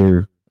 next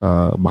year,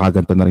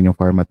 baka ganito na rin yung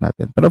format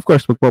natin. But of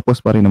course,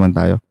 magpo-post pa rin naman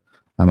tayo.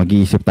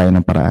 Mag-iisip tayo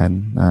ng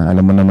paraan.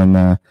 Alam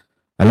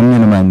niyo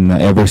naman na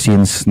ever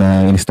since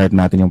na in-start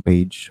natin yung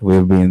page,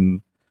 we've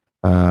been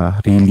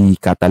really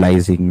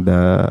catalyzing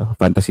the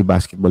fantasy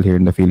basketball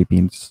here in the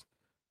Philippines.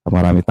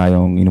 Marami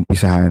tayong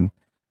inumpisahan.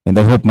 And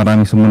I hope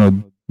maraming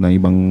sumunod na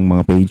ibang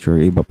mga page or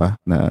iba pa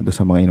na doon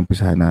sa mga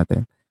inumpisahan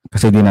natin.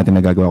 Kasi di natin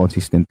nagagawa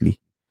consistently.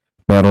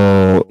 Pero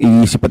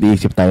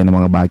iisip tayo ng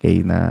mga bagay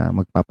na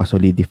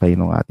magpapasolidify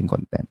ng ating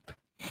content.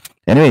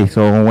 Anyway,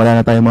 so kung wala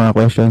na tayong mga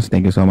questions,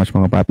 thank you so much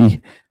mga papi.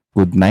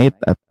 Good night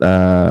at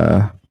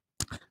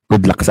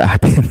good luck sa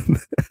atin.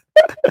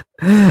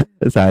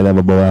 Sana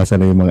mabawasan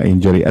na yung mga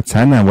injury at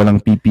sana walang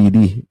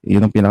PPD.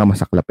 Yun ang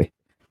pinakamasaklap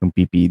yung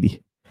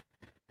PPD.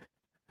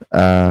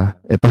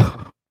 Ito,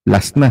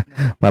 last na.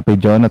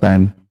 Papi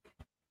Jonathan,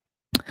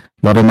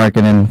 Laura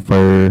Markkanen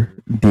for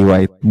D.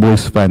 White,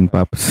 Bulls fan,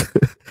 Paps.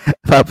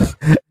 Paps,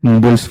 kung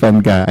Bulls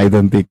fan ka, I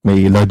don't think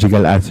may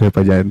logical answer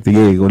pa dyan.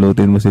 Sige,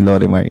 kulutin mo si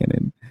Lori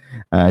Markkanen.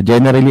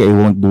 Generally, I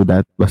won't do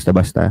that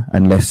basta-basta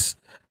unless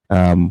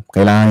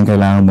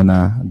kailangan mo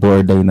na do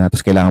or die na,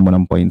 tapos kailangan mo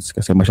ng points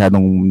kasi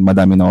masyadong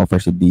madami na offer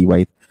si D.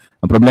 White.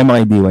 Ang problema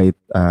kay D. White,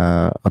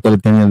 katulad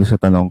kanina sa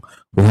tanong,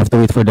 we have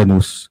to wait for the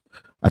news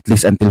at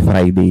least until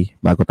Friday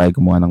bago tayo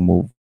gumawa ng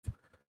move.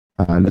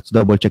 Let's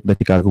double check the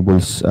Chicago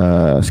Bulls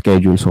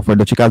schedule. So for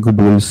the Chicago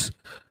Bulls,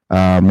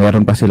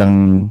 meron pa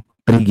silang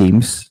 3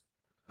 games.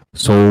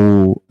 So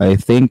I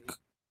think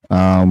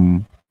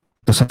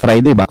to sa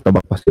Friday back to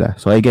back pa sila.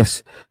 So I guess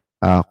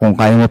kung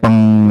kaya mo pang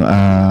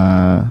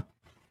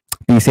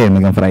tiisin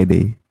hanggang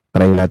Friday,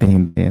 try natin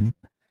hintayin.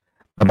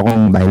 Pero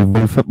kung dahil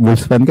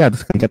Bulls fan ka,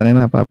 tapos kaya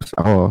na Paps,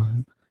 ako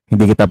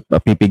hindi kita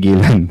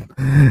pipigilan.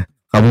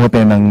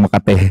 Kamuti ng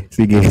Makate.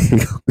 Sige,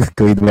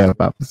 quit well,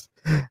 Paps.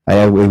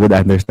 I would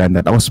understand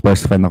that. Ako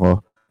Spurs fan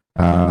ako.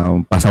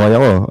 Pasaway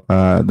ako.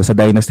 Doon sa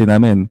dynasty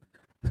namin,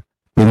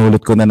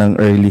 pinulot ko na ng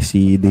early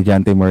si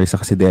DeJounte Murray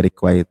sa si Derek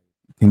White.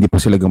 Hindi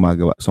pa sila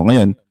gumagawa. So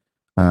ngayon,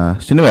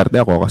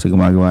 sinuwerte ako kasi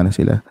gumagawa na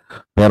sila.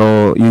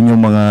 Pero yun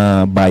yung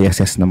mga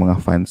biases ng mga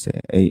fans.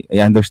 I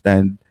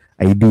understand.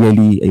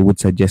 Ideally, I would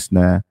suggest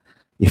na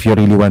if you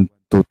really want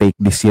to take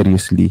this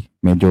seriously,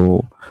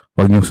 medyo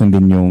wag niyo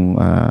sundin yung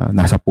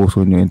nasa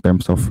puso niyo in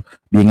terms of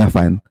being a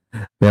fan.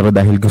 Pero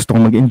dahil gusto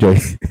kong mag-enjoy,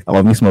 ako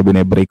mismo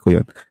binebreak ko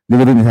yun. Hindi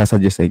ko din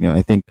isasuggest sa inyo.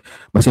 I think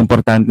mas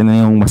importante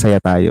na yung masaya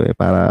tayo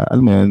para,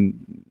 alam mo yun,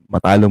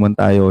 matalo man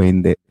tayo o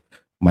hindi,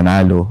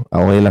 manalo.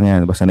 Okay lang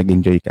yan, basta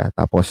nag-enjoy ka.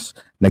 Tapos,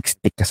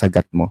 nag-stick ka sa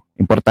gut mo.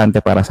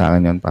 Importante para sa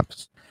akin yun,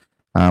 Paps.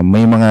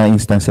 May mga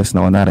instances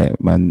na kunwari,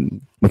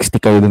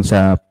 mag-stick kayo dun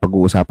sa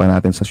pag-uusapan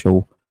natin sa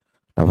show.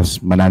 Tapos,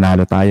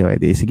 mananalo tayo.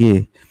 Di,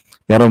 sige.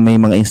 Pero may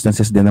mga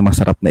instances din na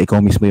masarap na ikaw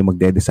mismo yung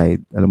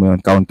magde-decide. Alam mo yun,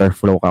 counter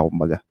flow ka,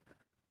 kumbaga.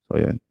 So,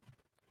 yun.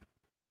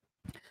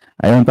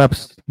 Ayun,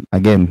 Paps.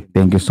 Again,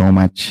 thank you so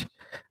much.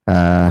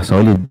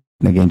 Solid.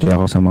 Nag-enjoy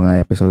ako sa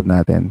mga episode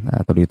natin.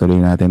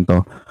 Tuloy-tuloy natin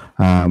to.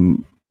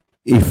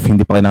 If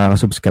hindi pa kayo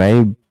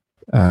nakaka-subscribe,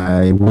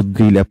 I would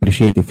really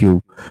appreciate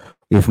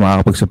if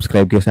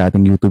makakapag-subscribe kayo sa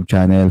ating YouTube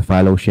channel,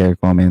 follow, share,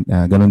 comment.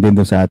 Ganun din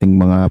doon sa ating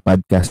mga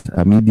podcast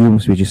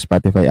mediums, which is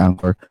Spotify,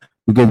 Anchor,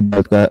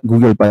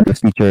 Google Podcast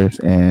Features,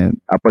 and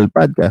Apple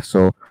Podcast.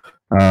 So,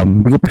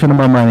 hindi ko pa siya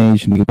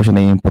na-manage, hindi ko pa siya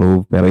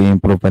na-improve, pero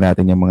i-improve pa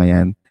natin yung mga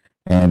yan.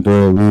 And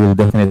we will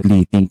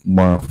definitely think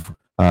more of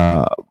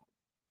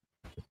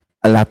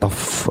a lot of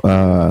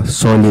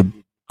solid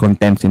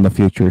contents in the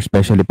future,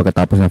 especially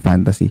pagkatapos ng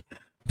fantasy.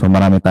 So,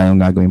 marami tayong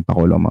gagawin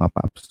pakulo, mga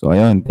Paps. So,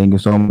 ayun. Thank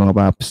you so much, mga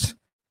Paps.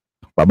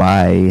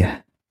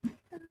 Bye-bye.